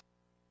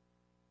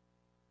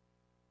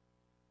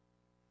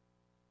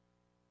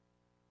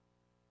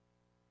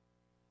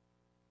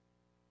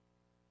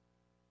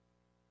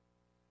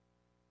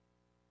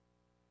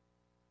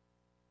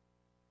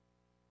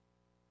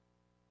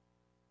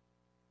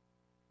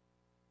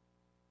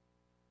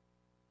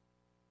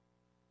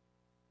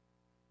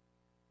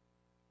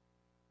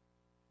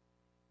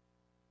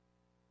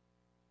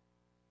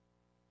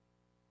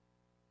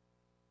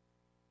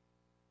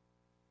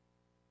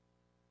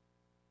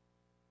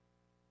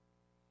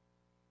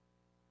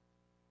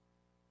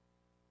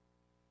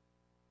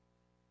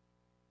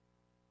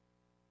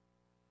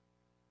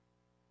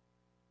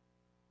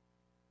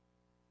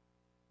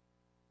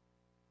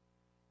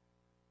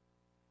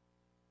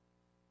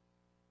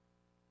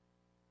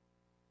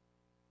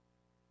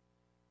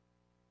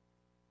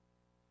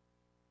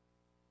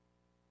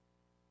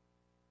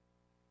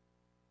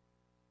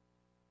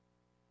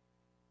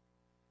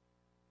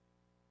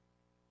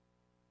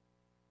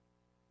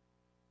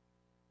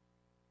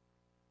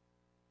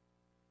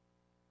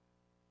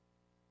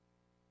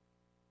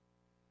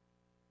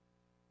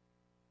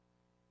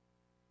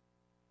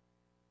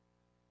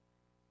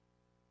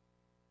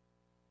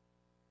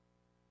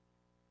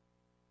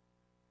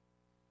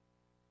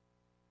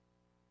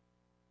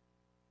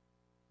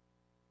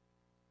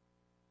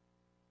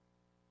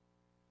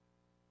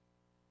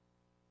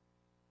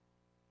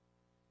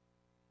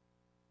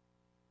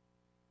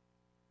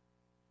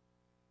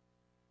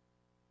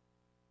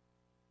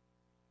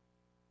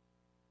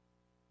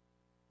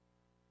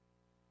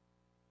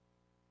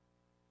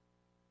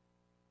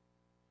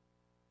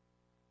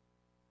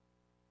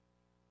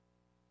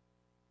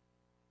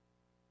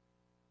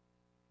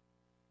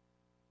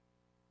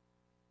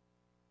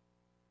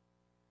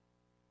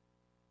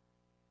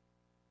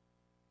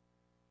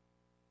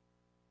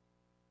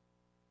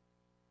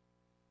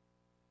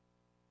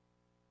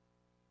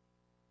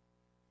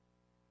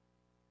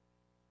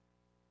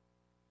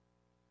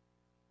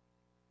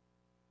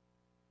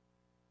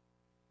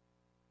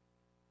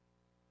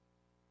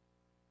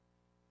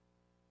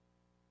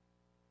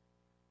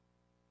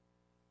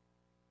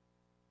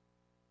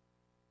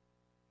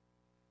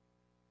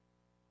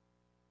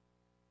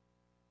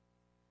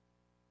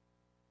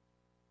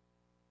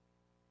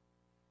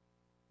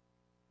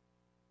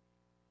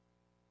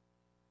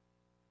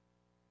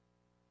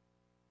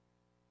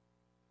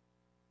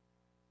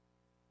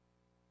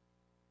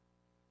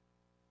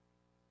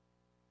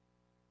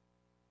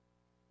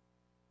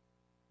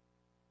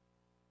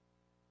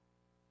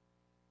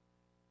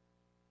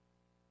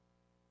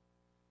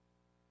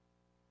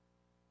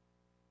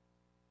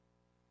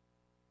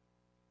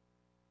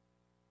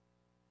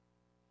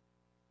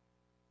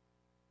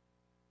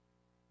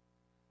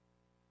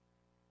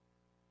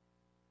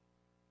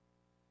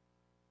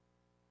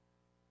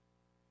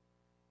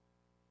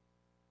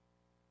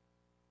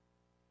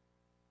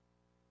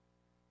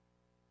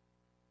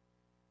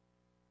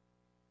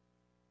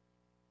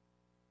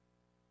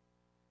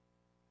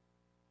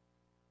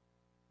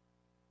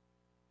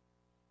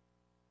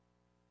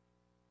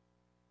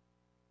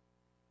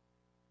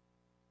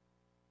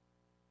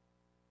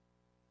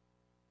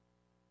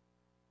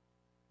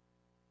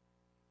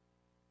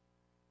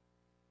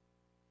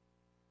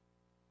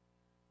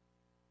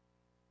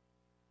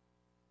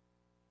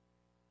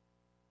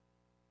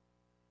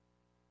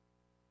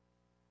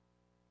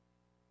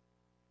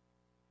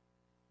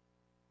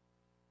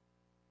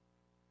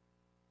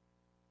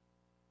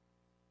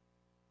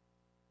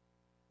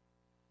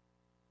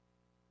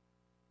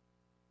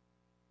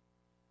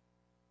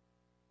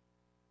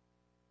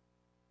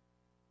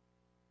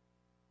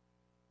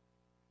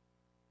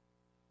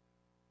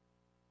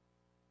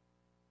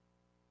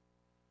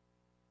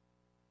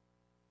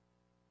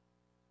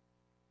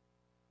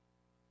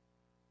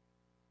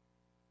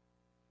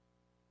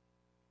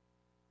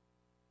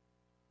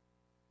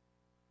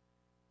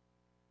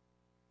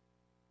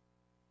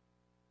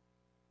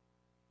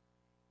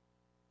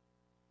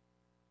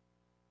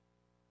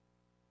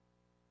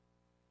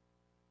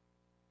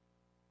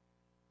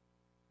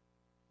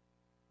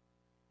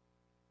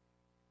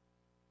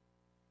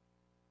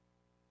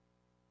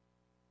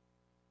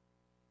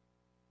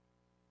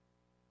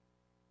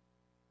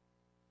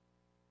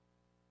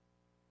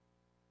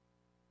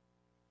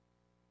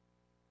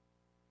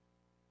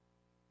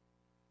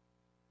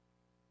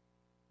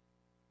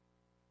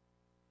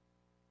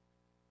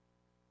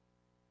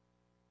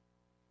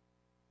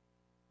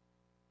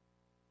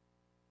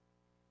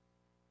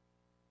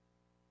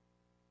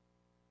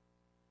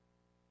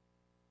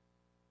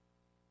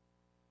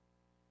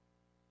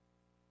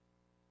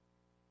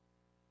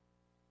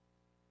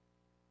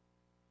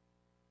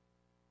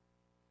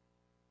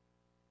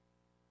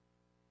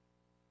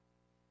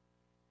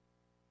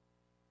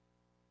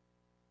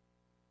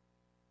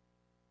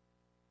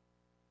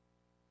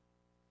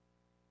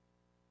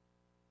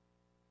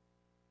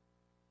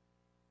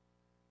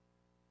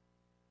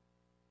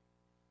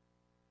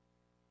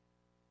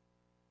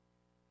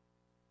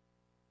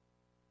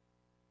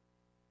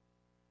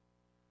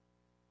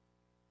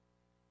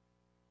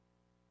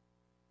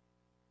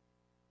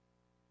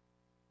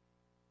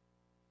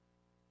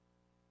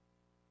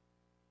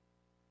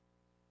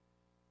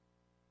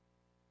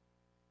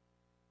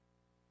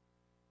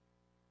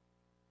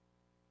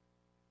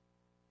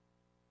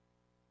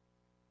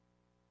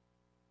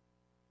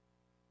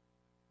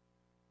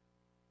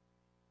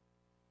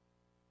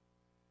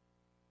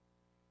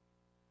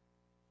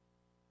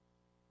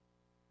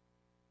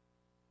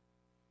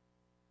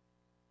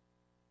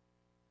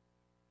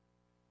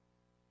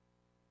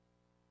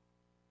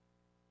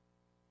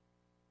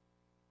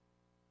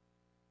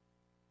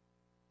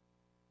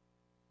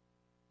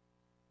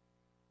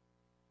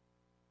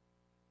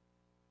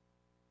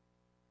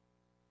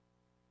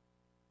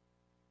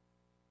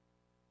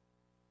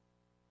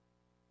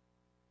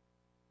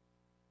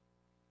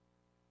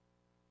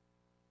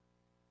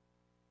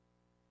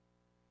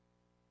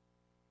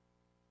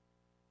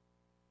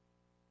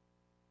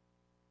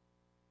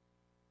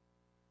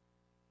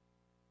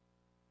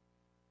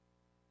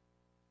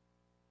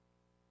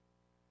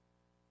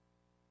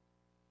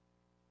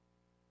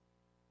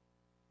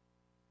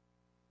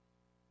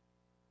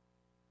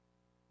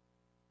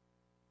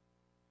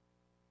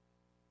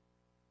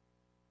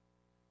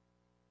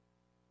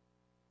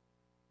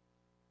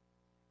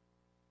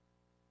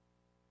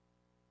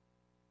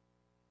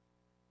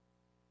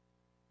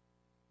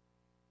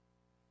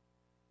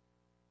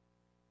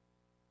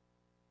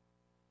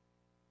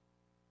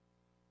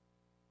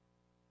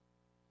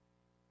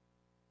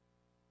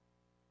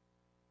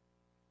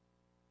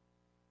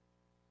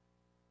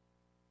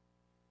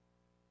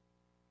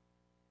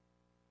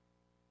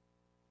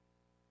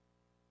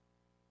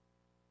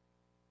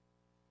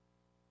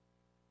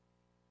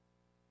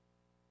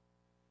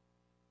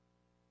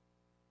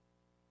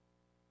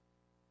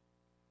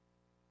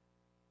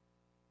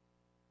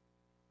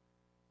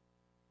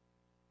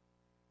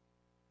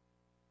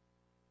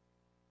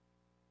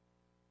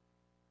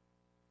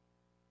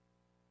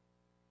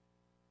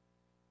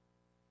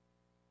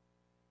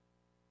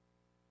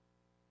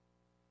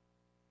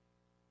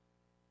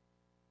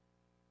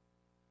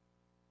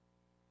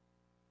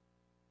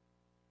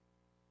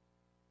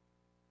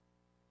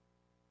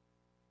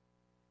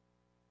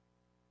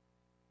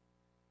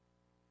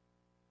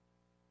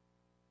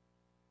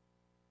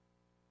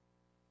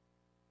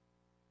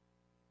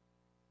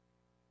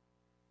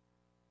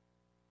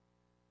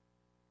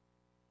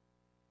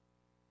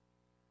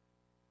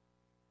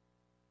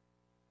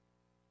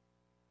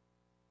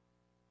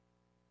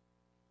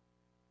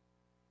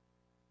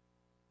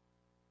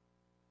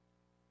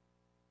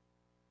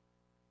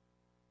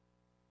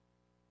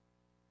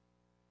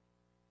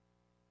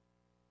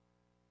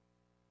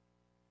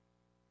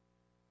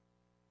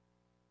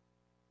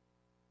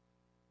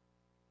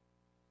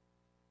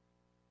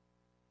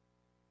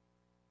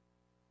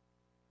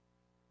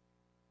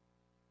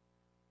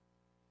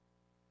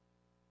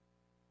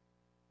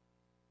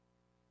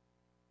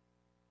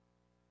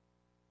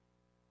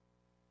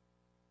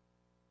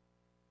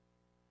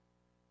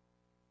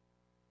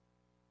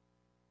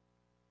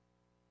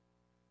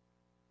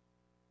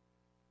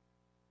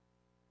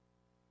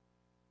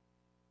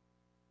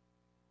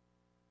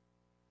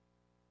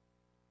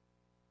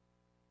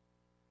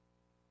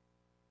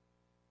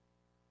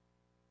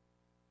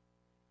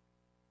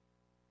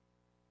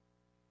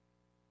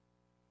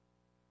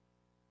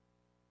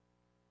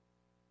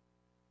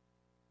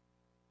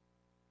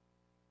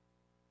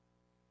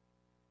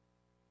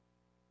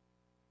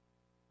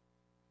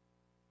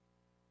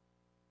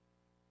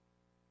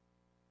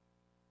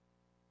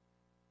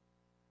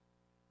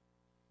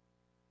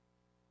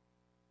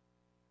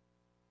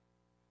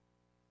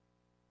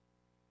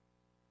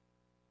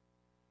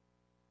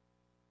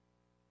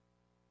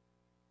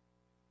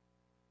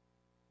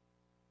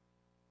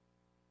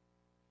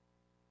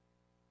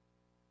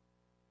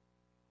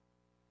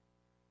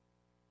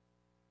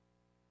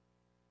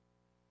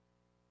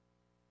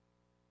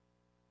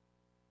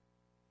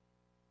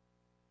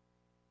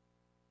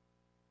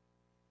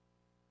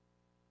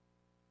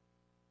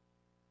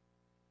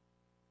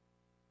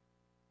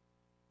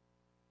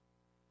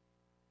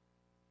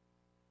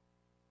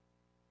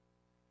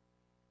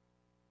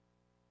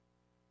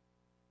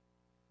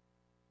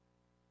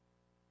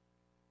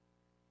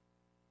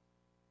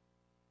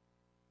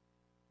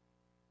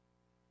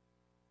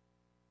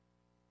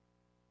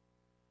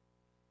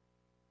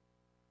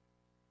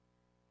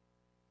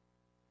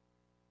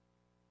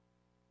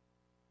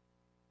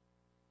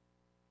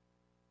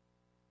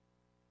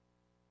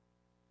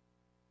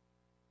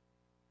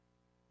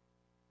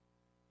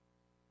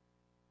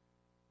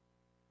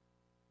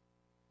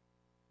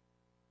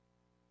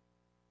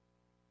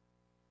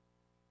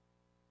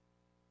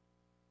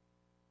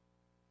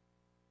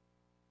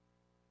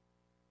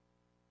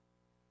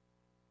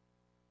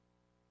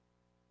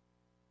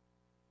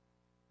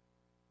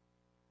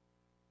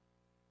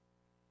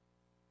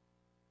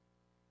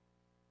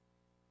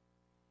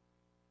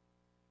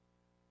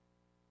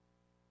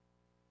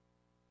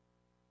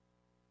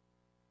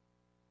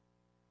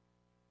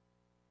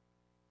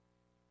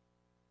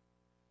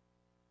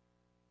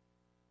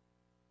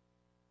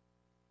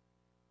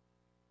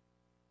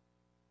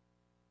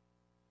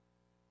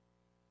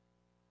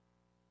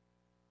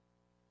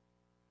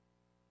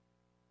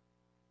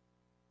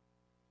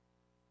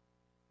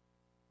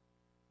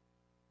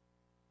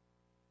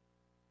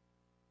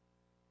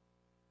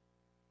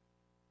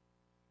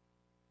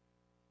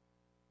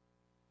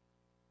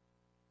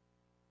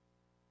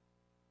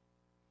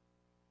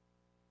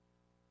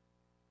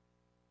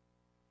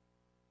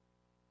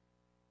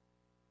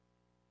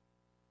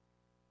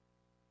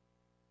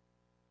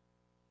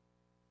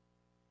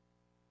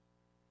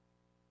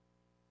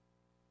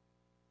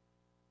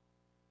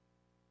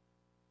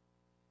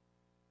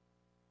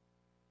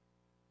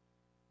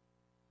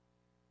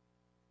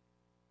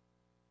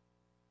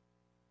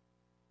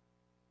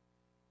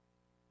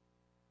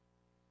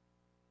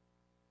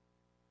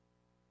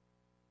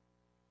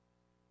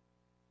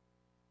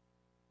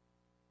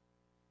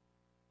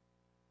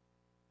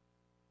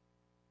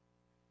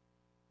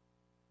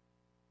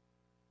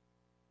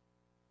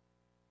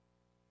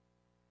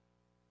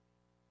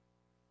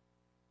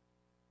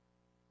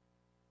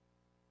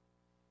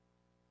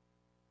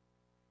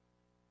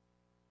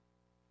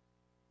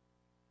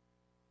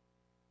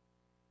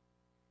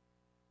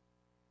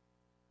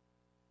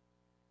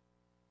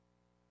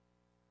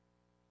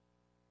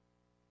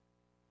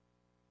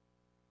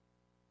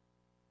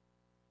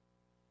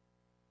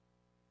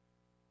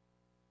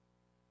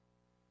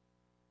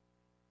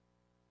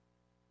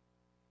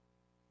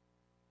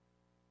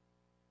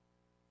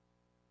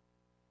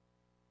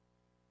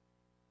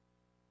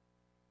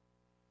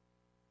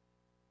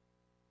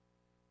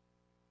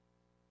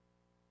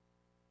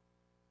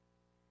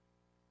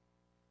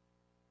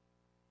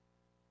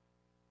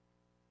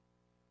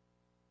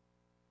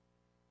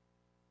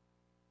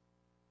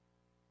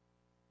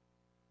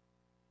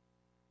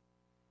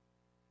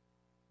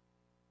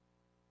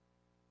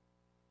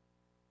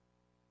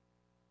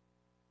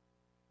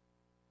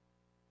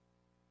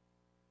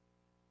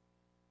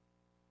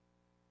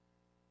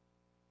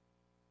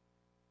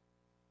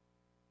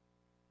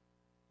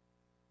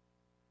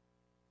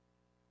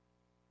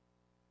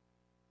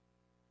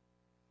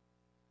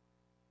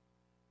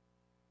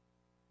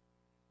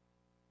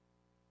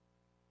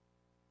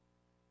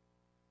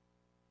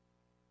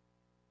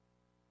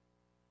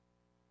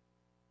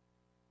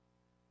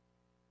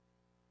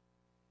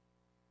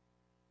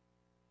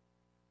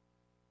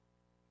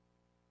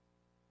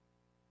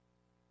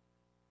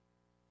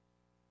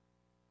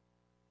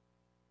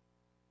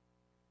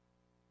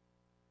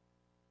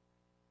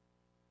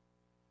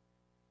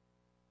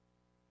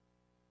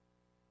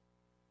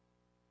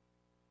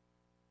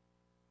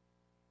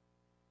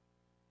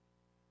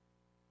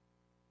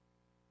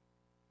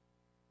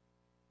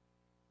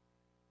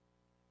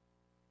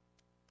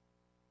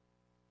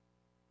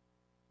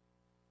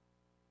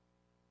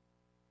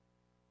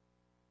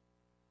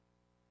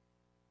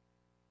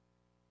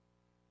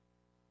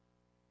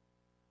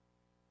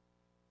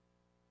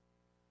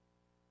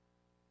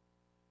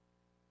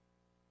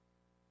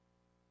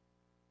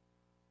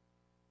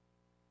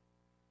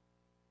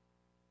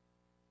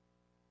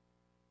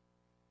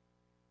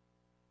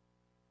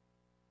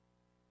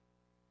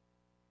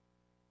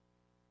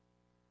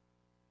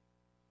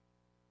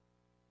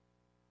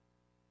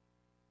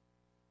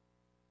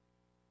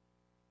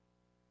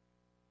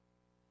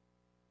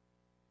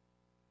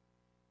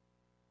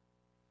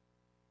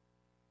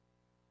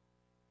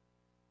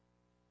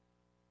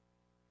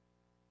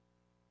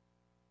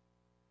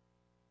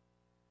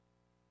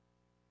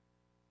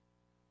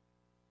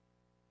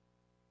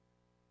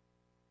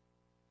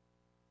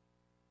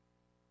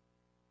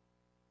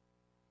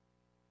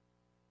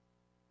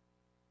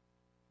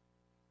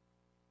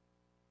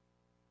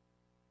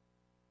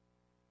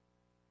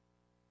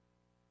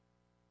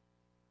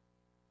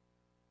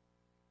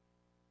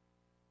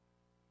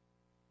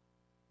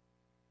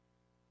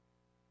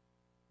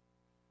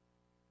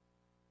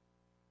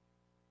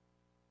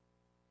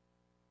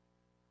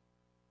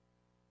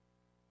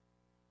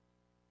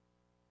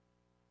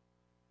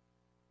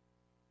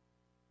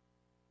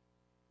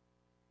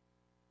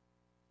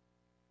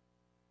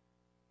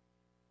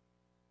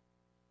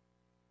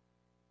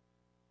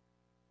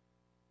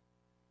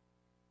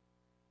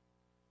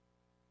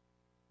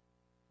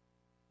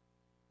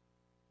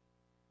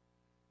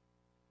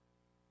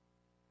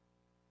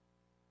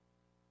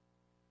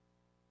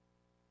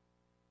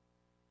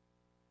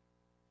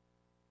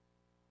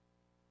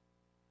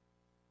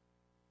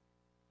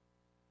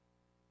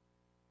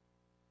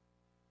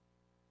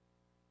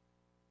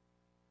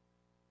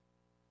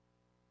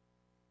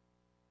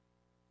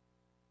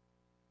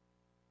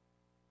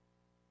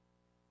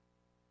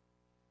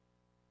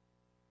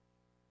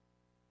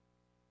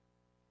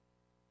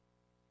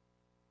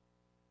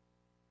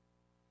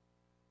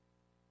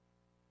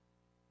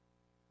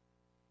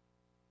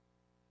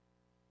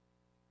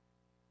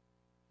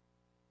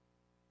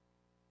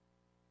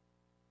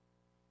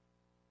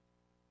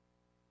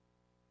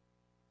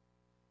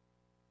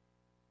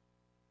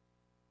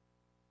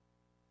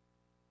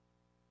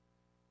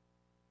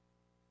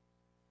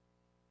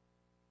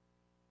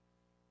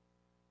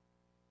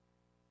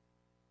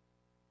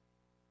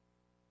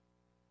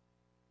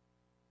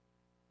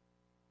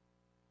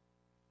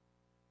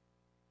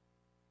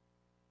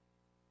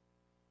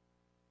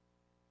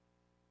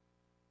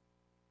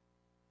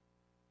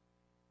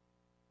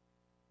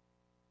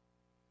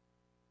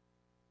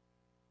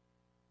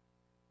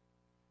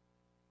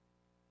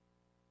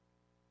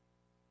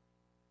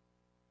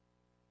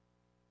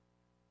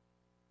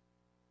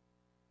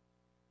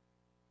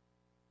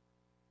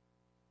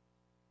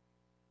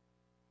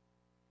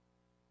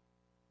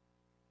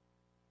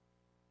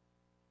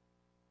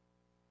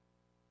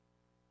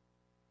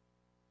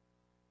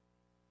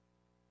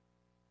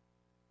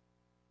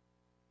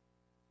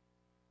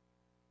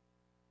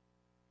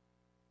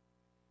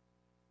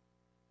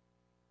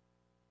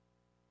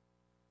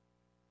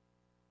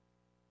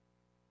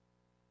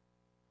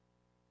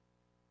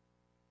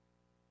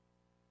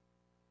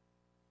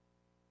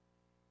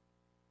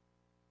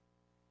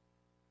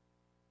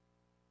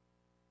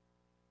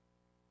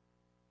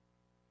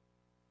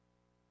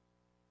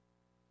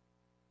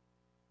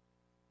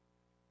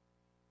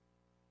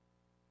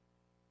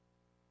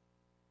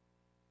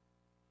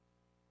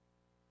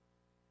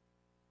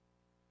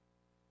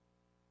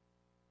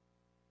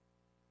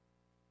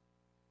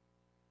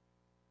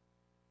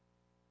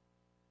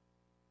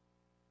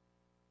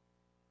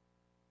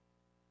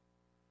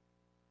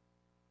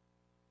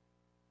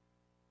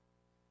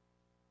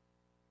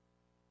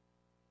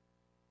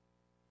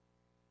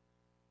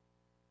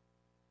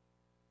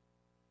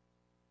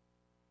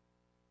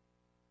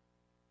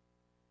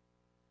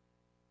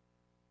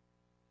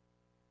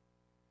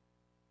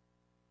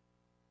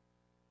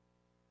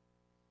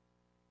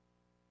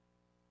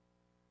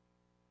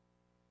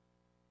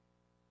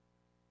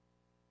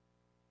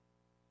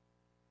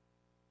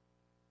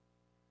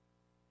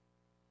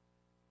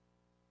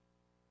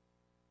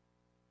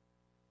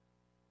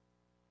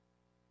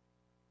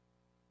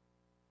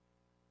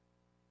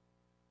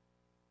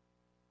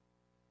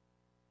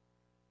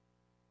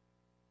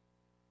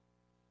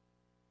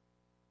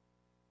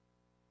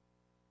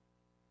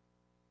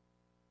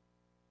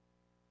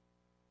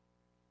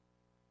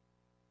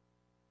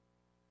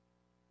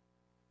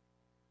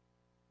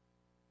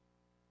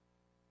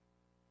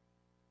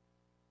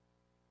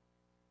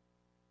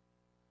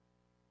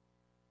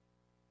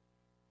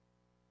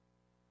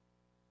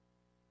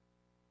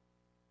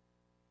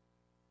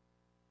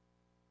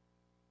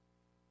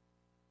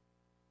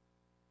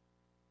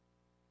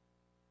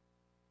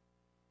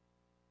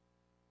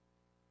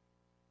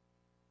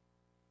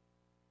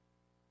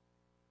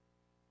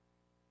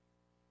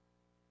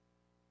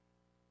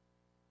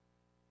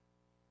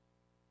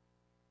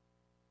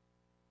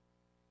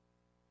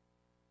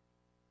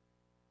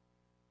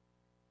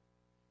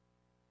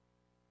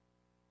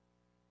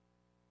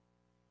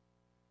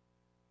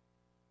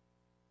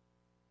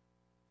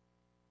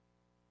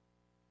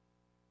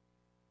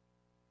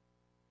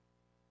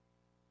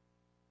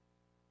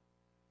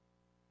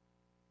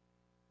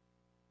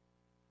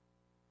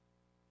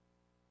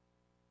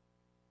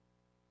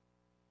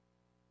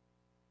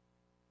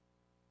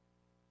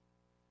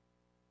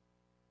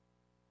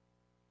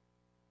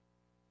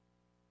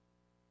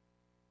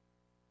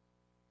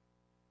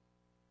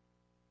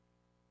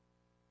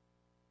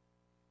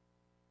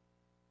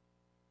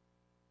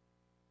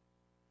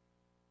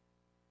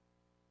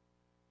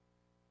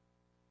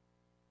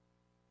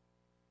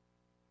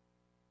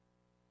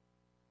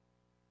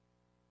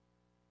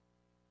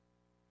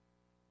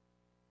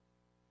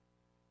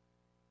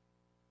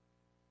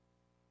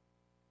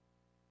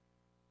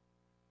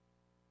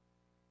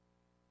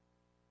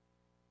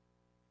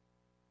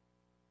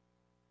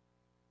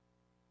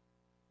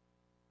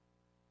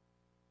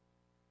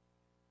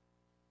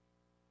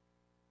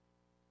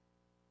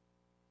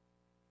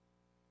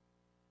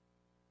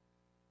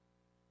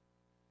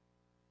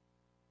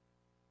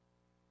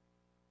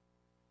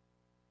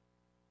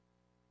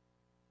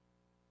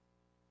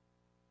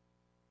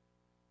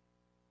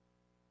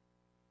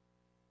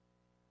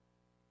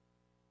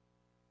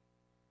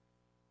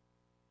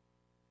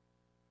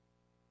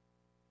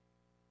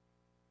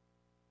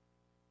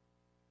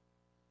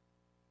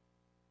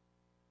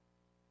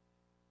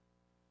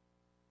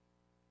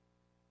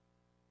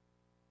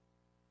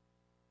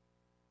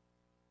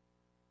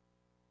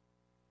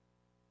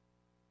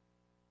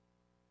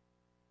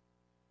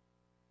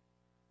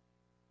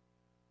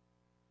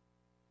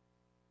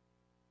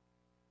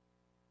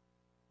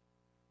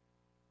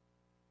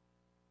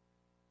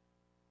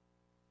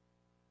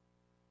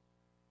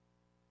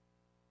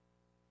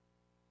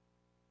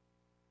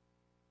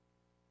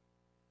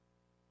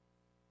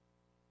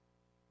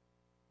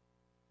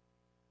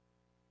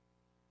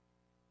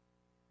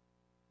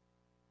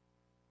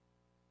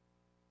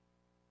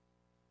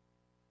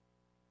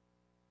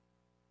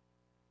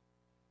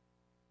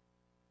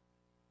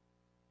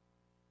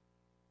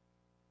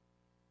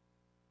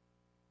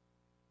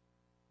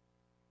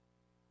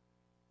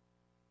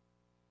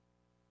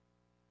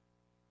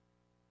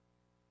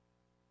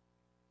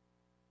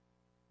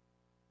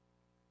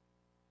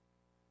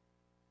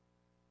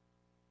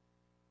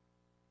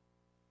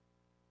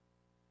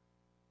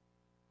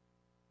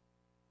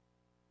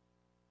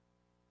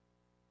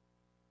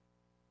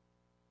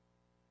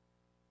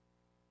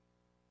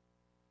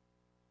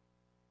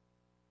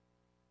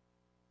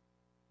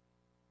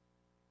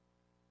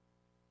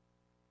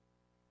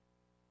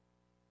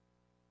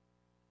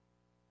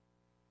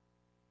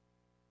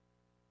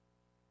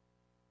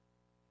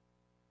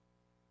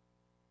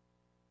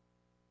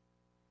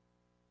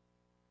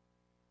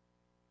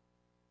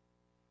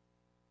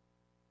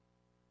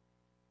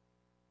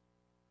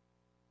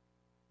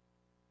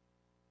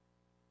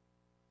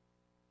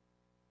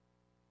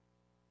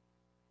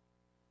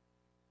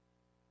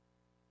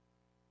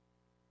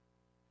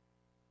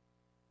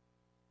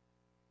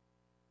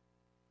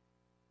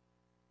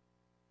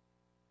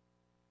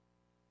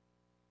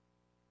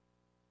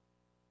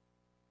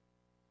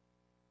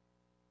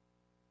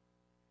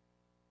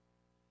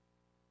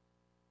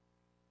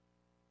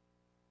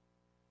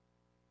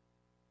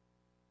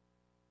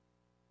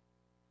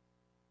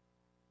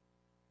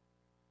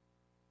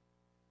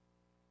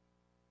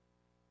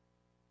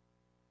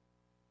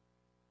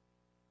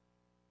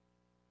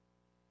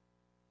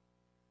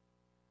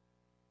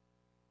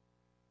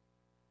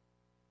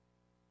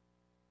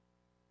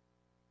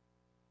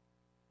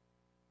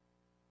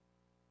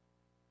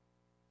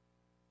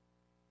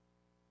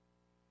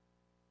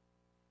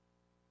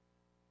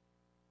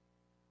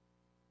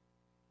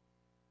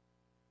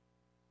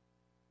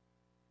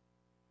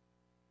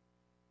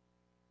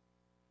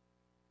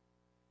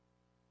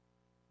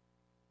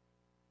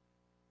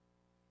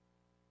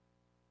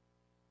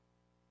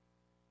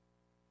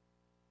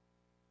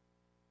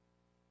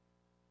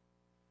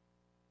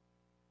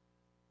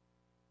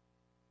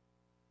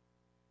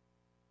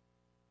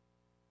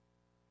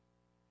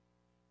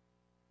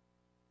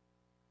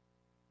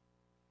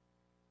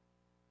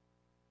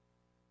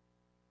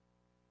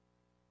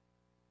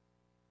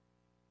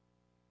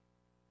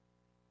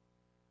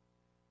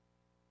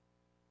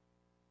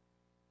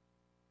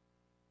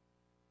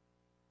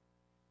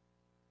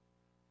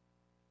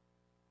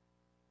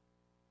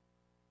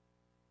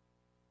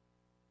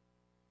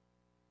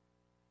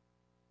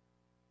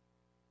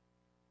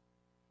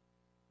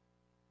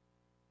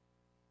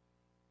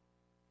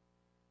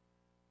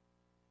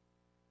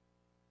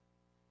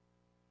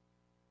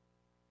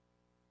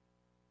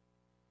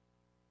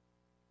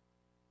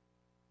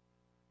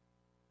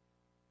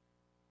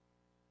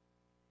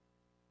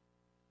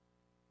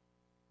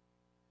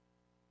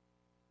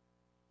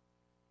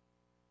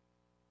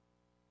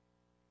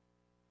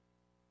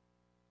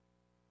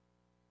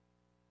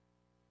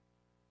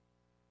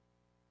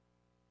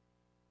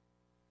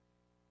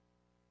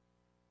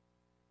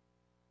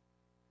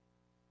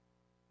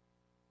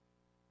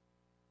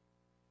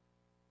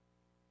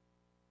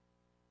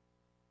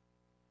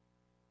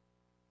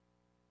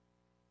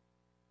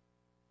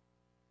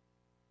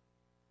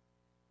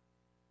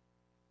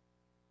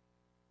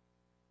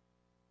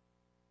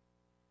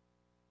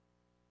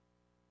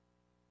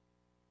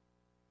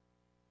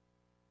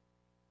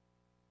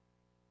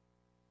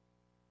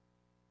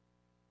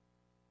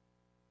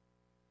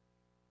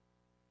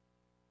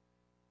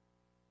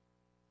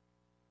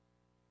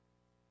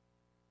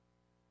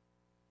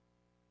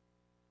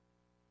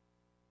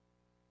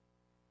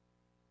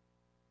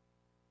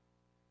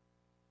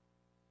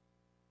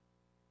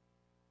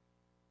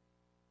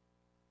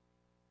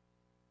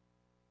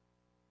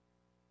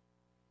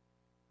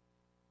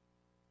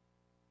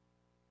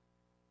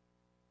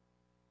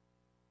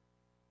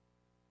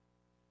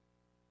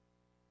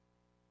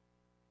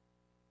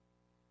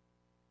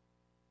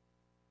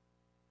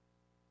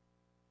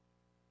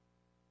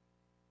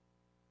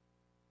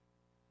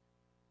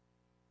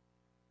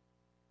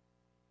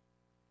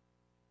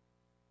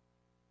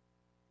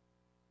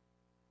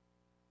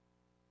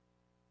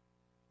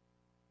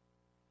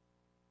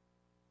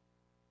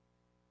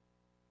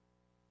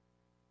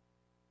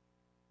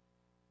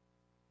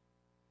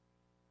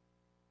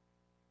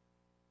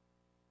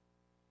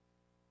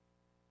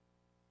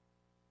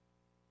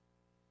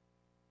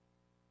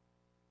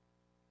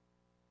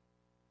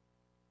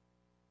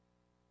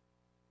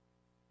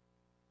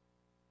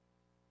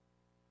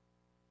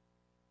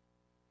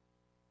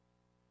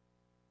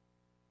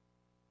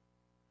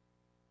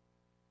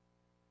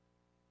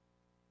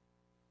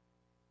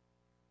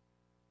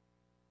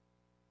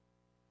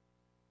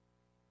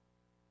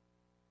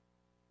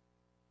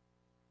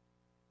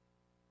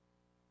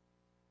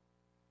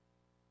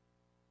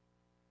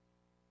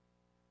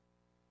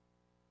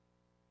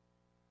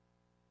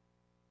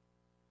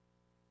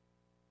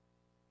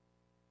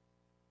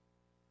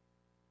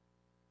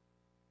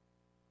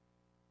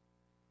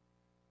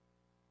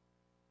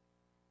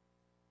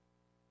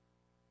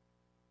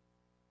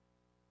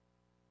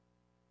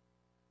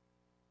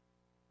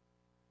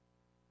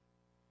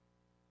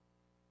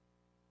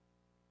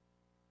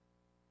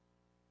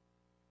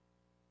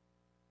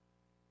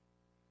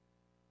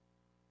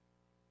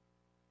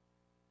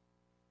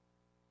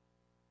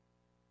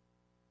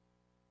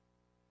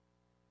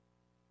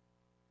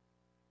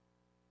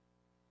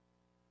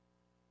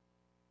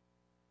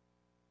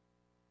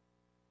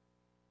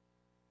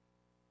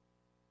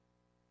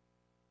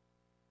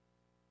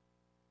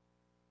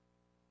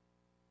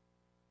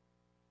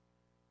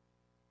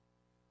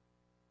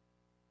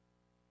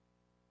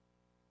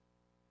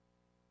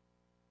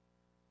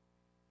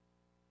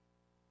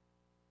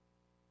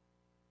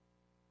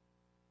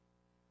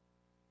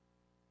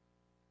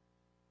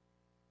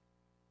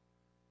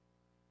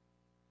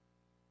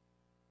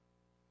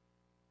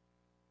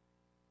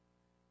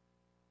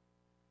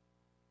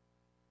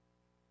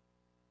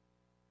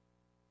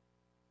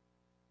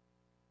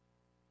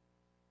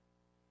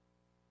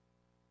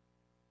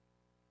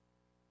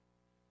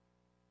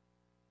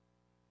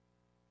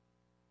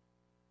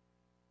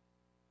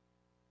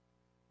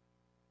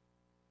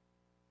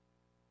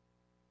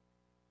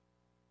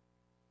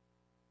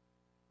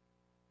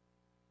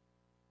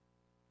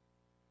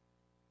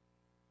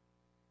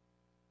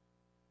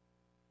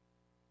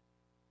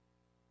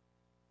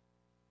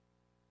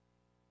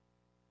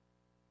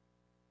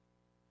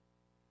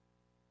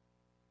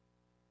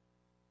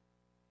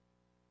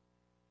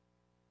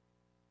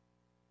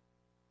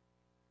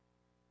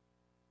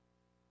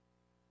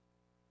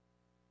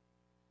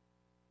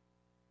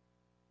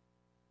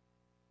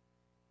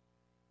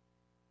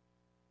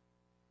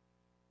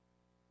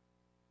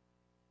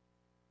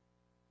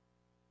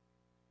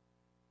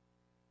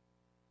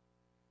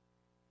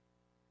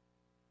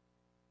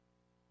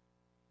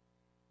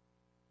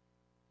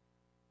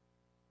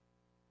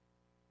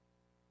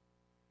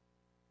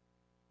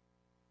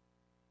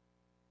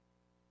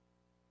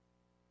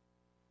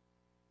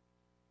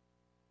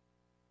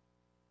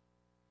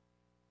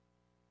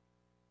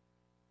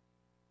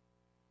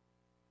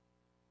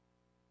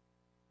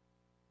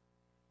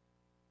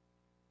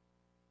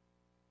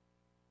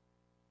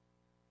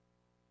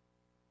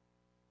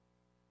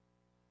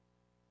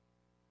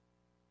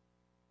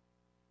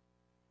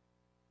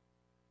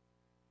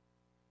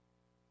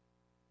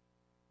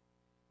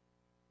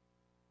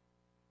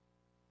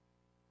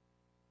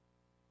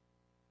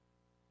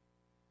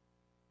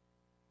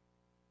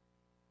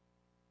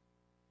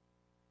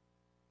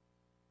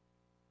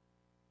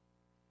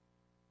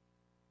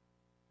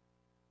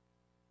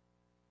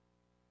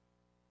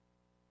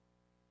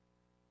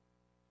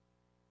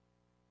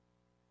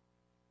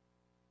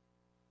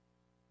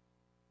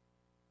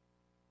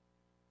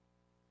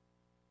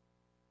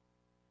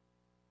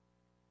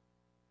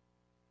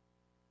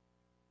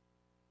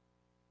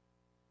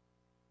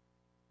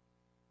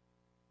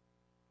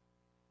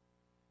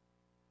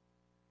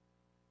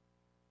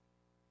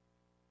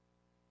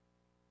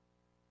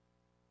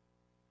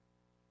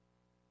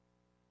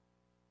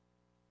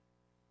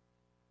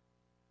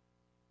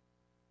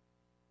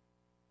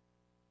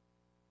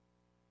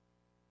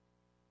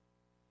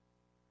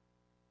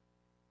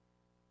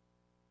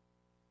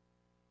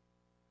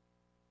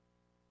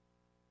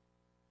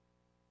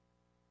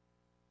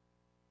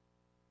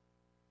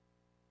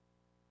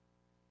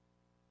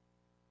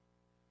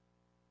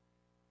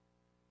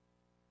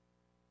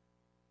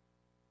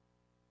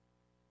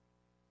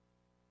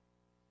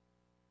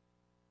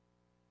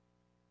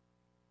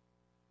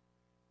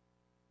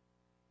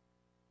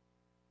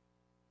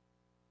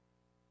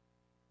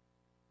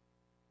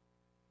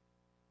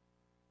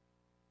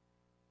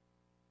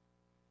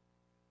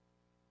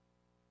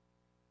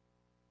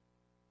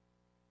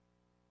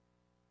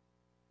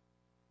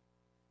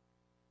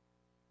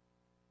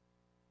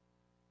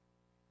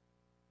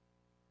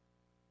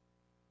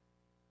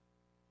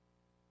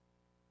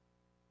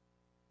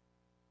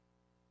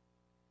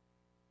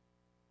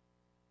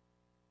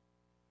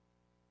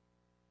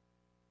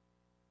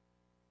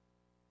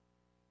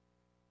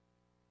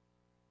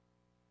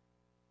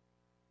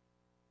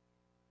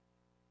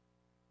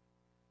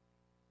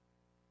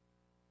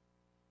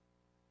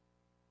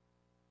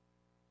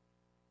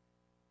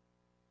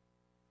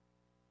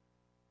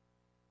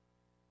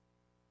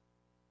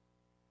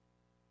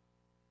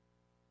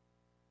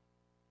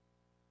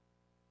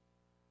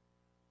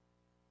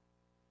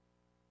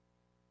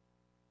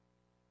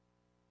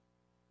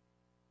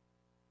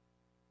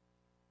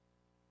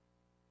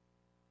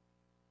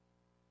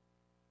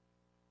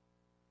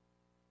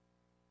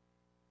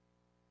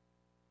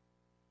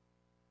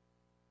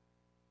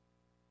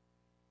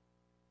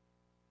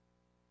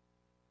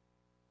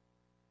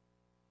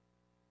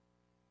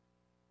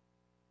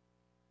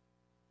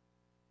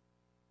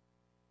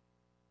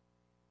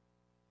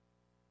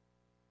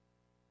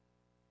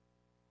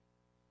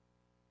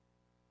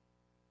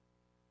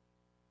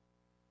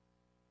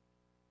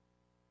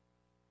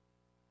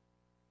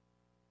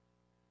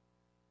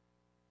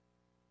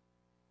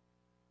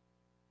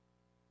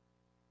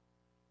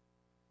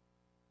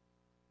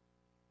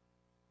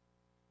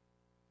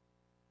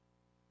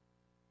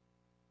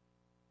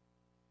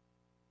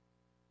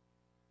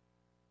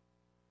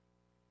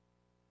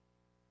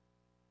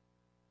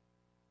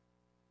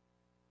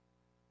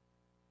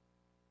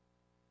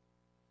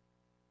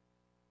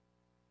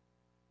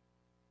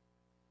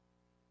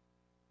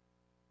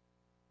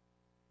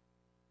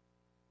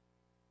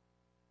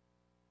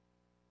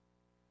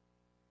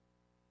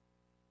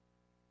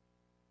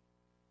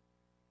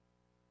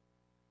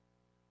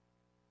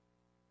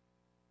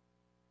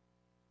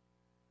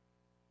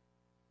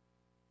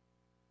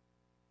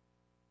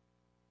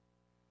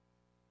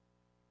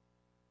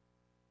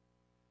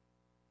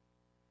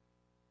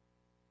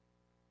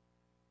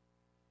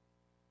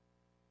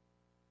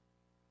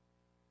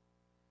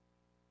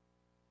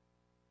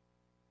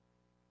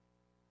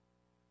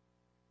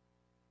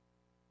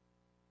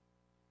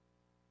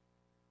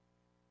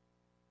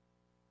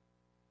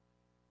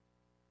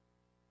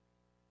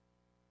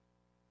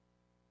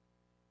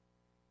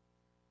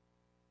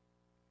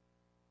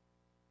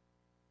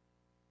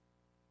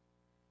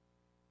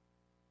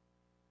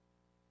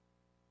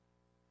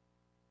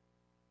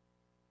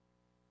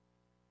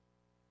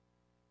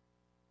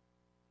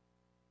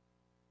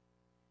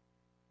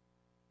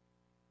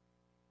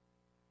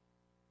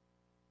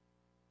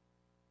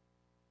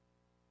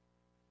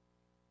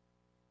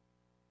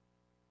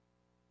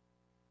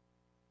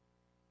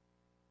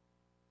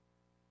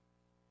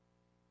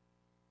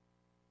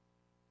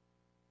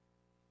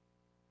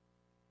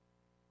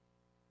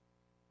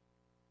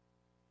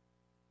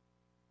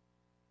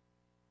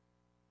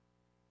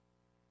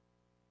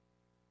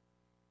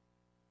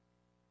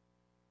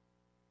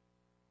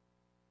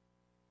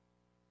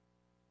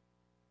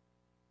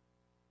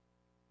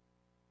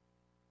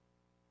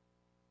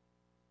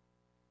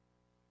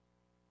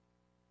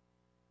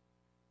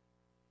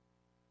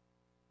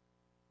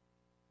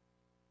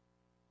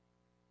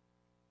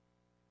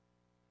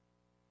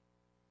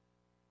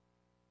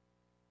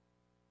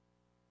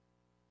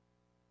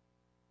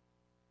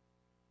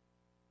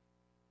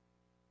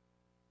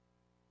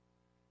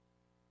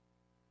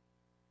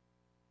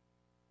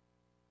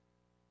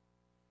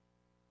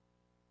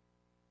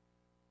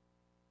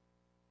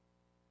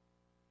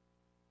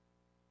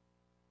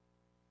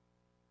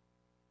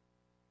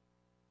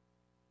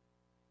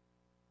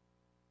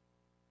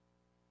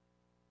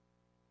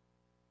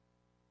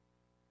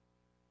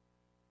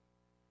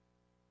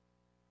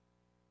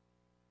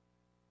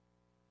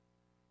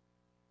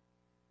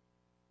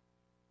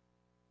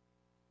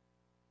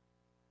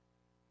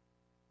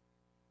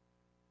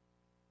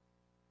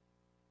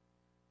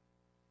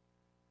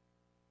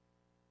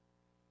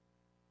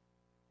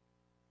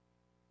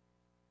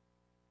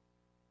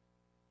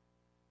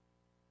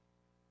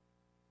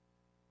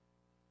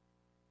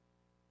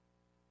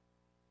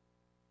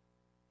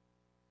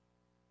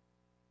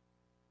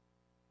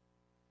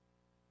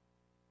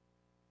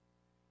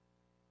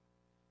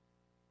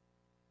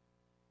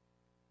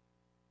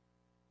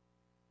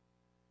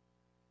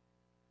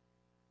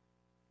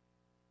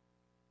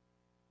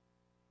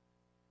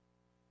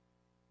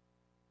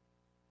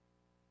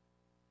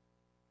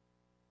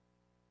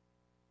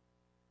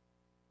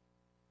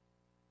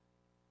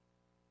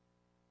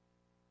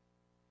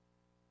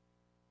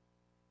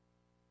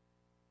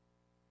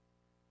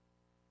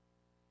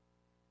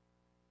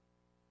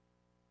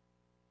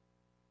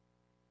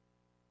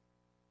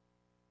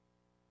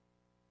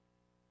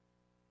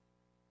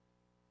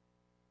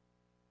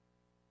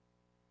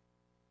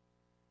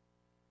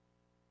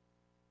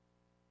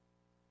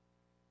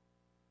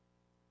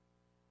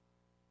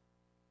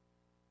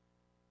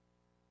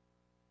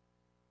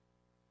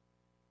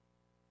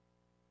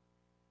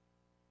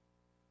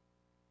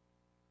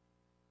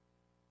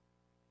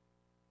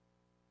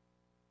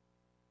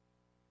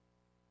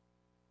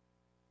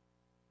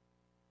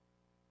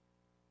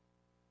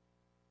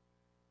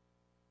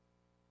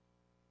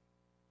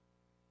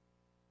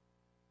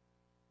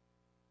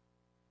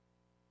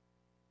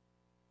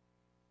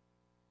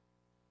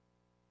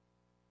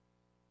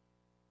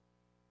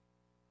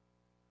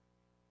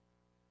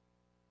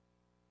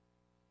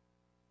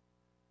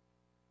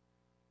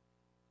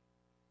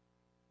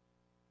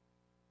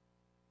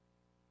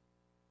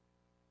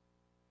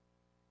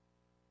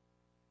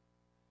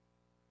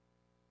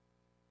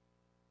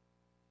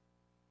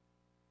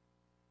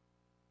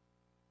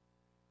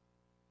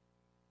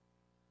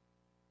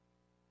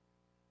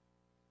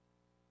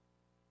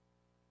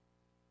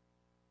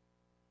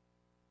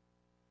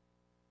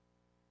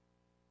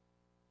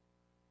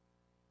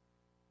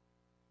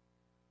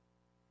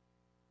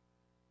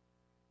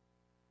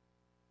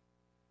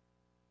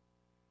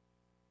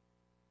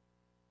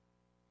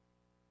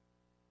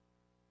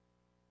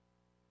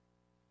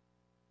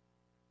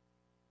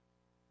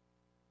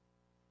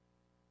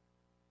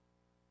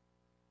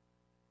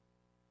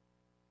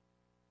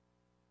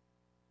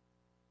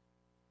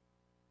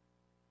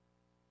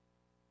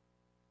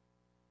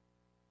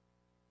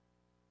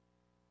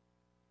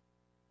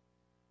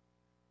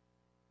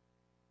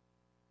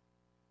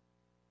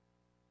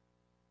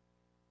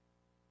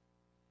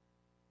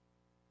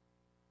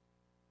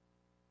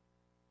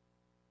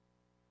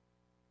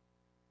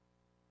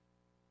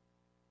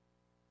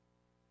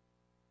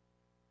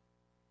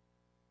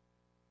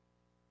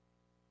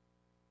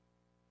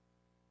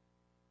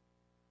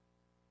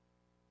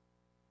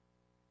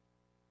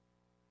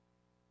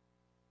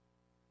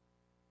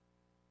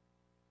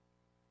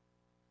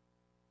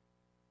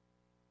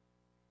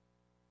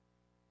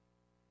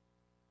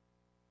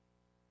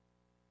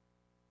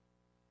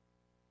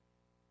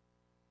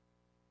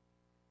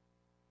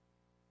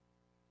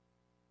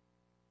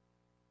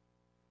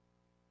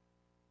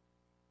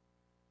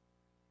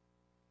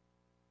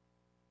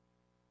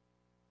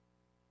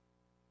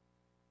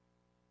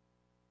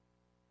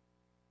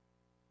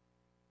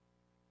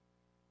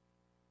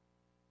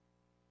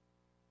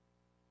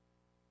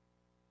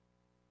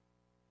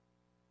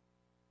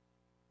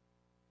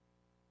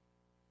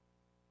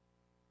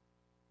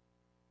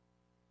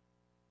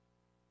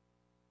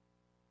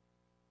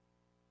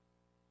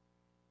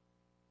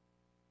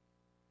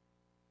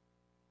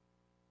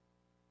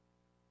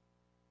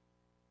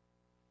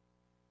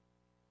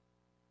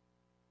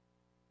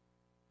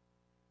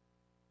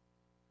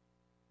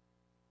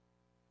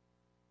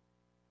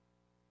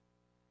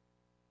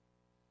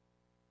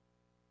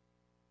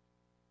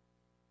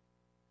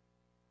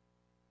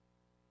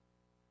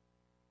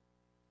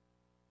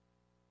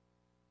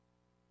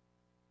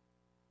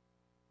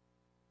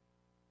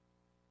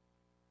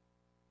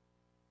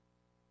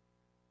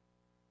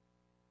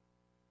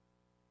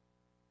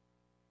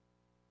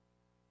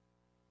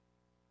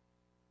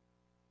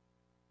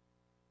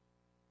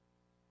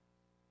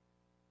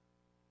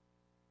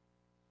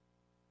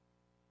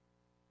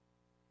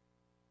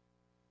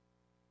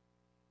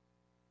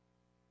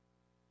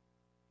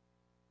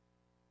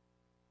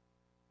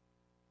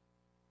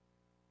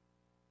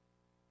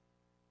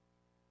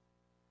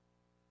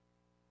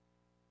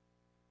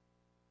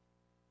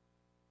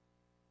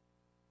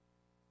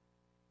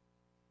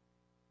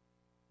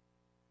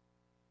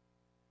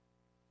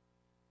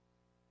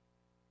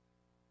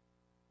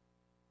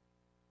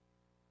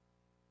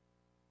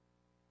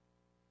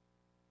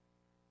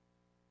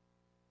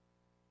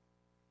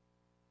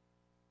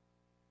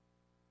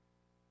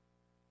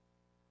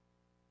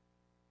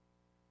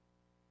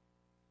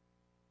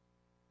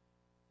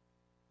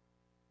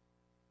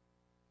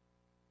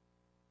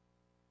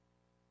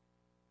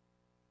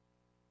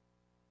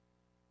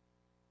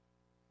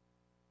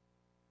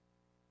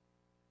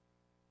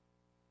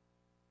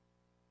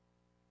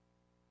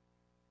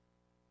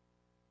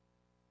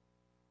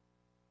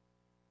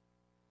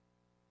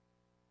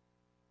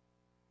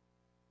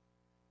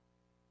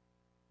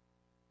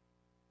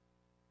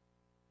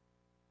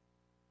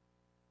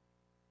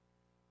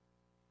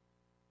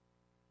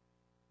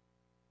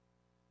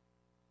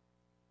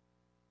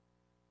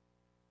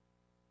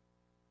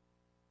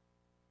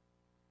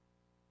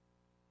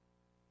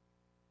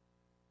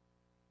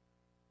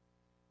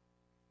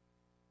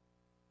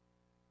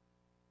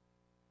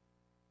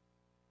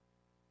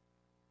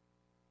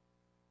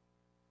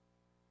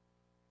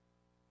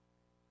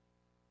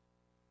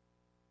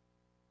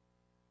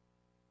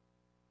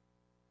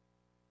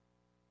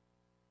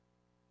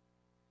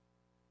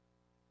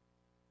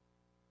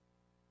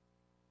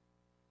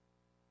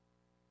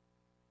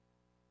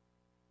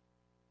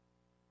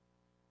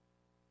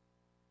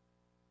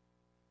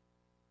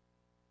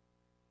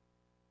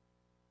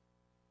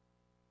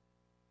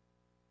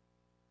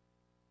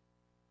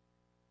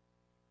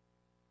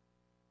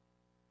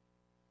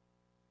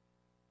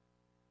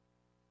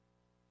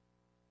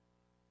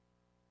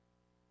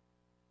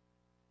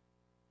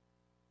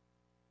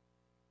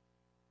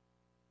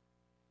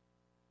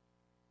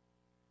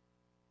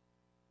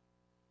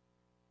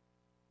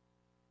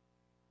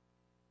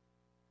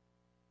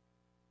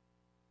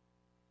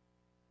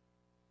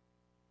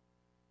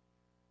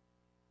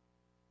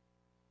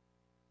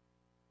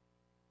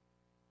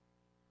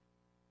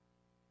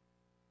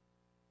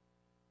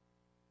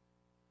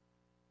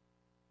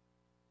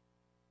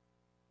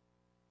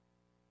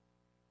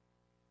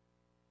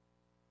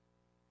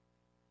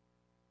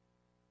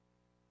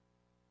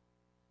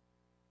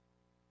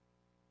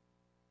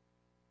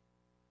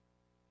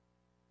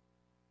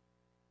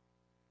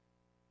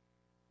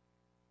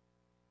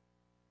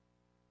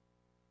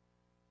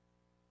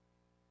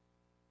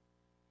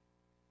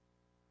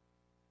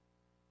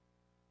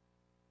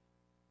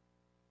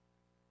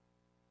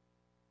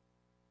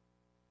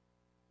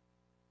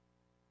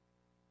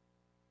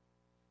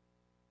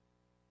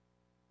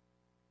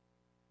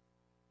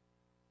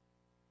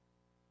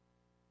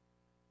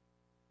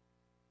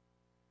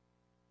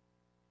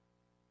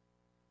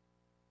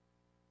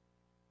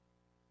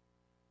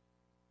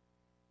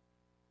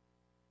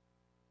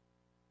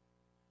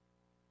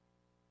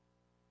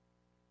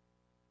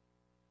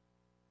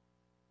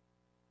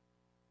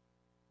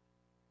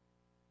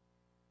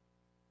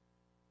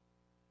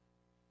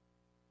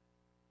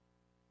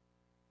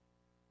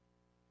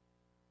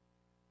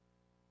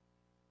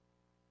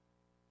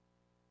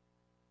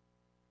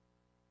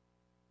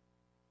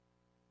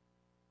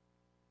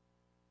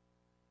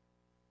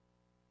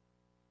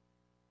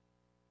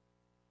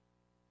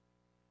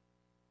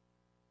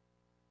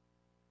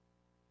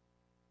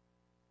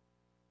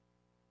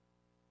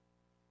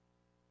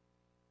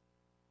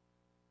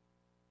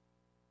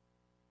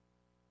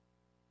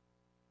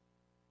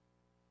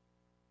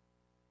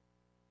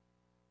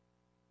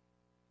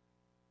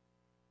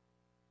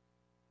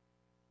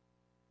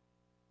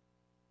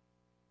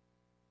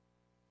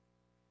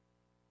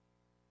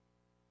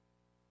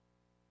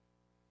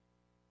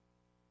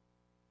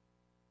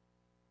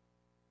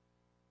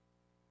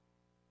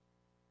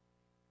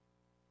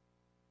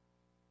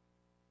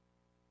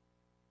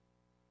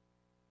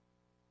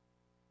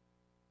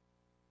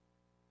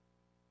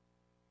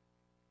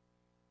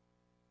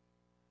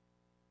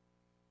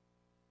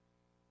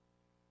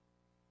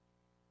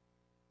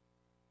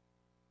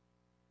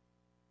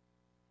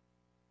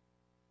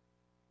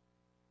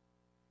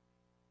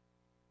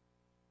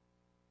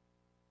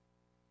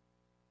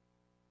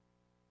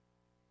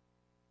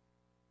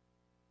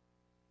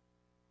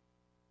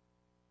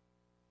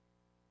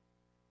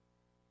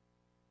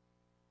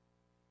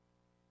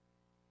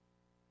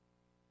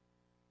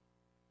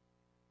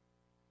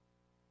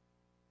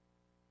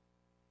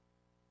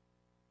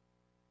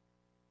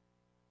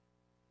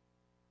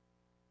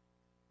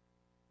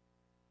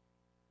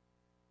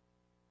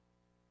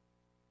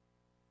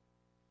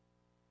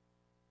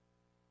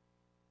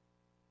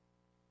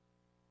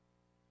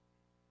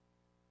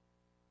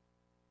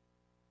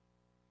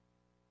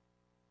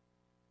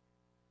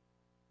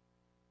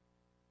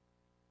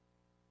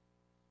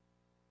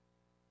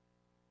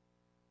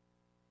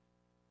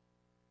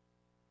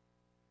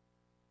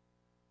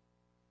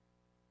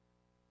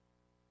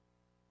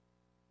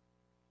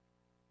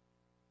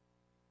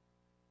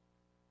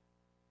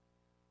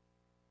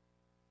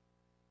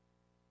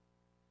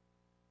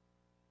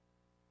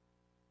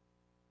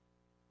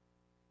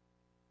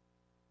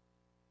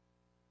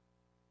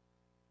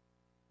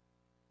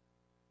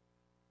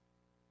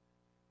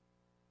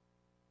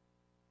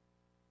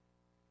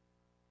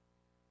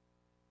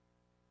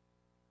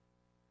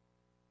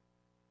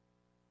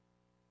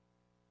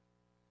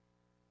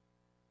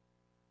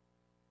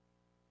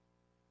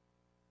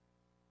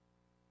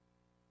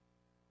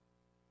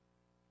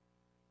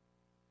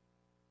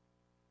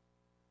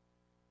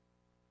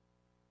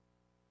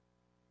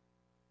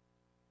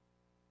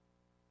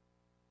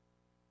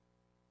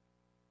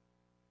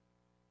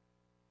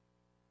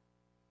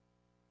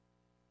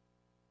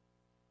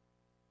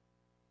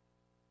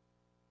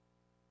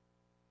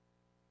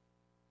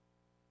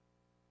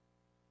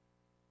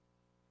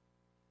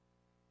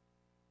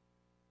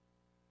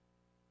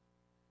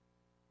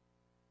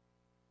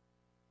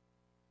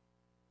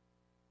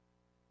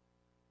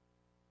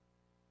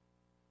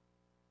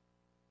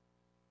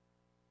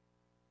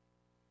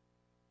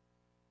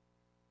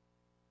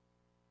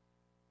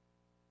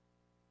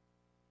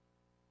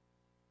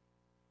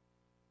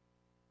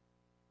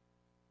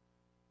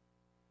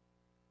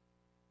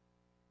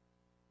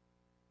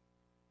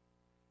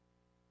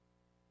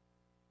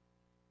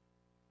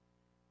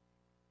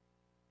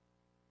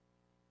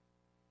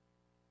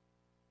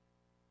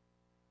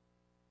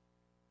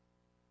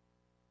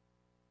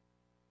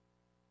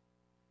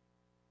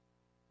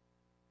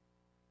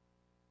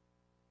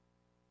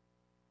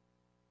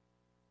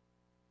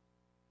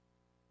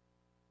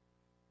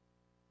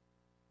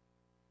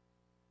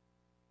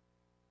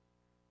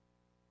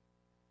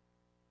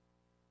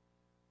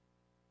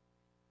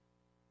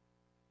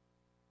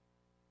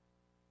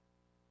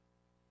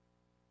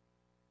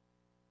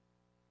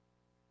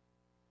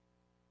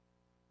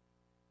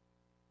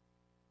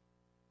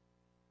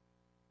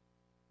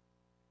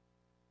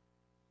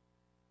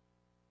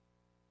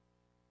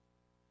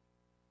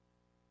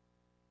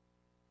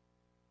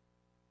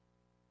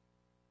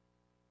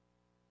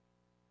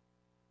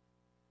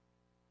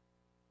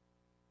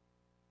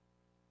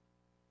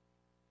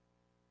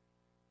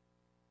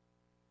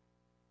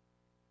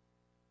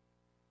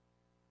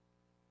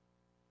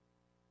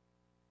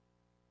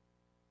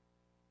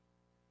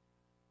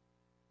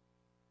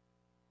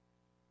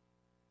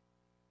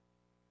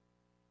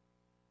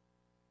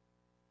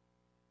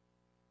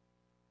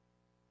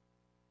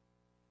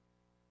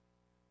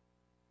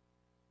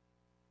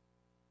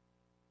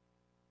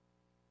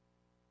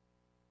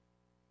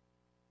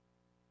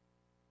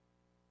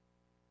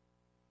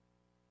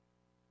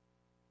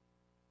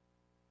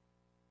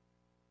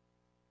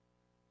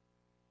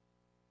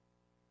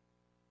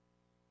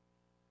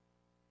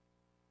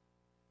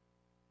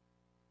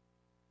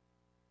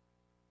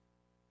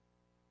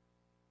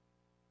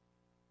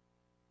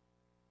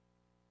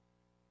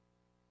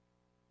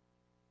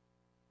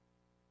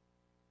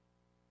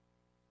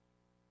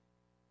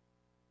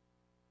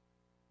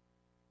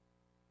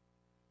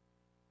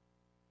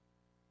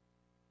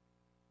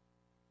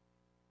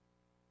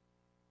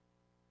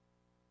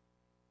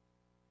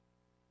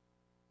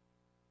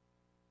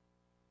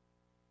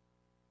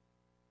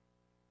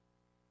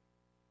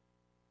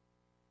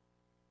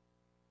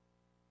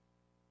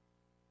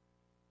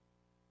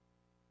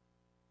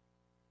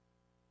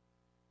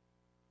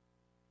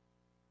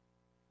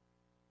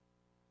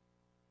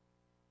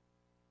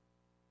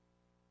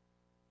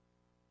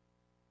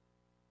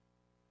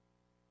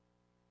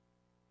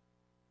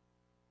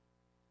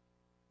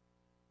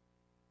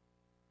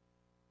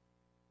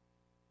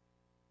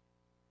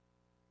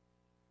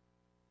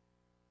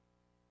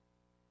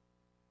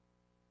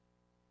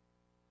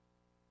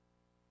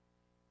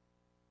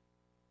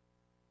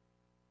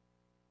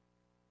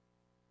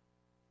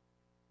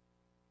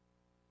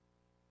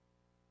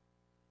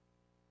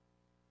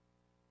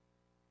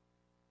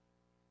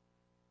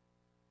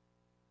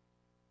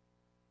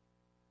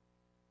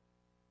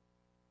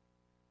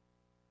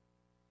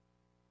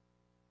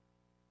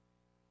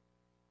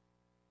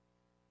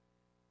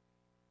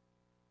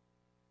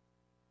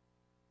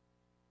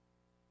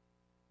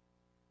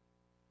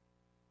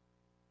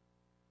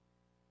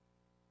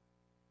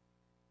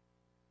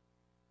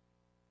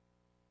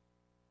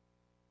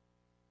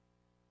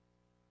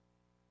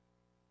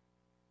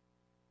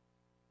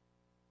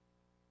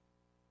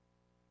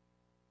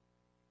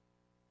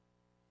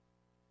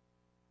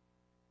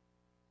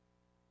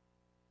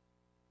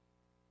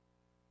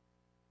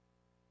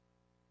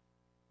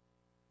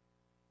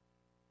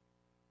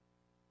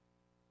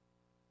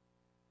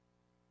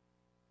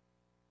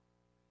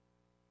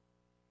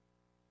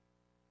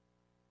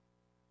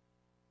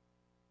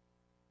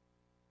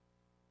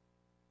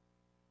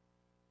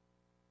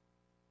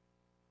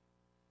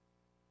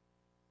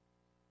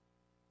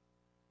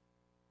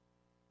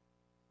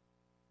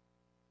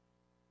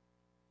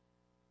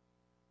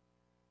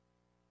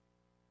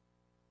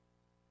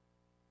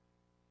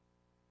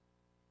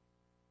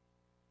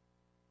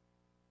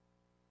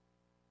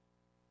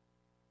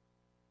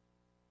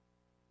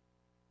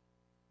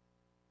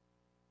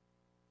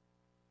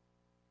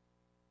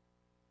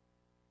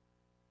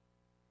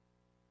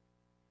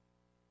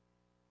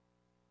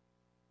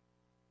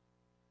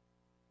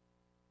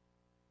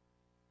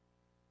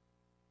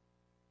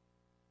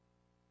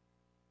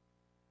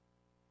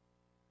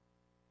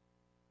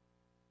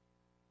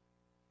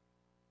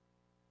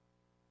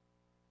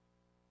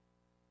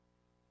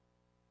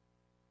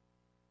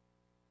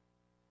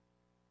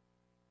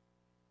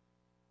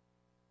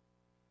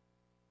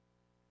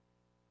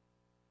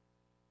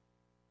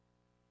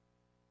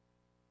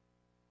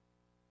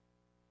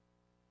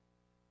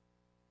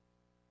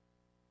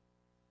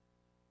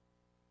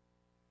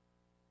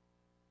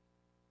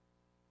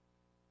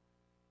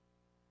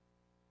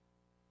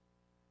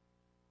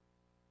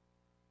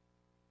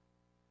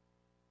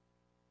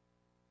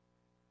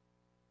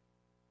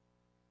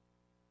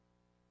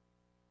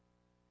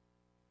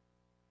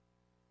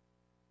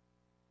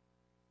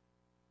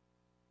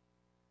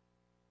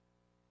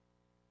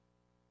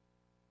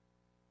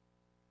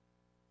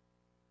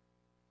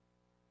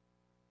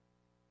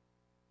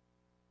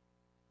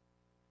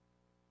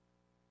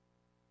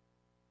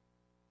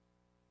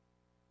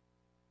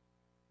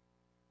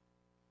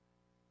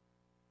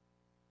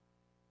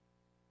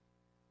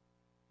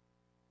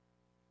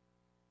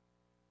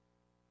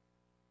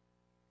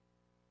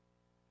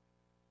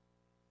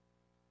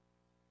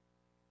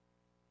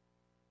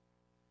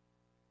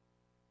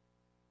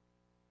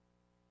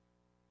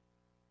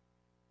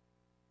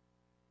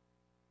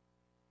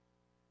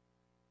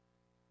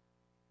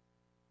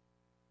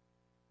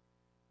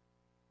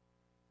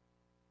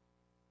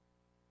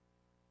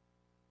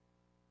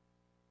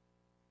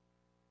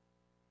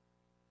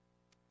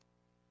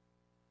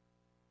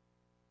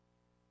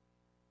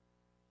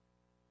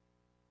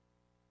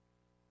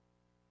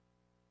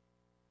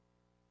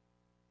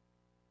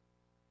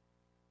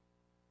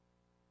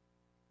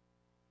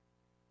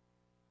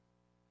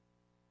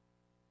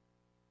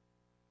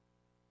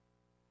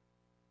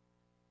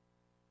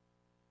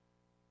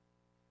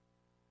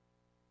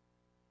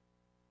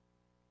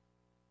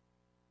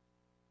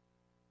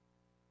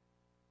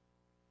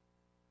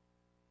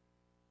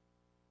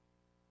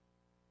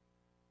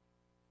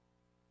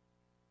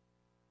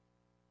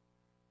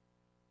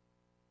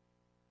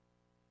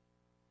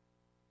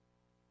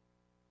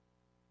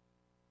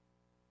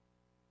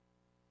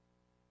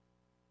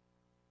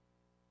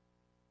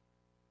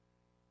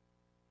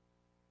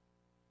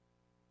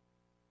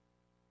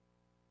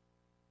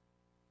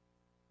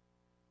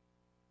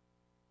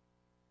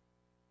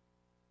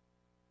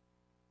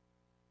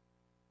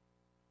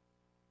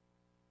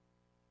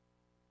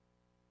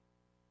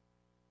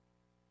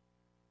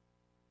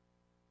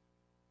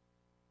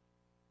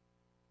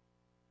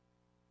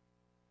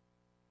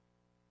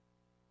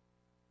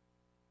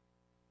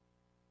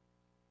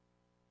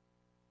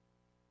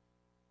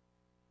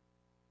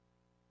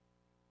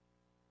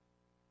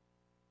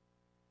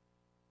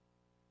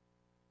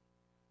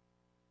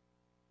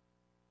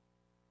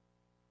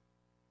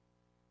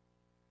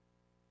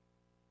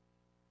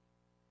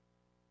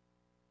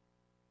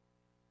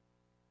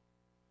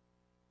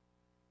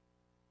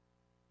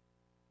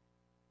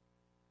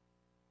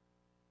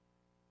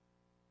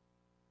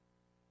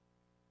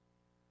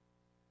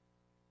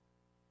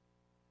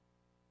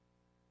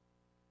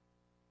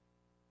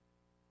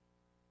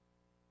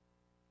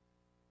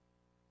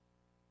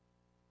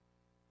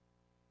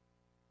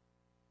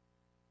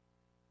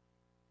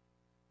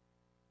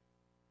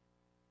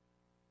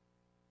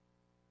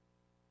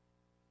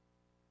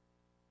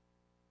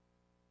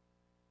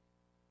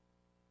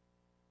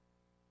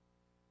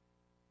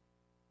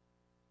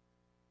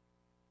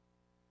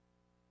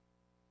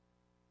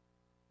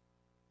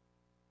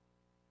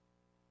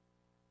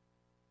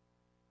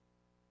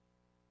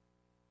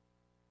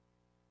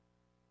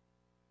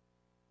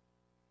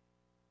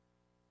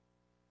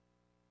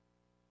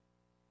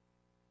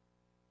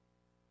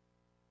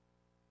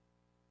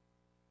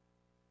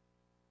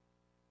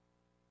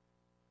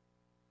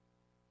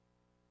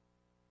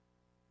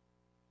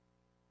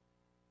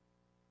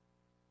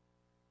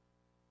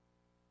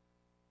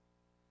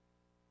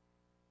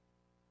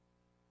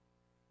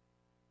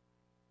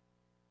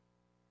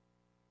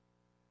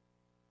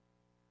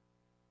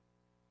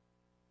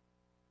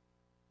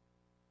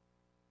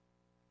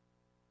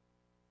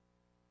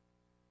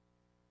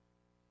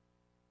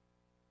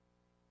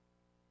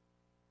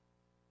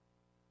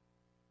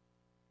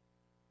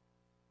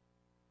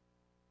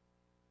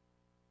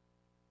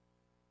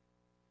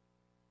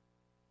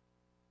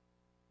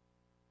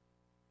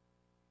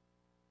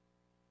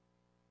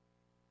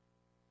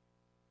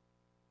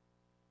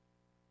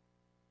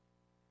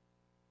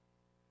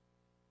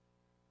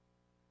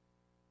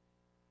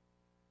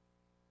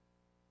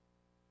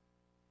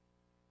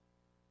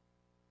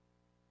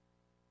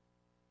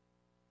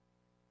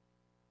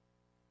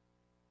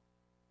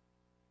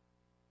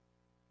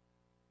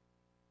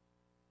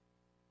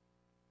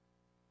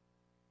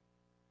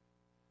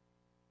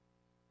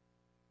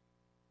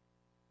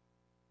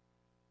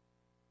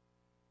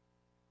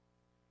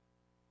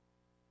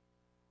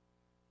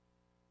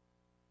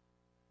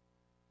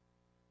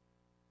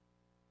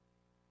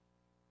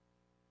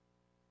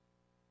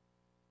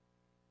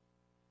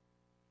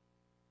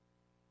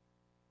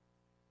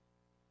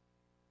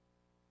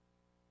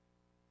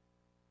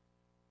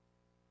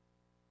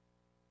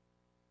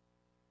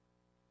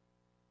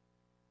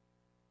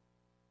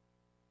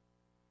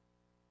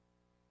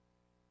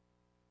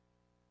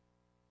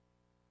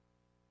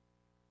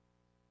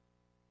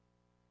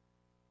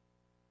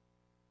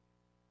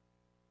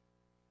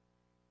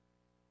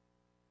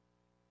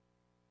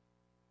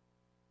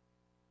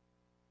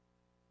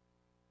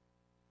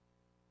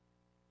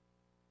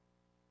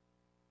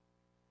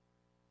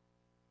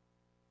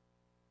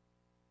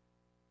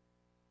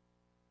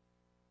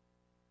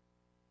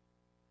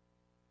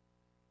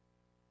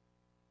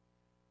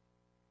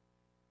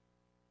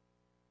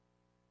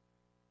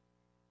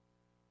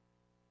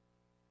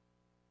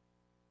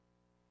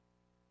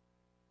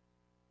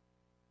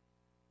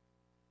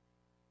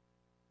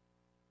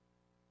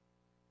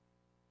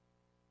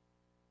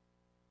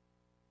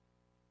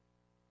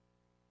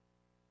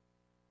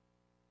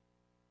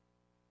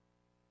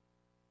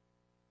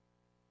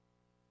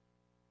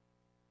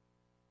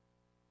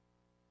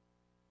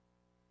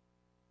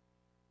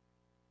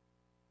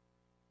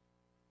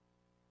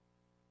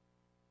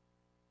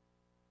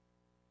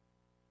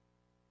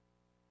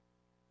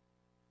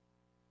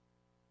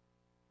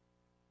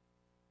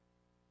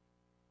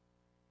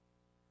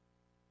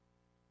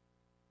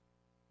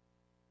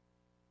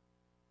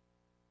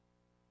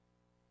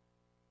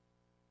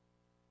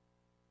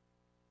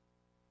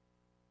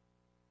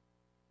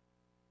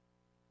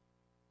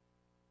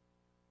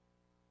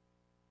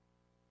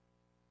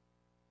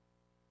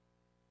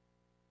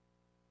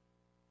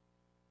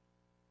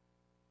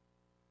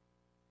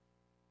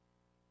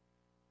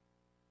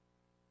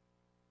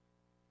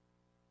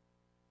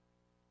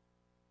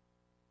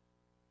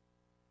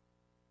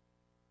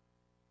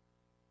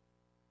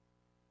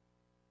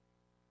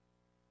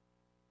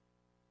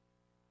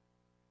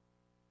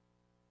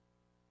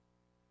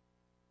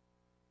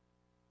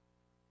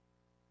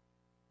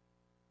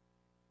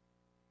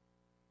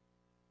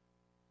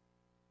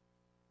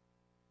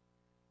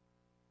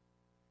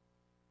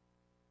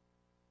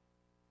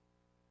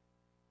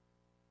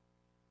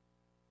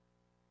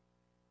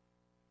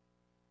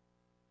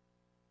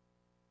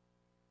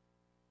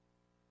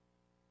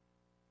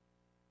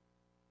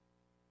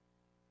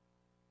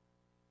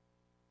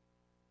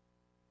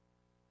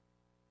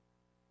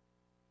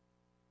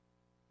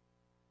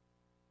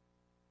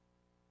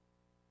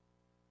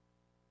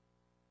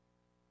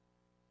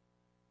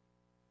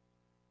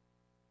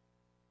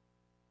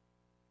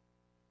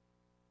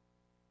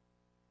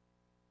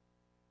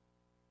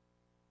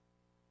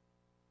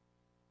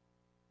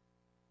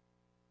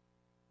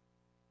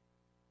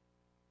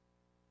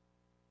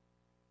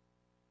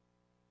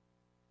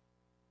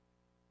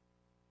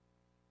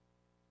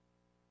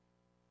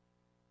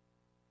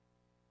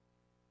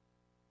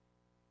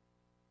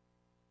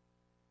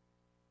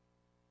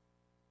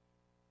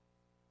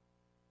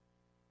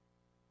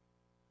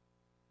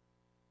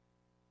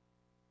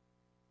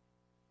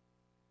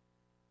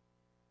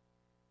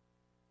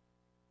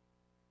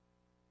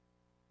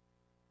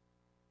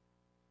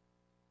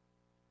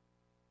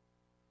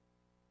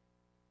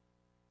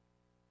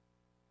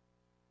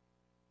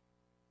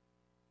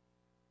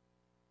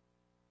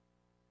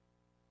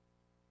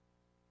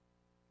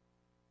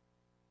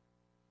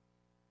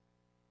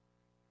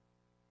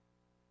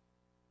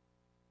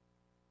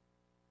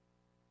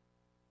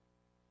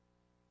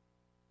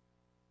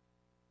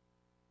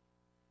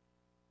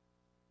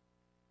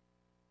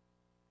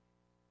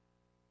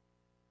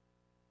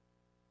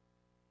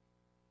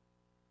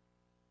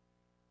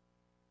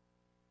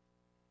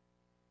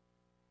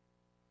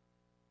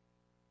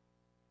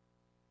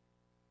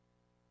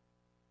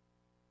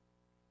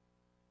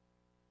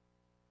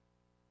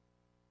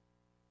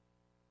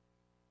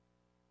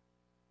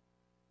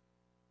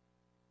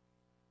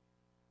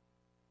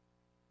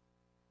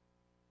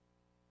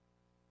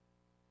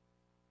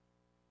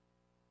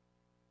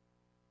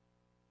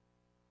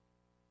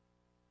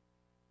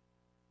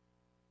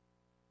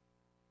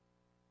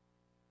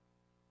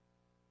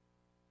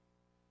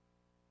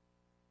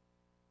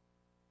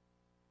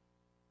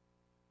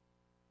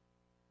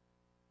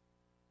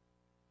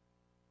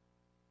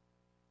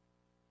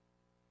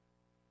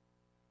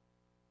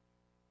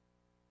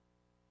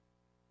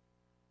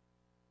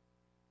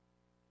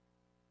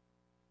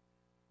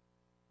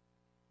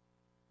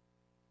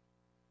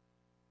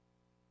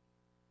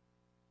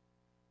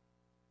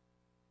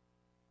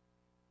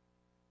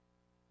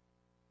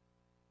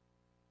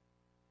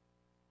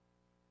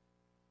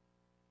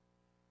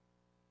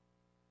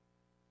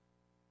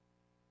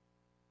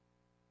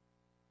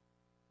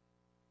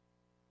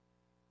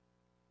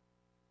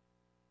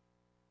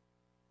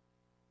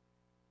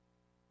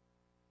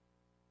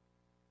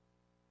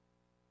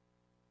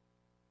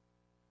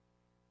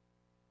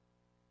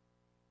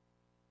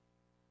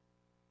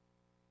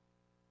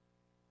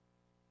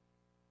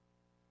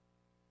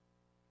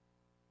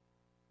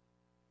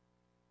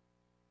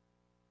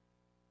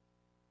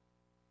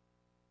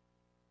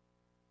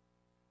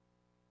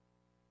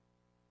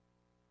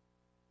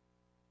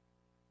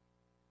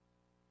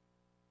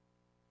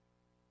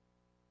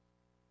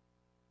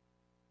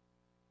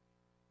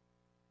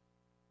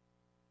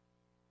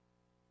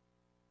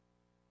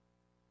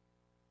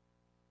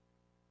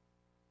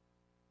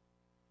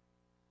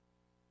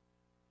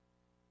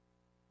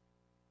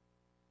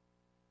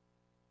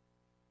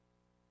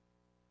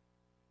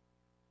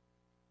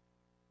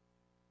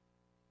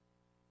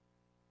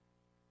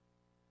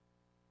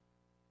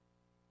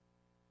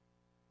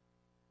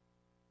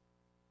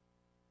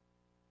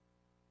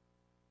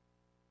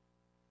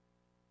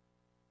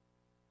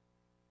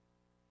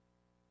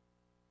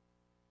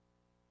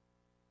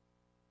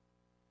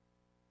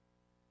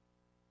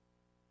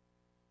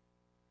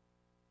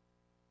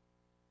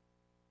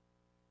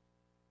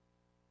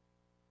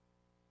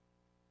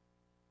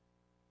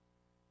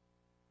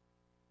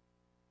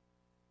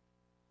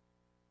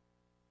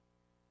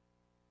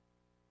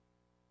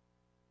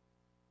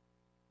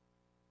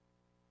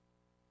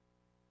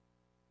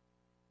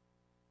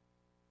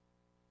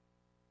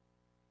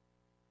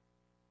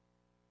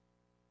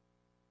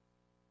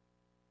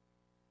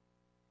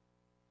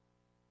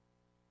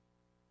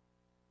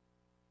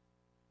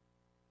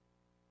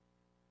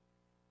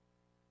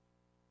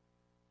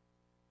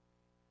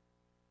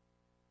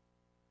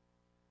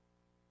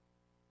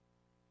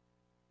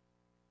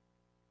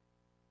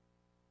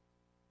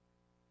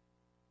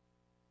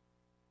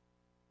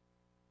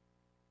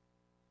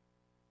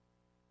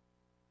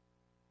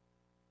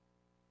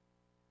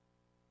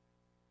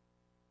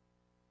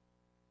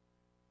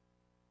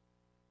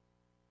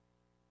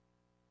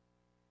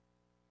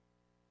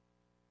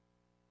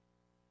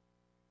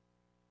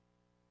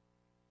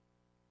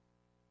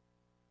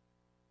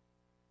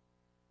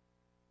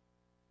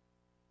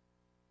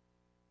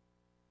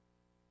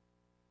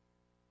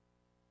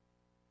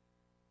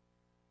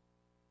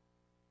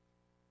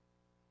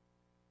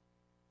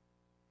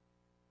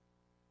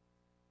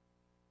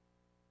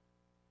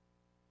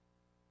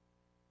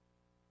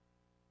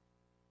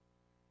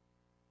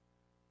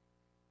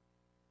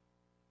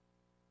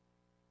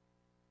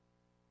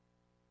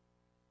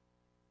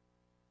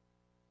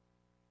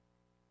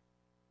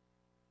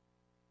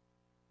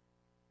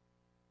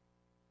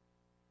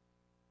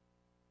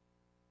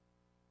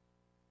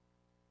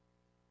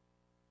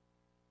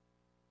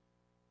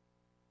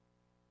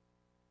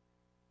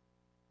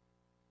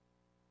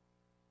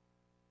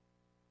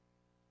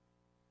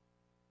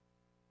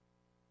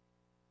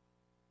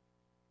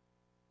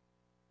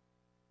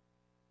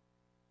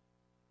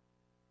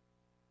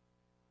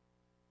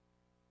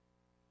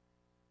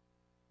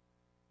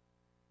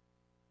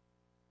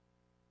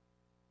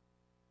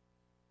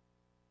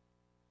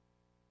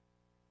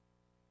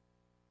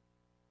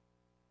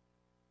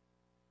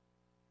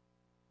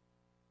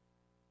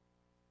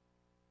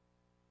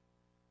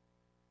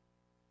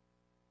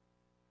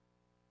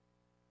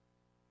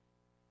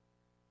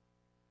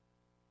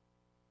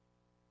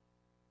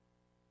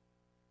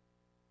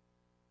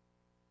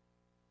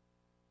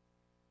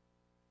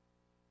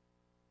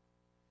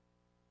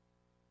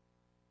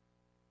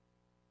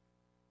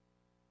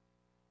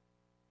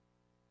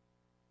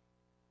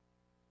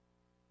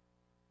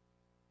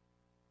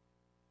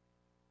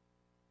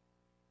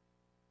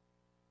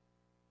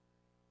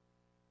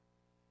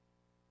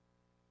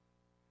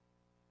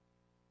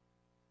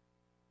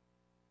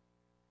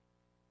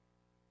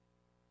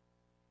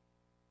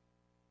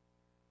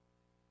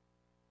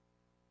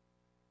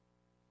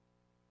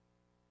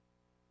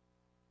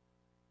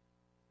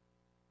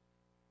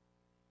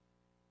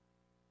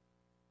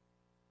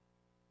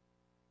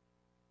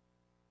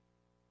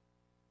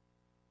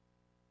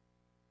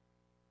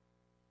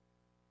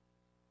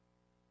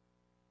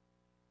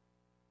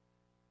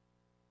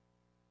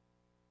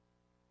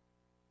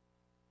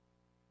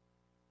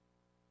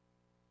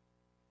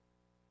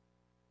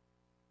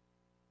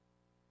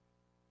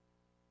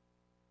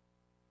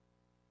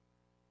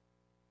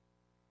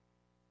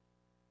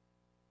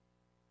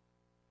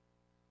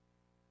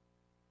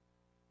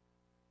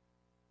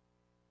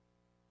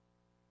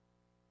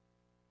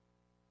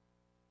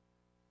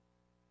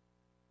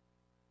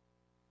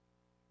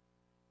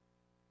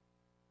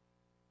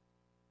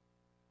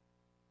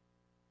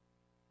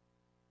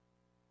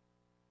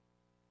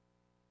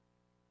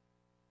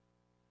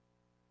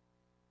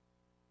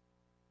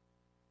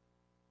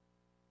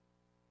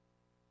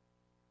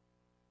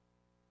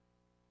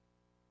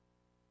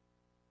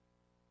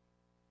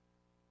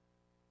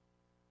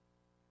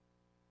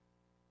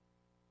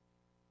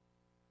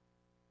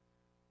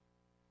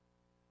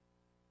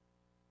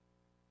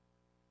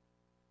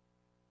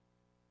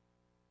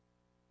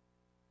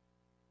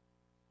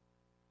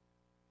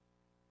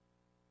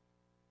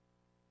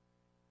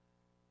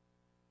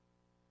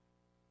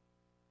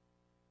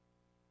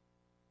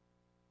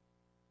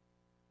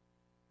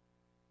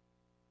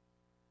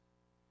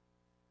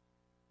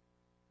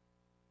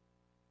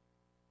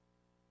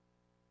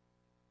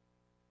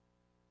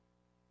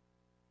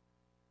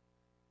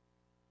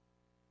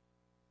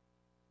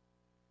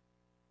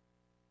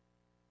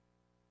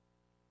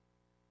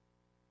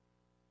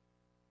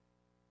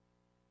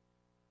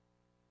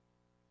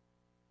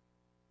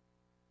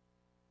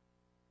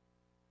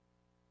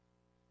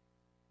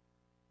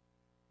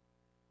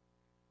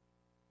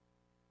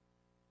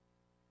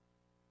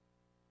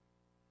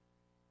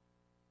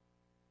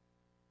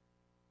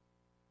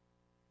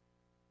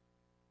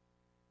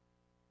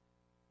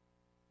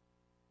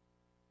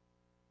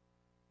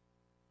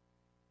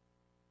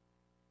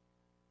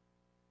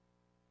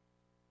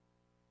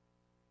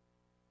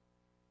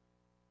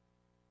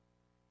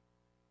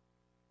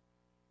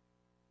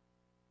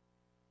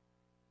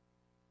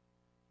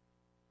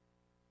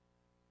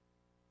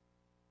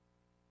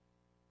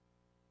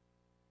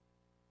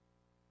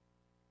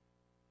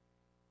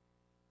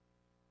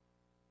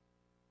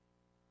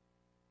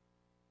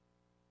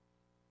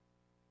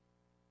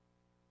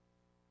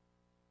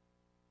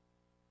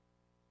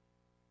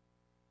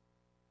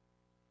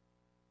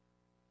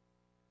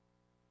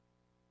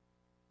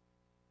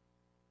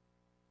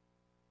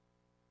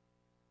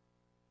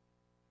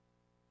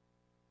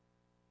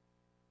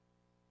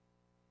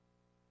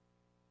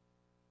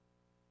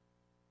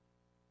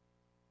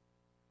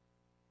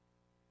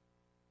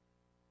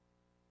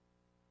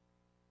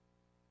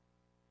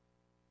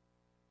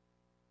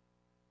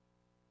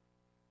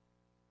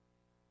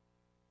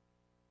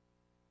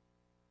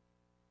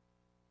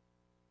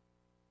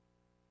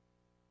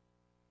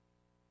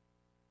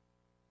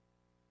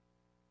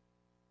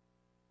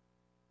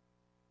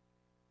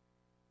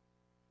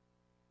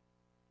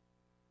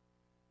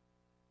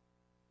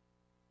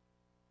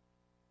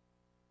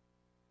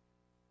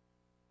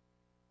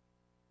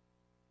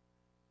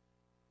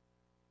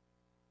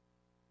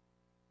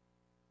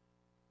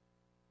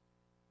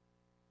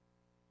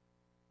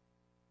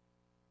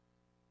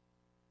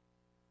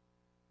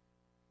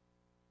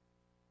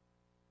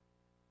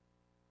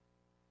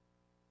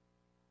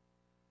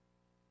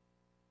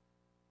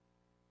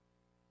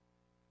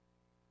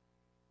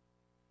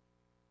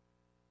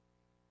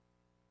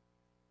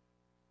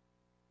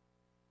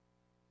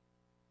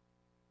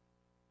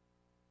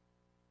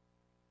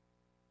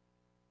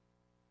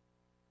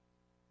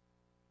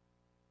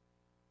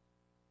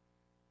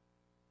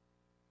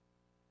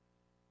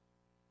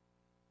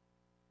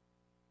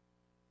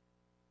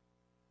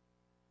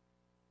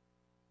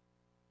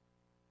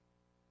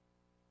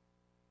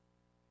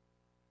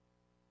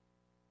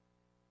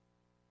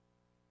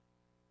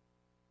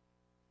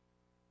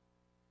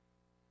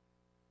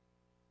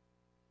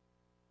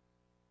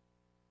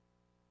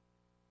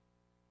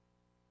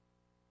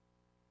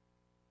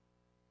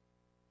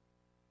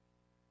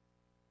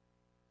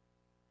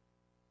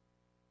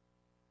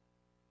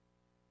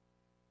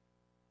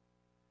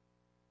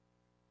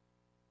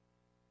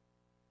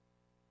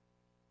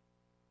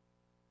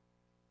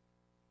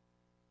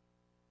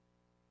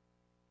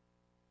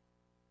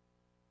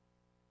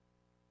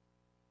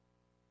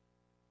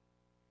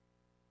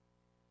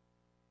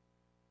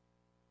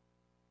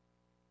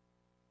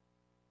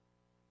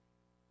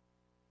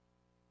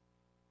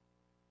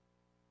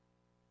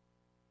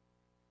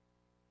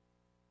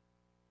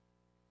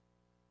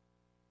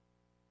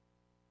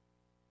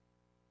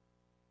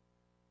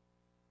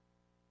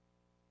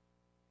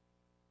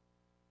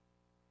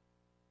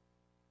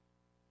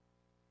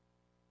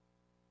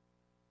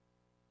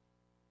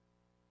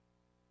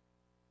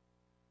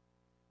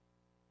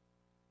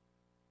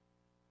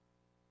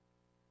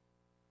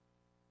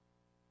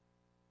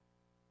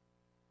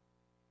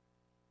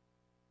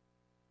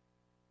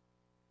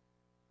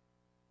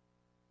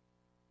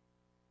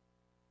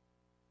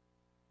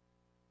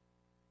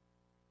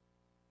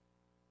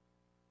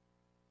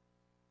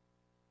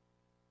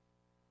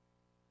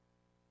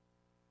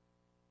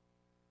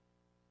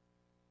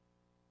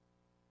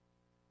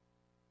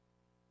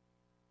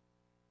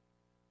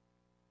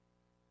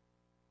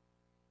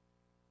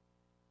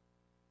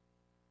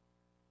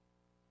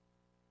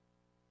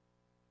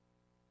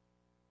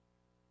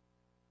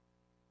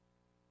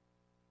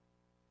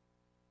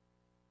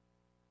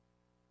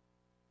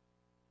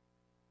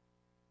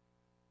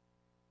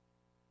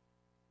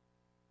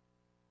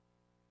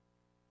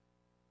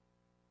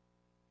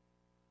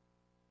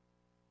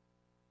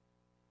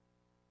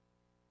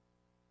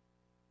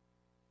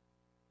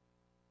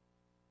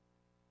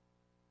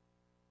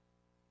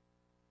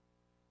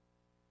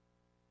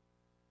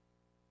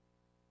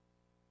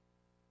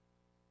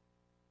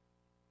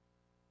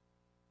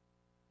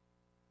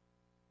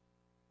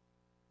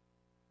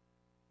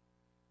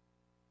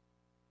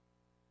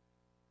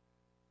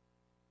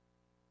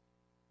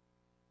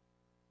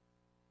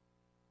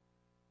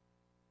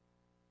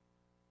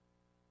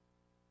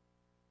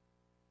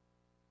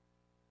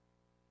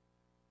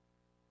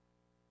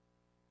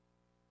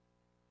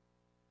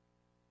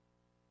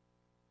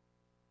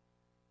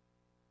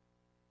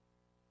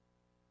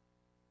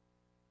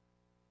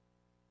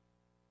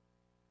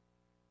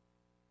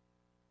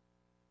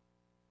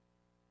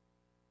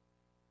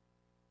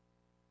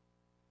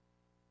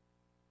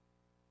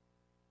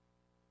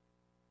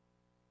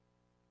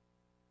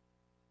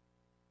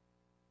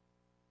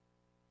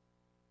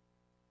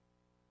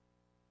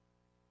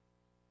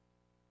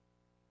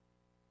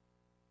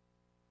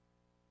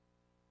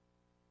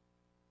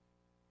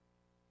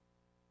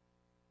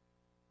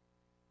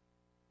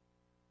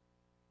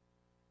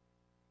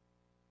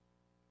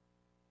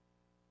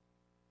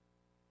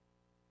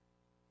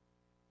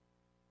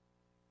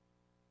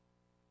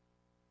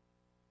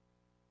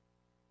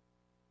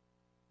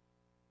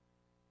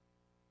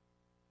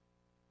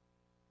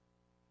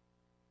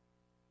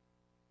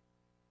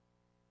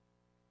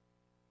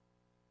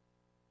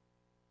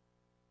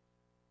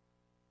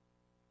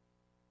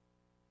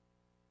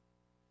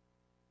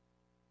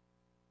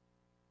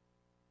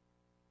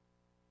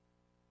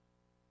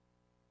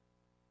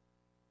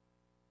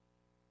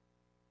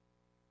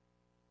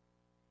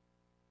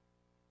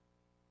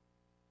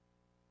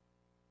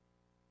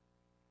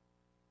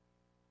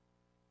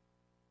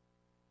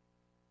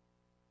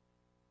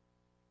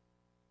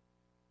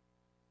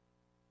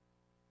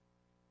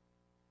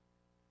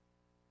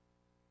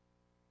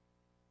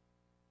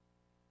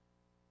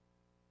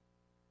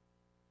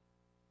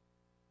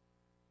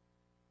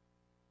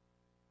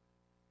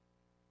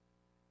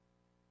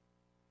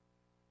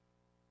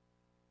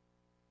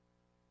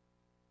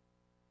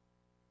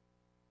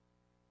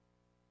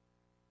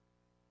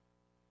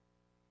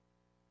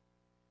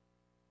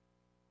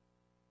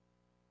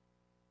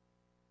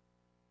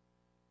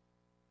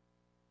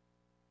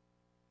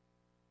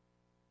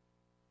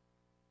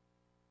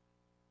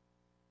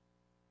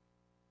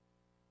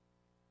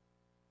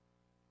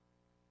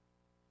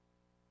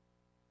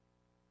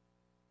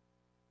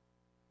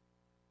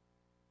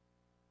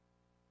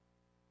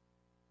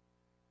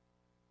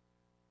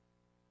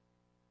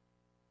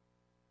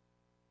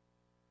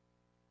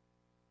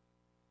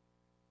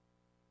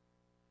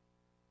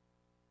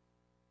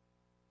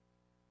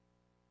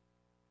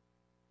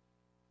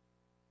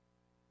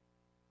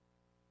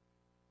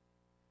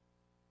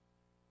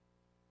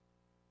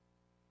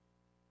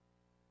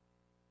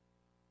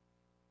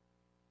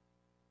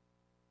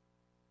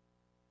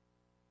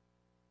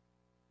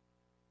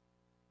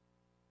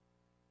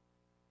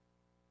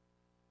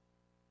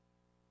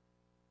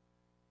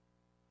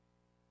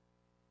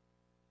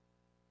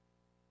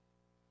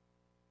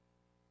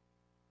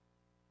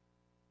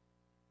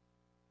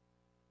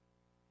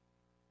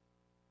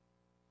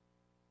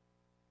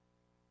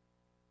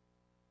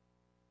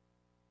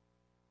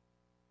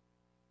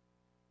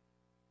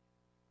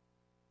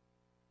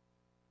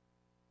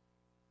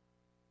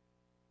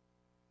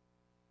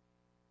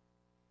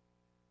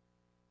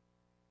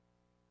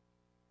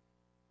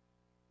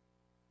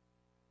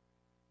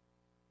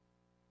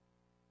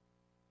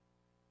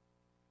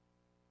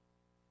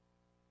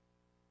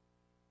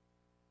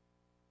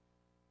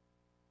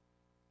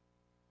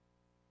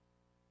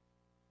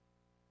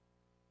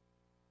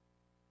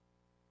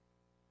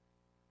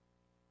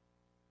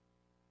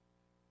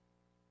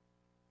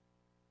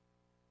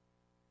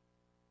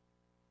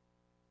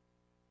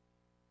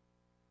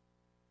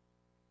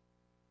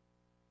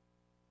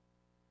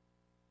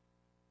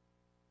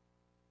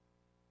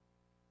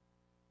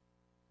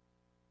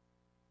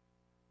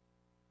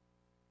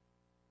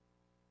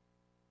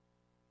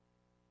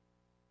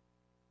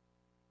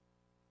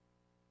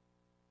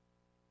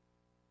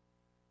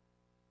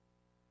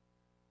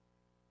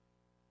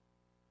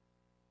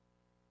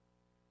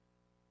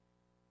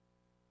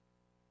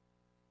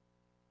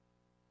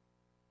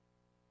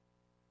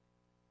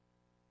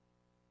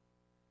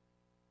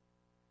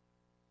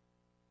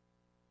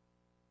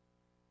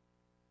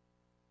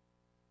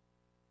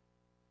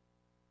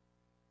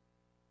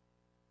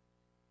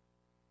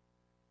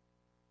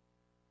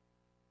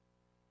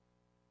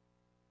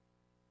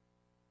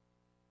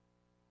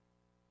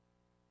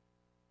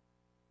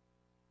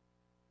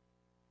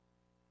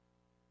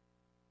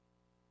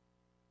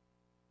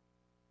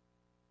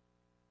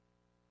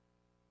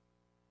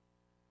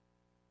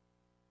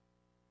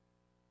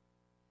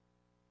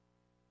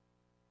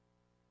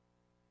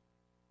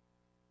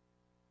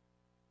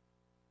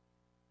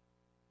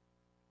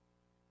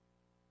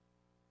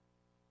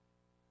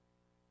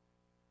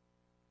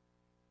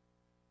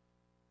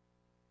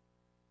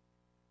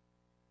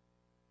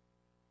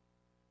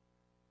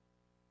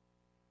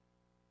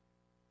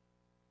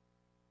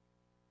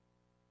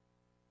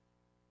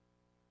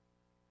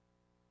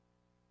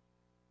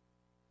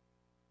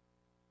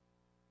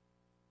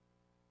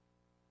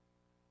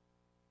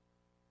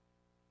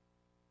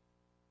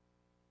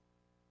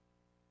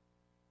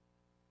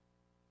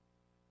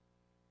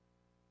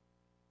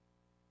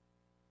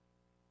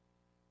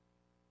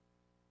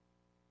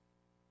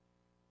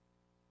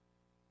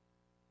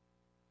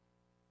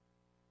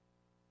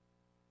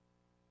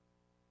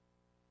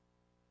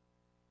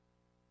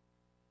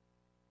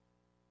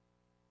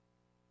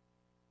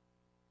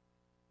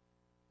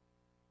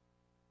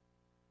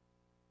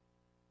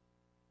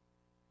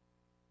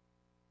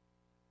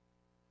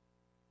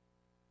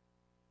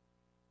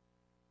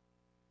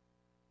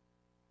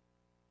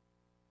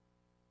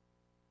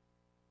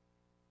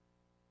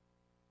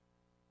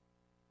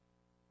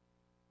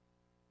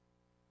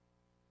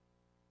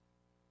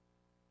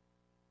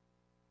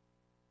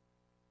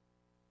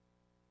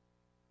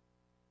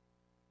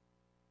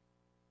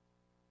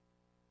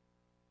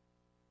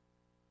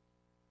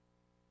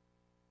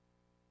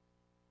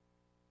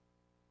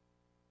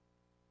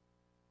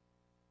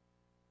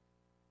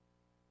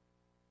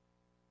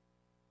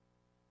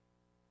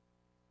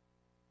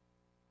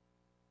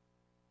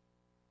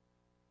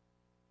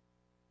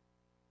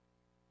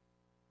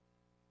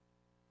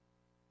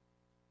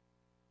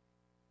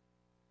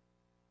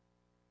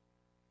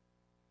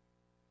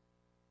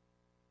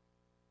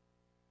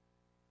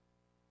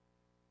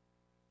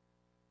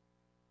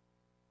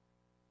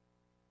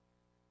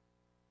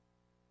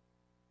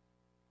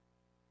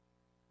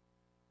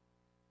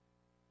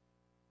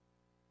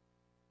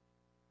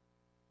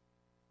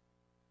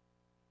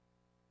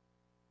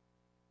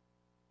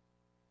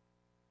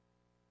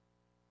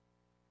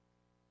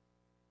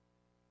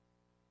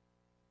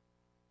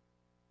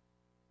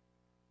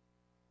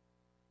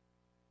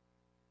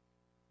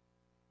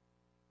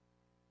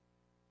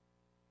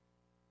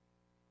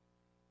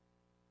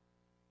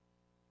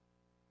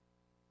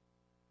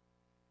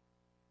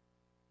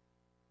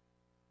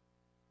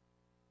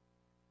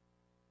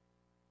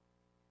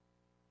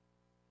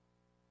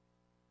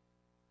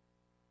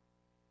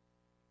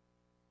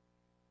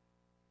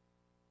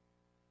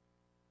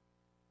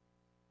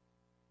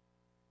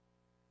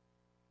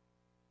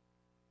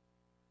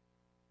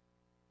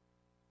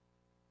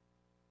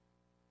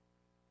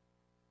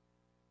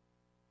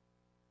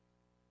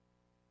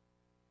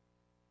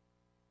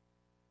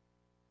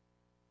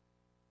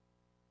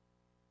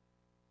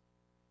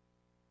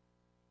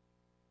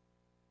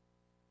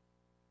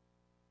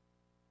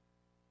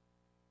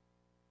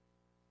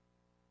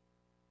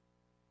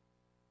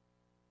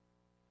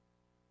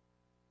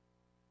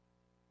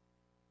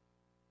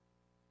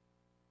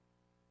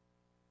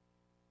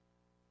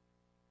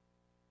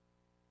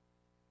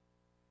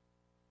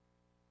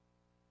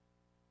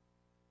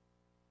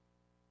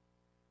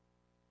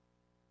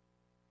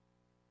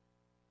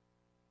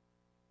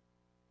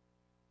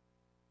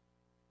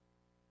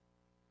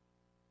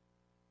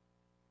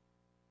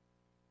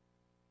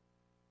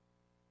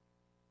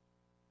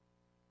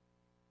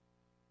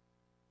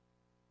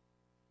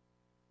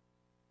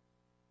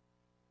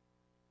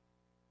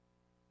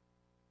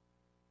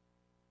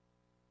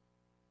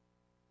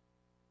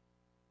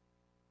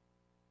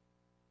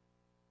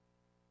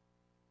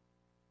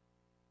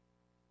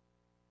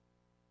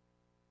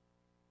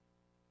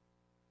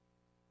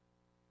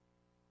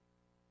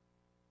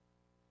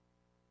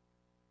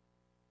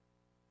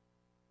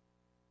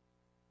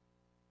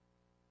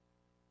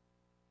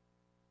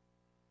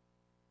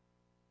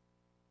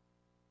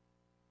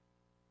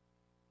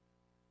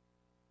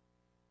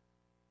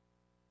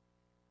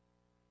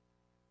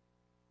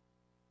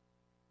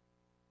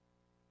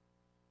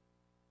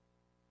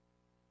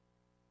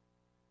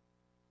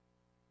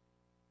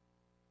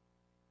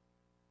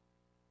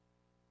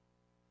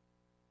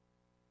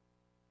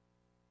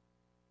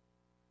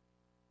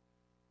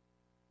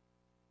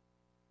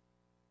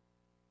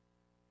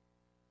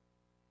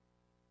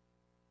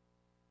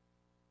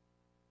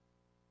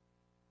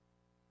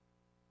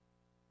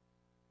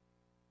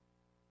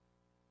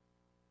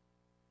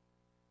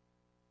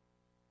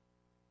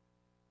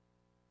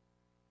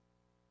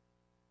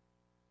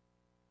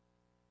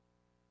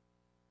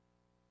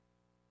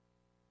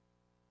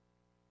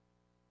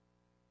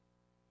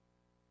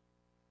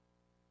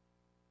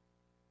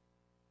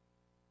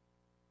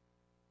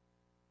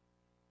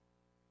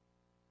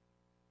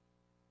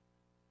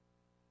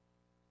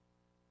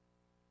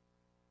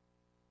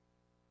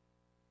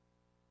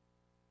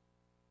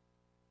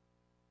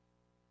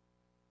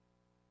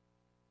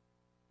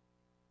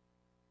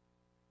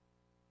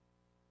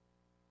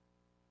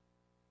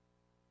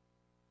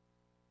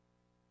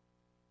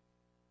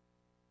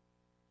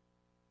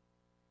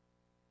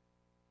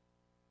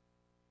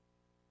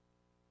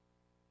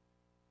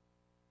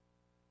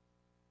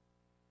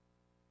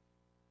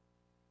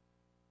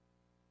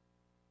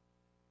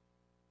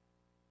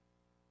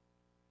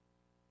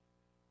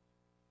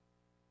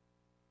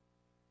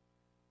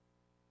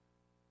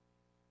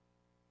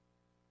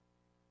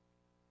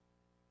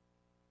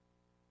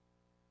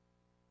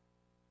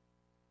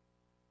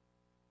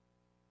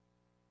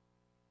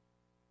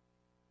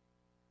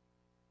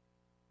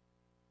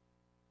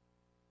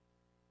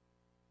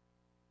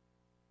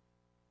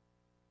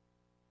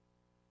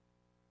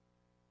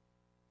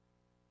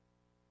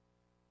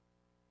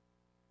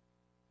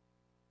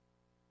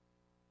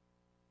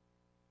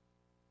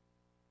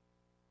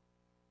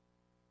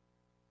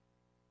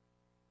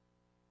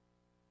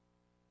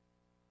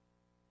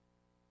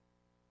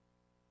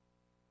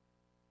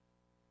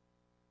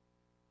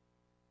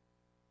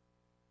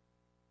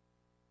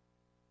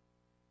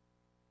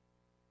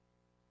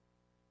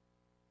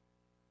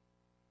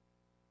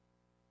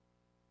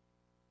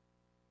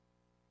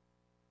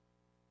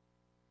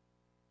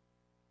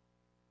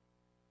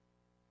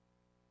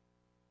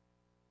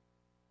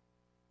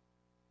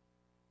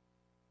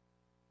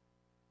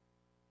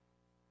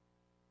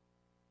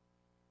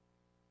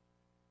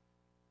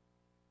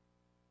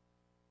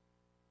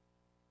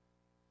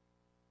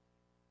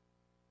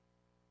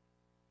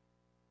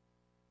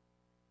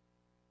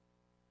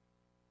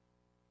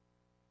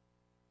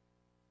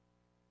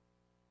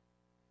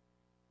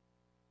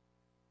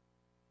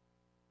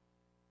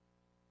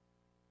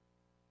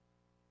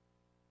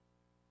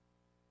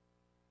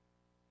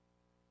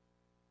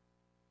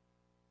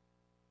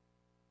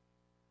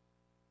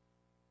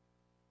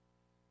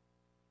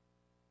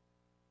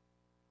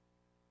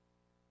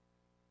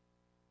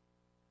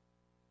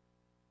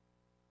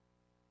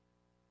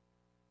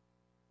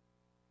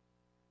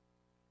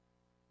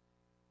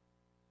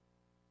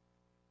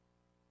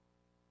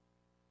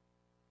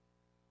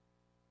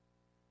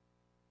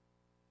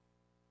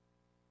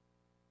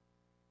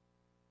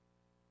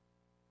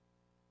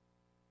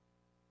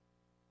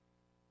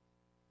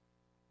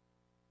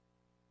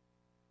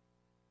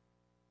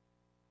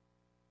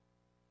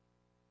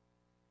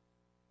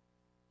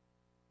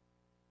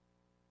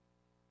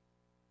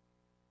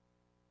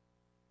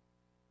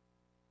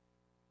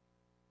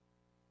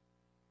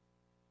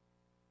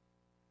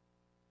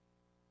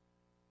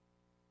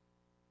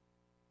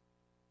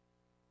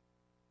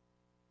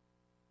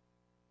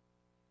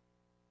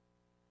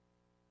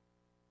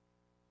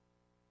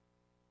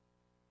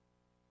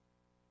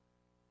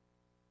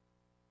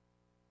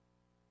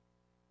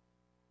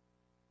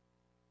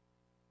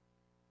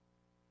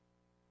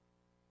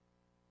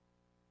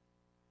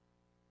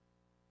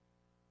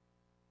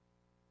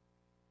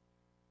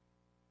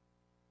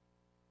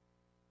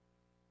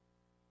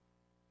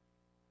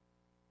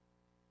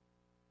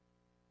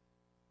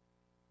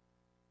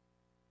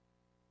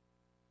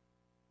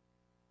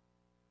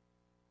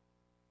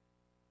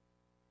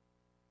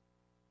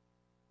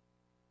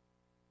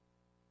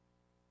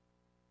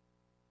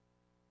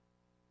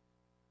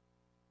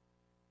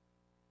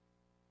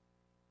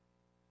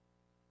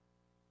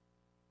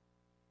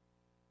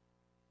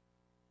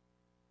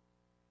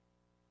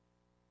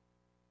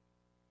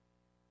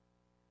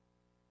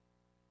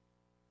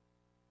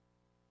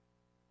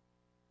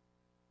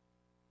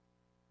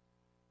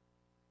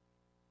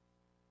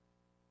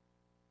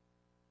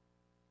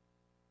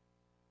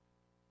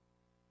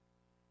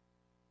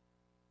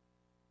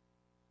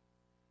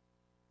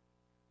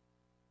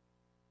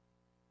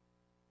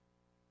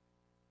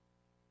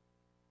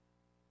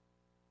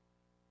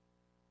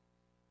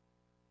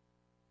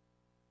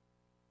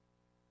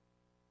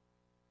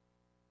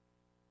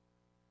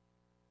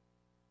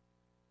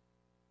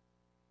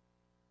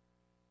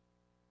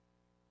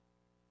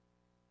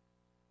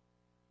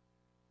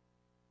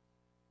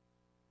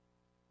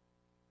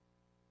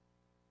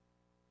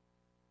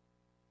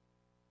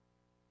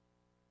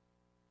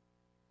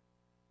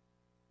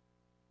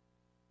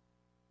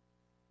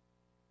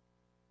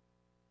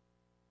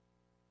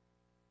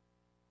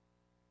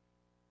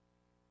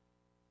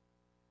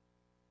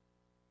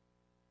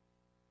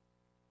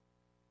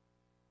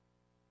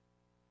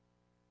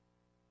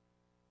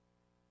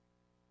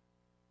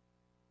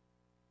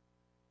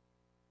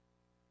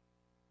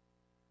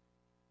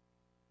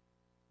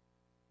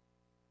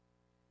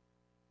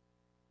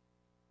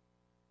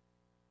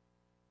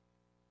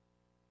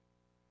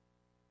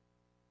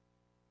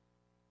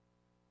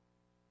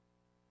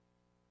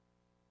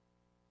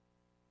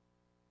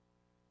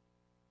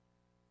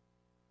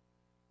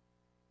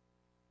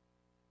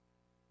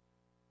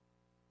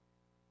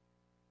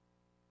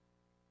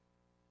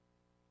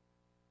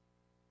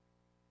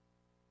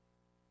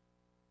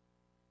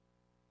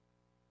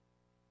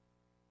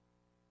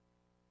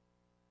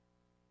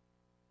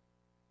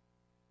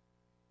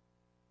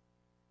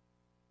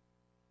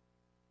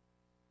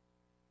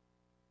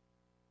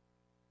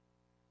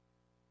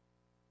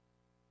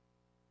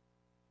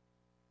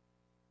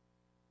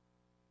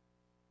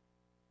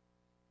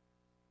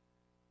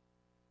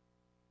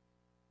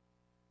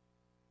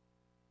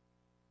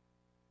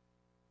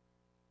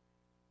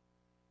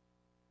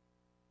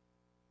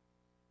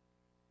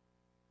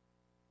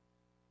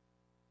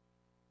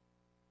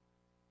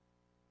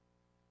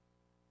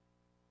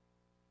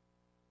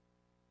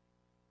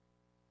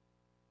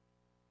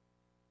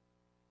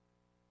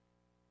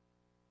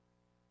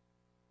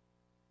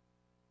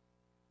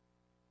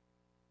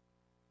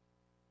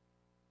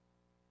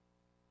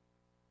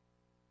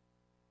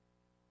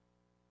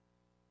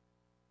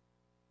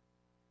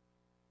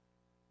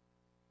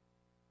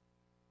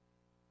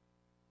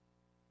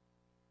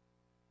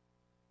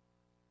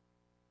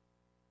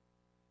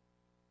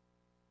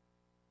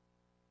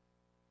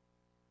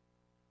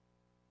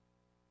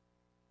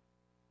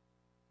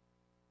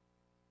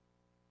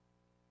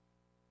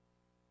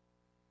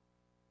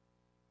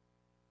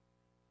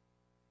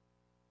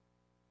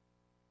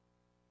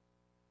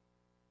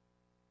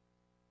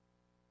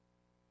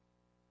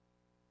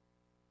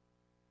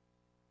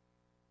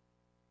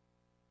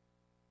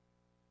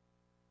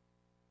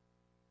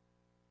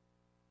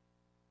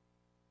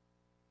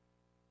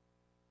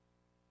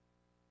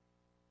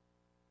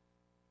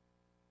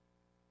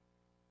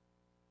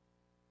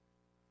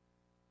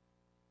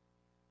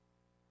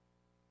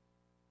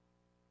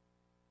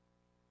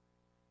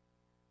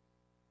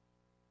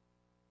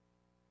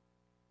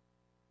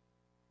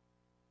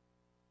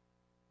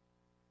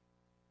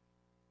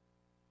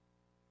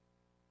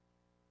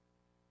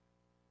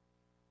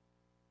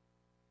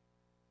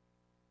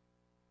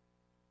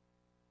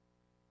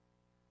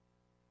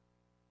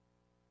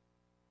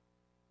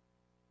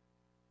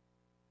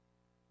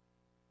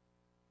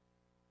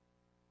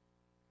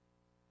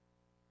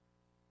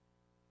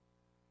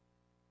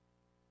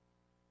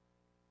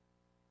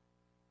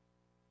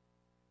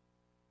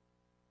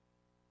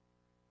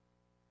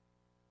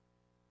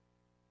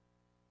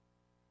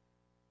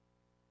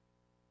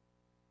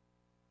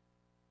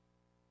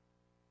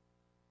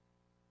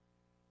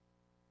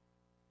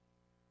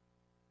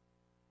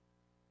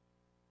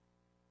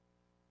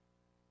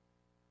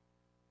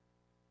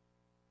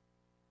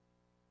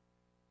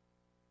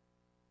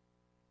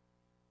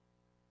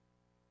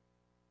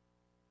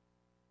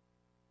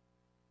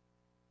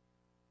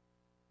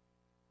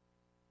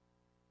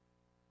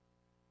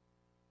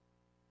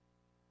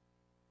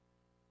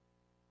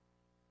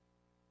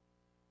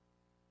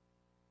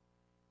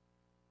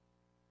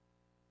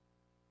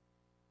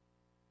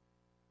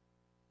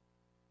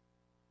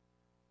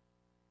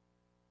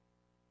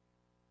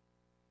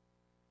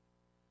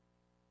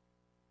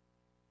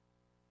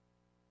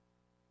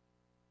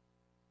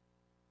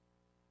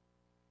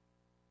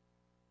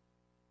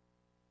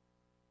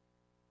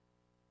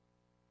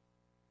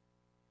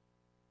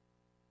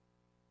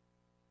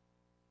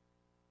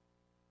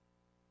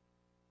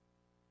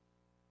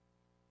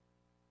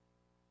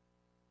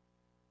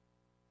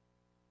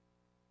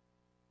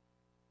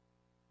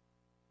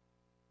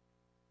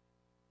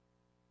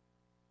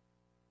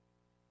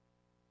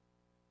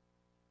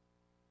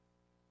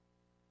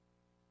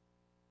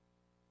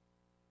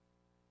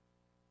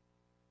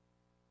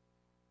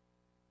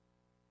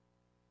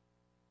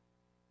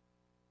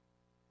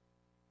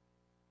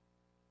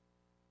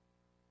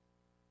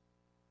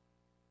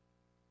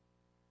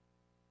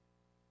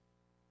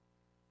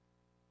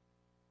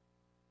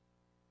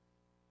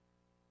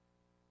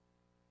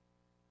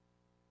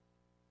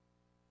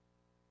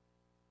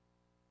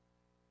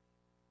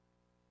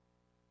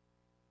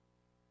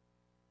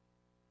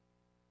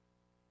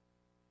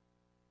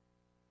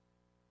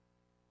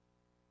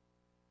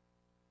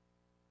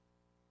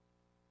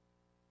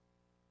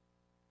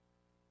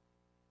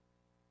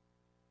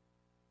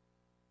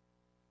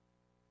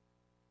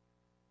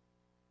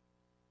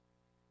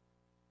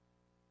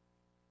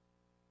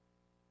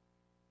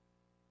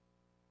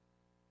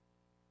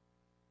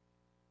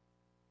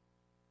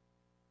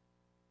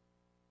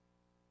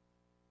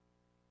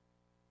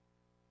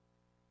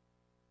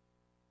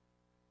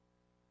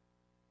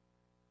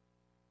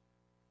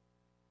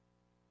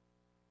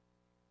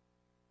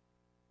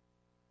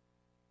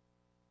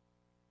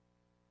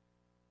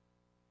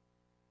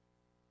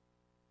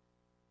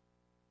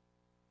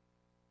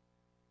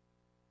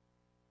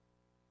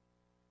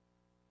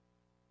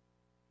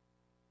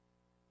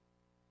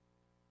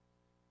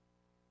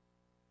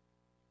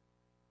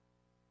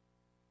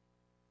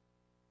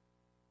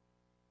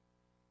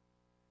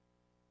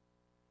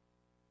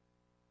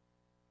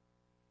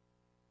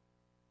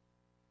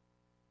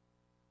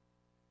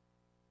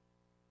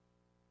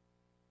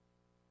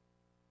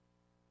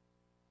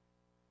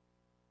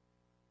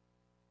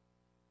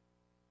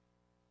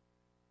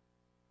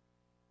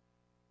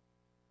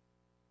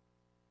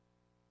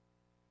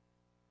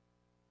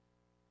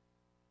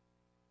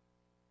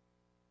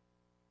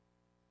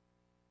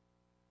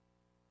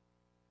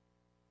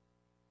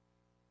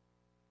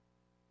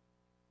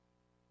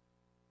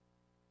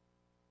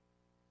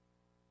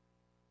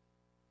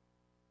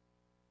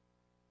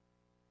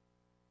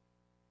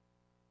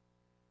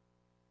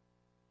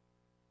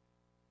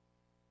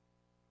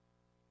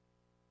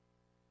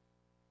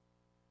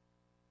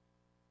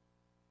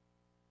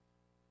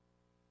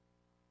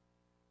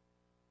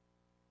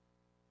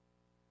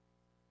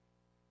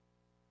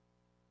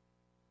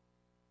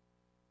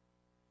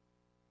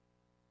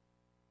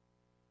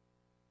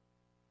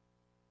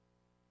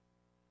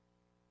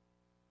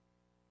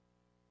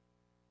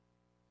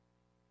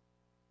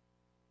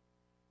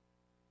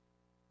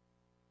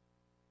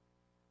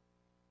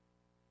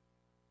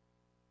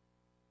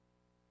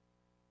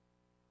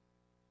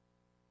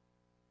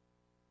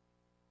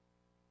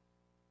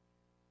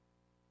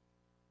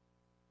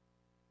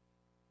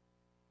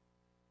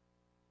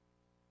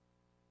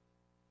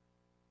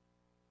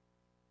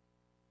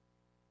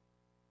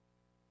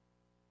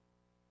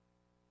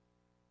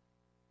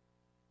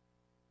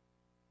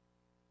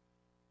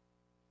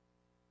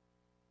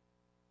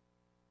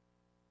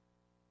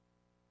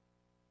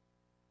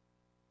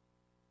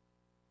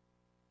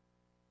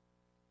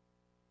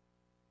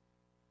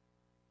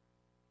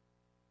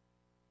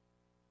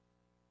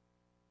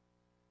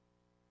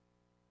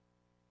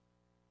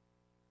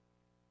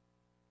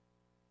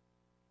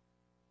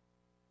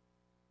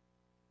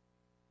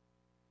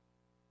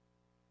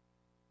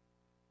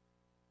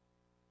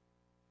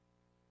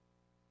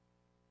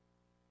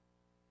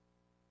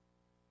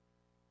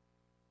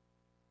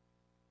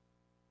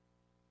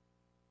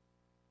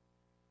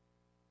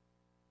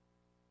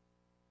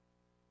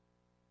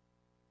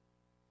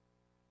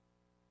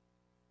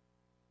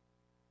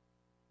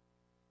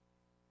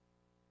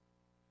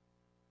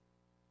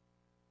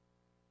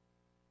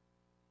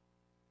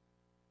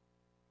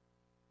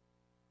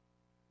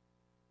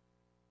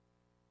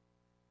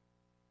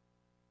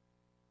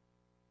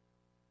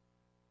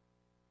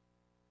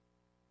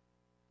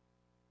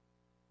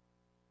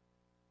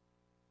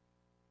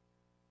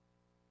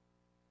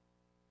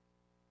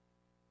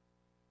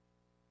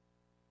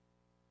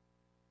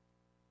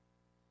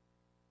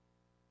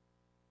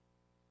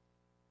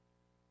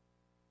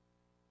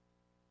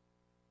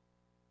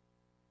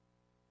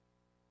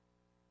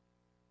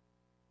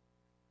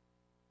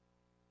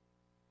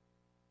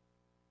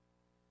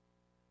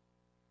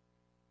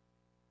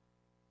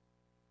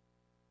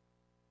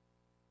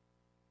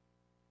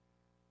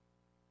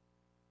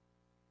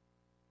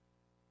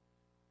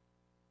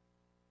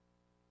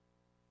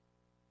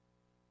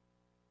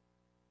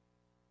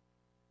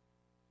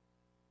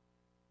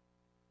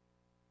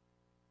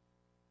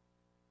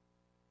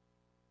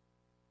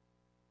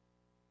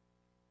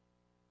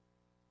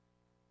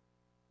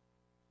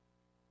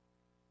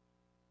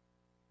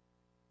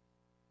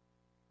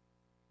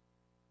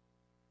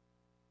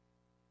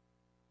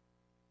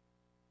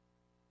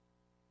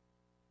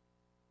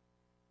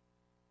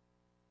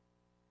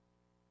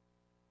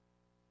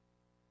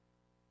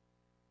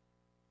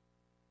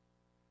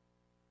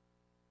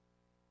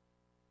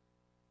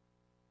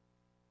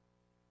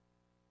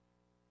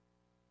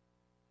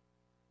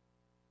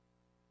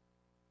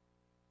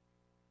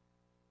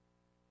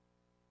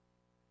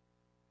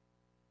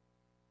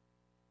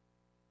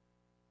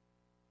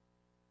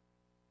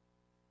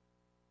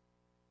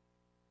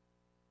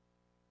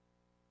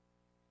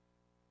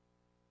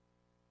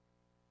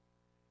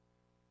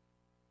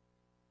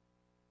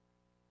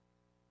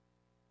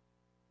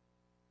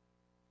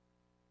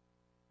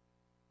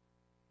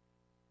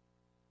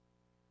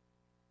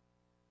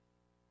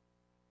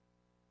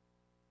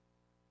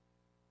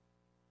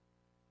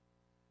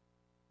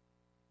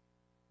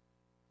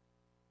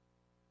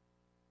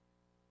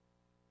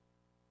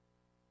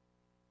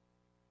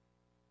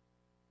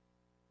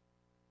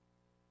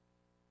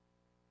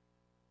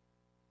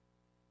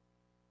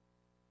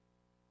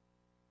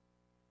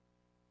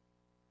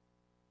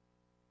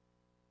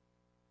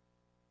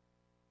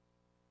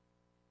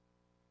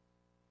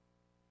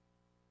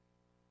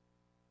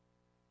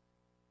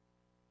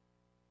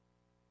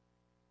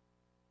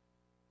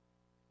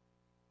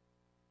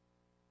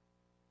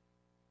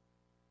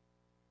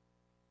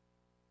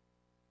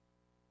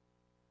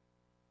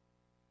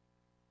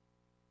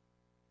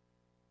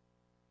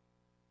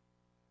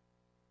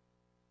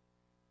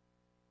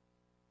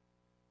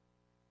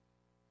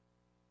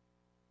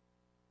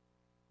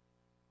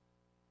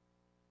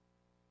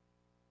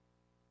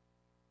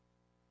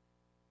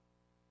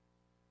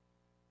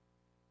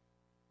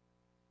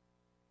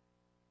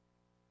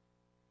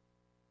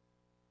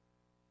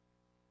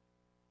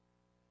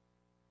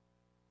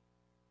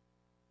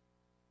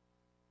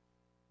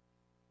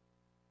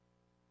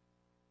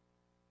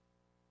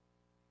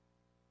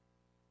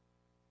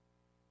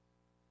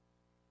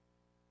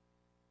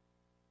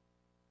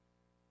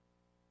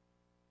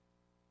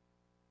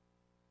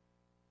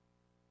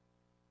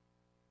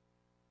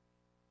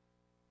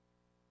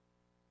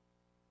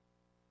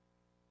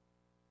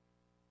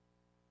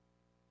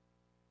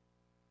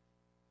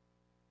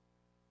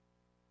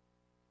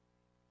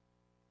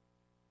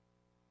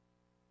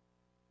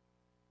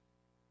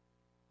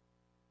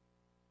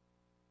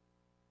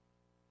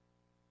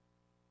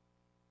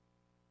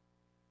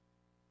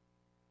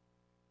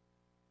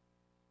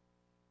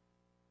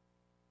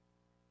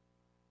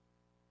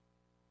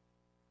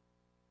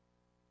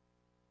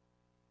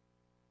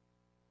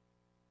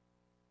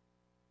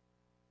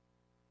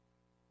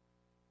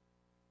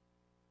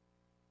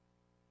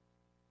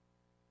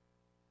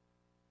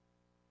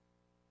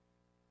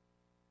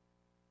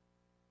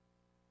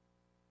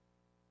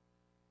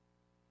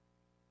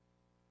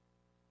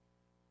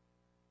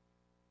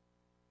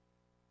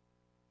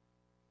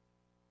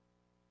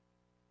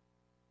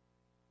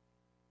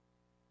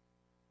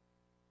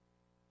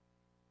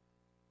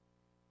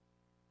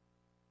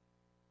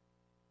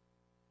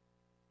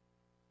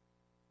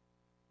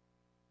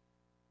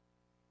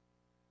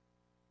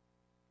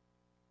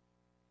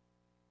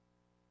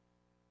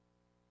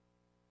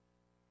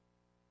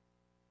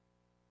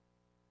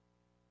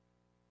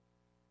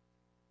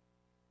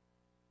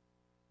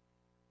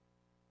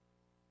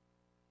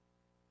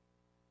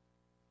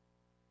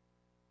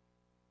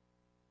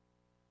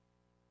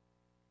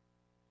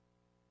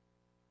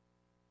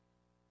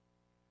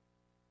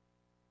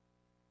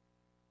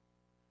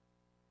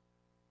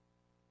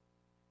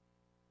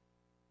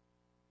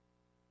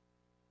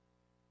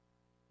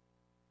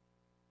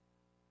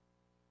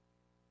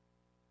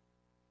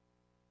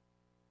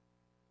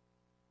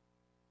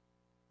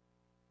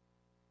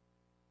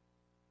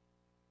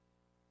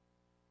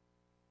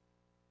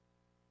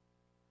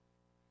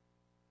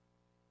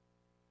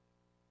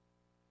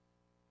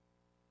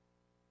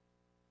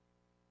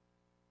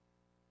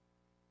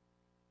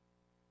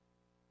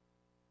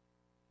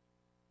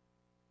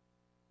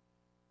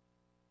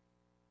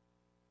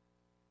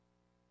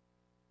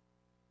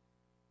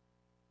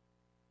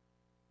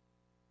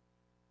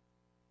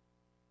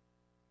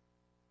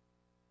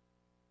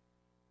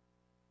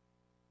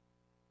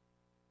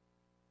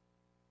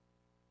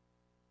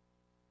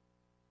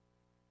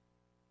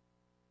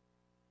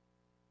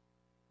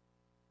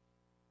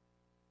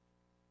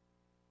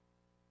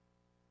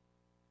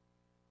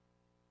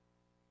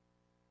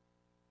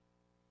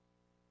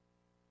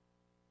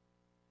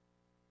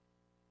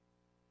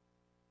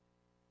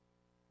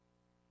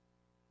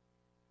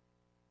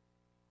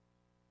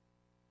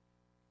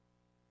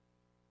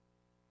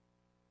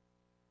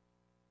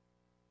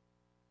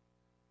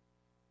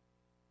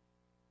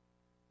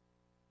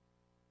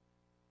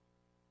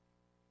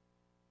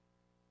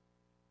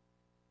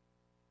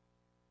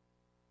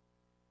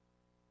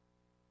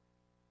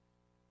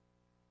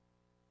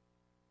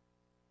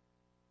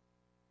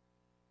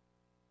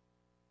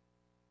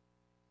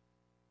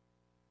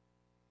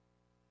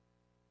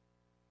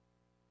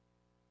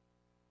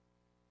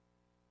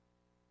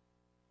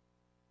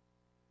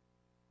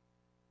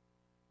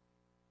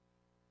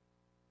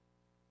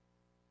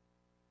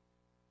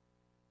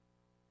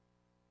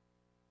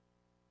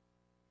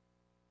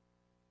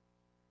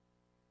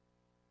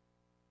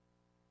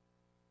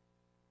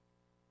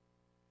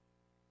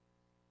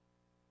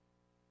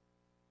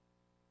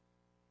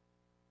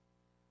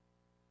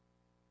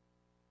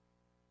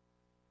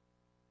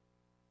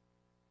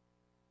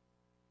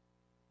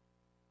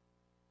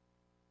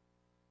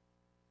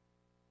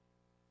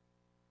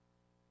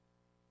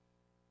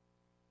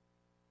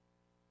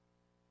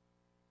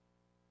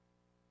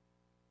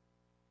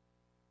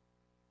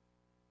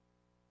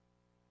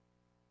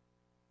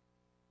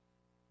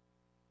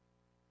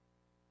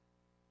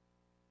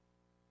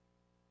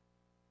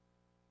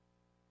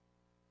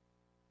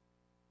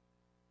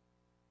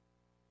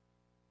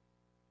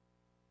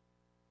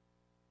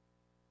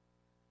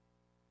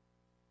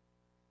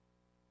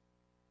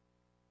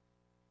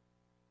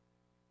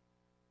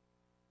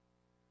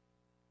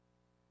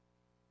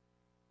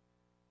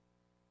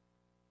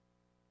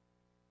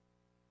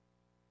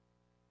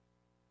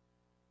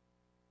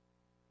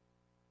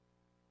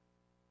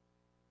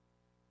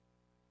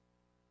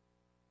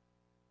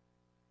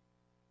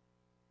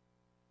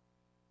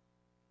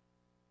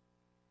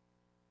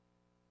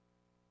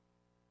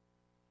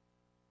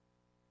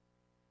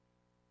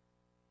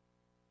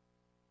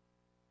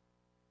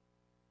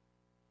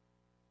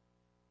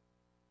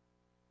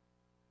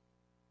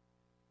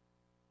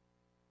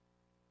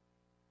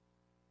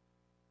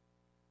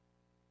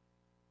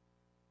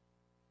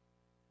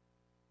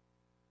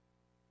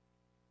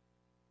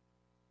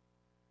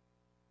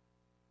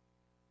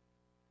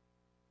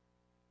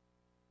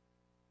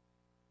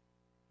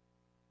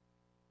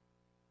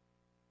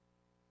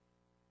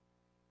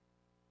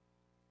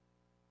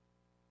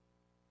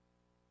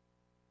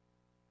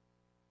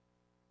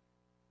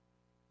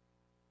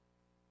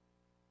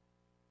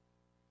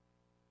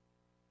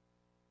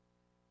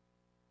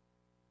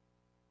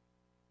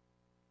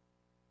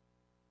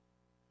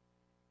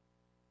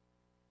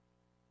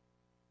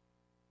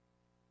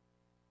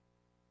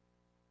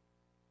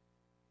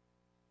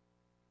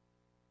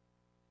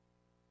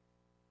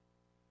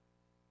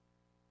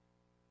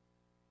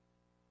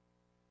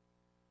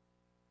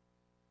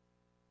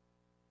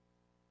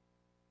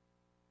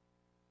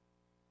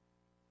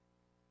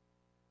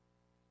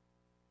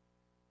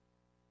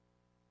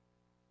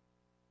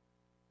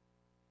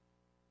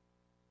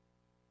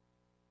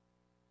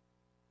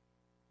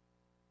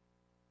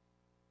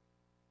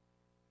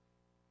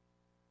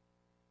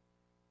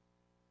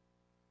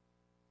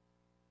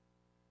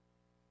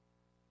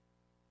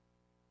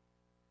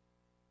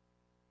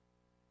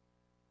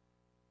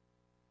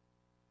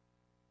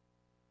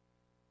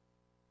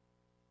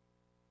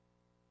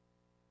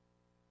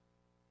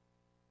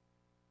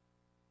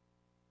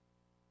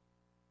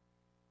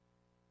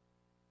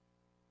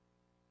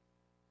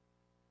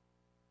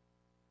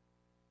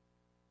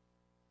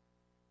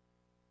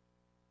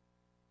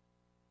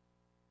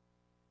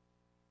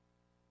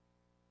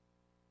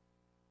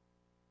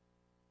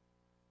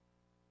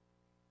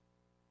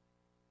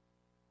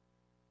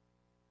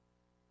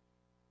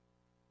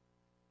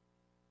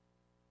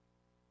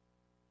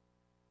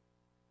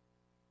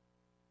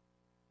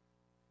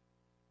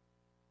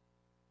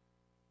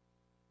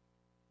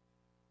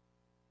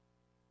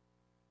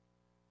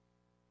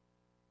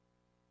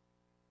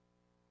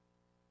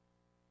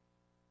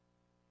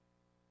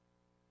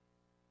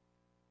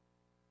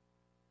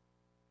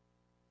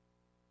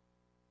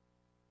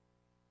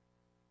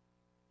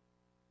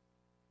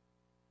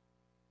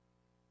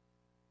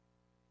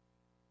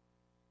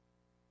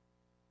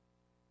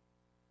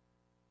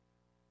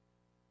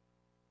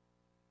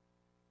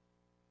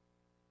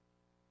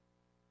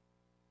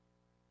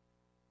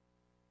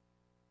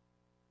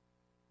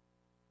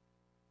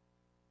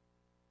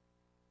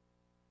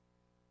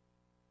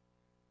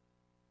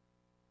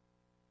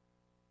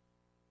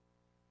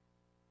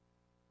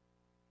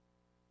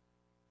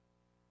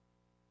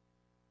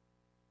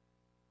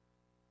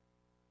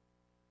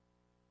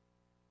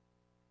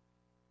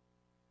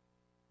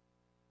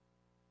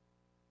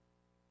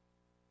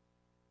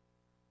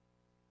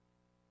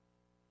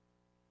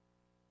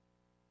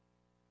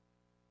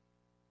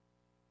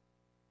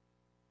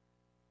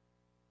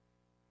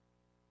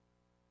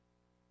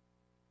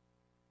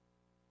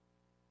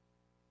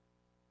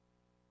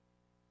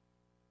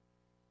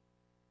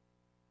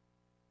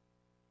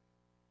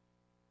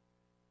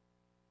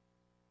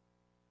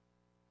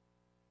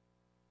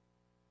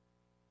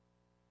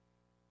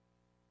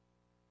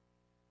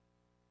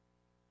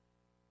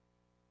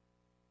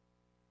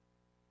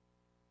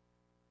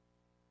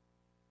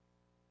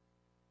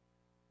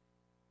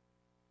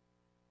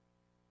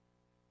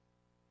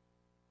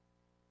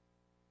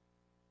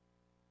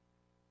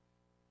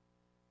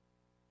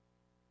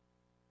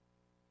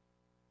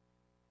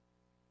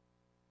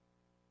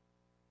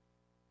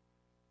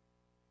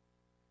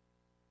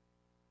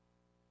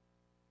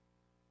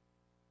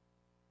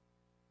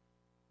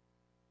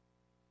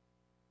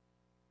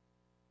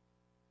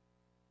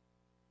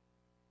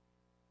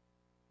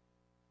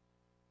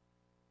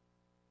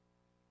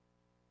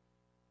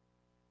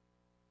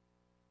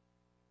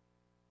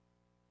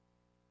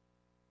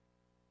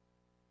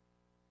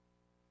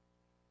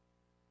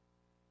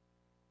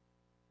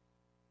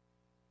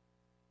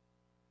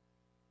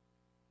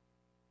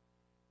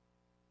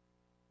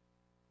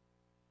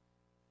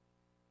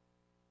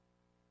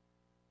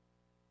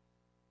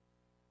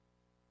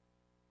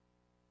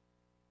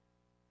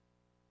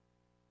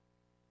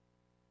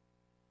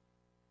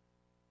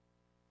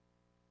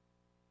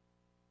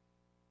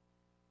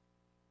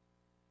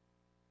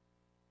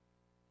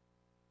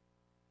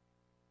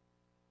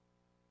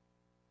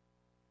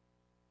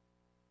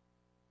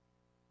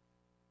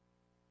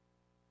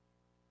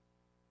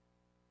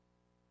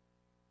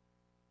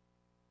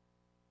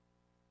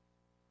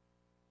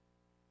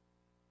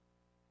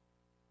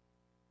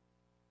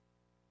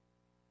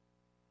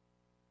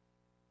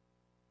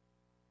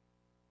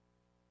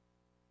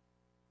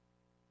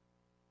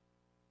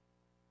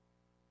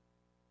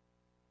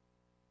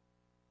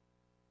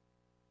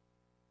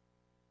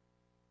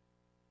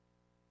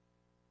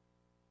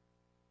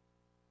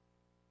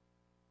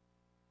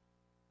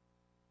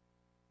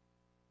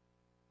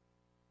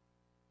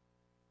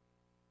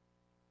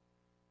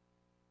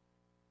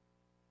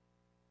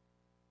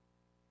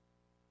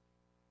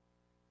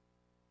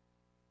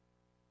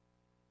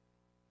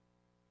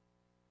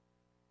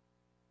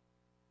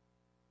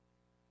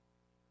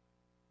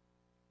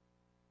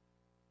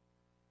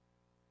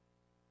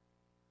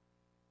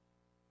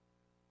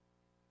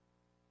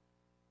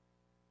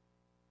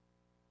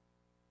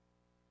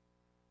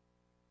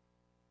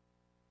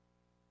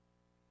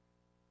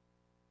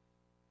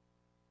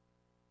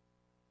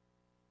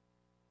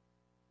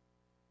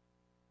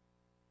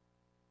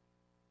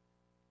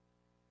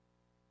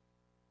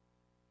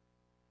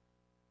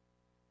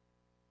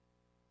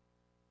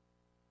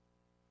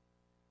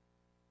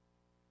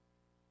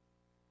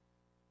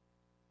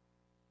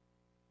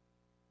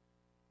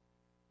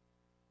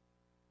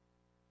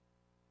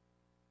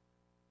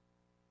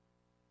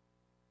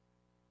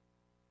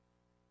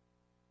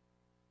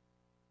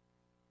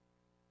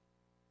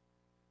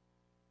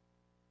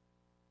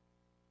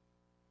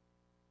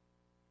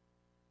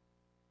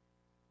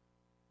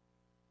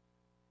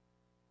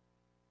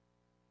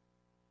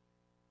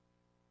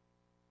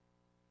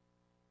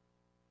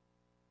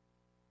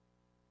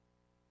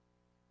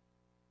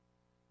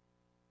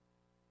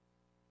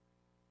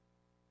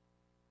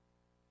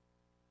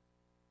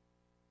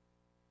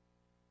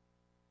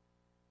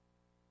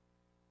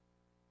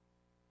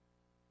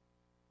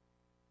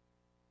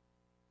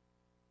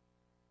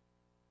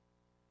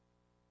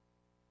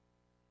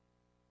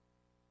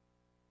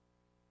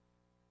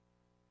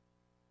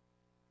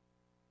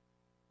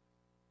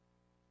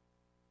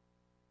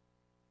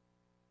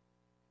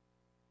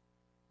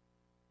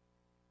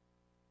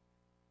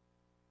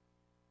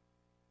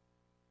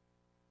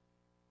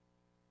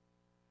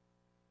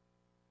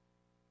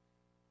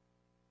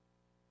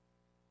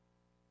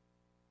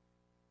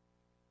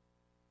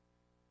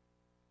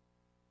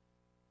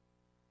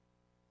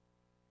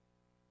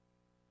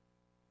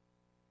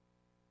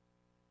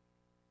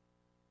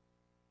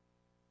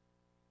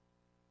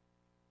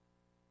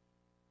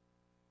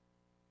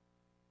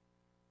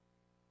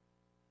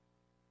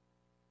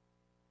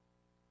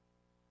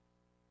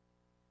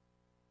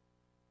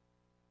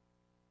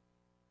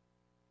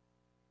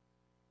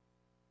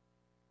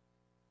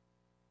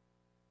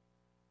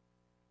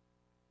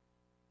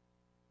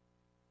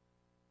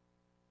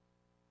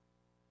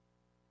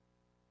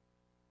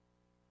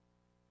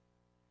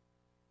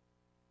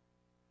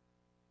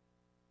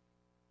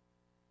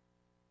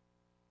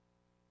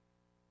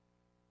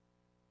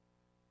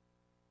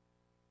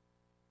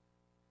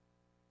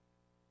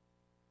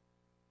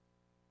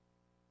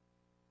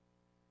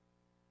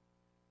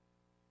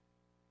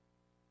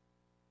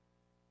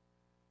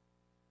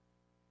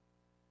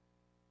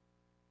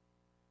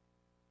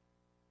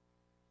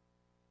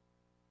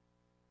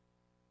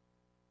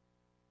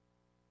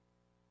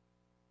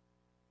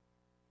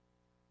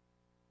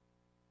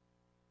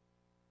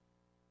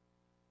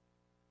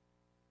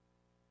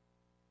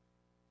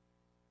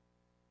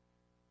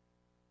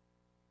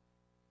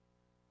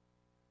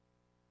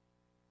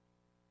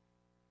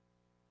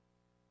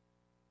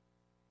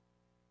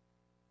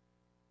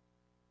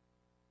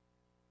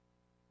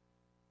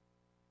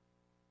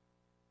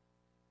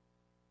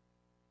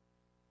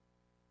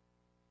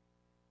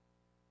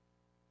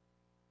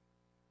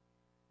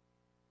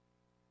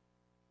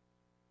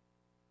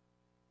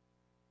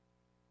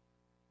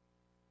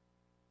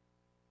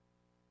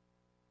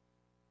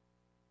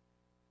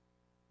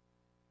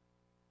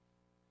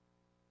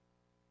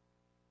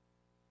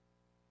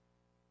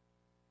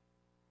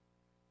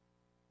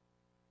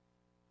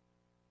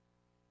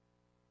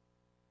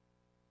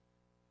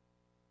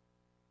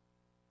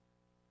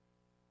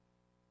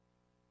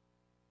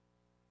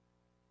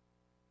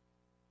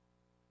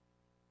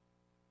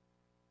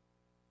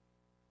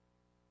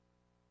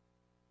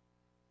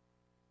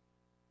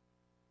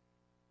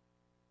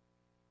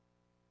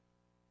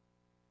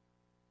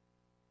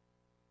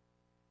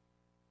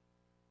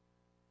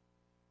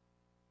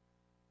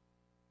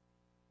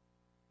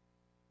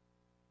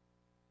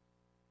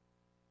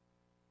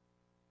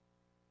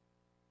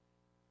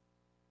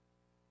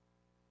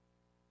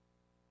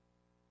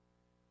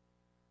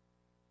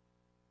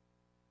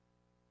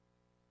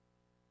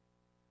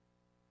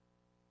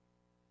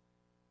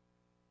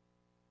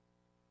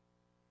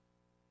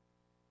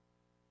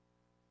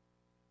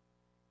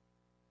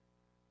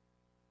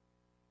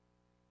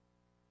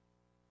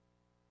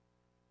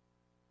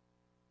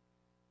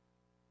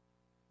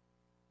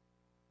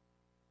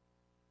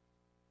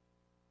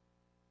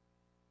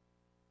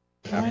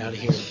 I'm out of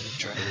here.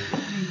 Try.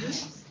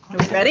 Are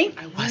we ready?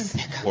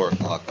 4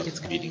 o'clock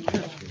meeting.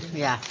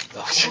 Yeah.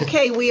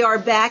 Okay, we are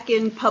back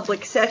in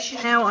public session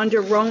now under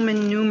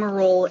Roman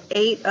numeral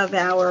 8 of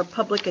our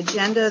public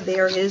agenda.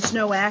 There is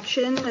no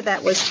action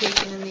that was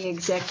taken in the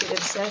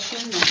executive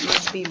session that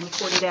must be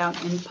reported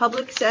out in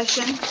public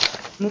session.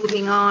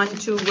 Moving on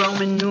to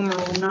Roman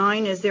numeral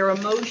 9, is there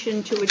a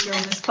motion to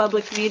adjourn this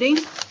public meeting?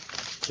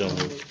 So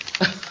moved.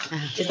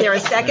 Is there a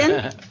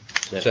second?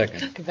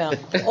 Second.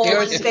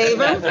 All in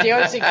favor?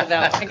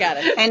 I got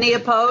it. Any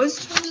opposed?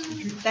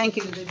 Thank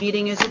you. The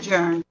meeting is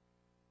adjourned.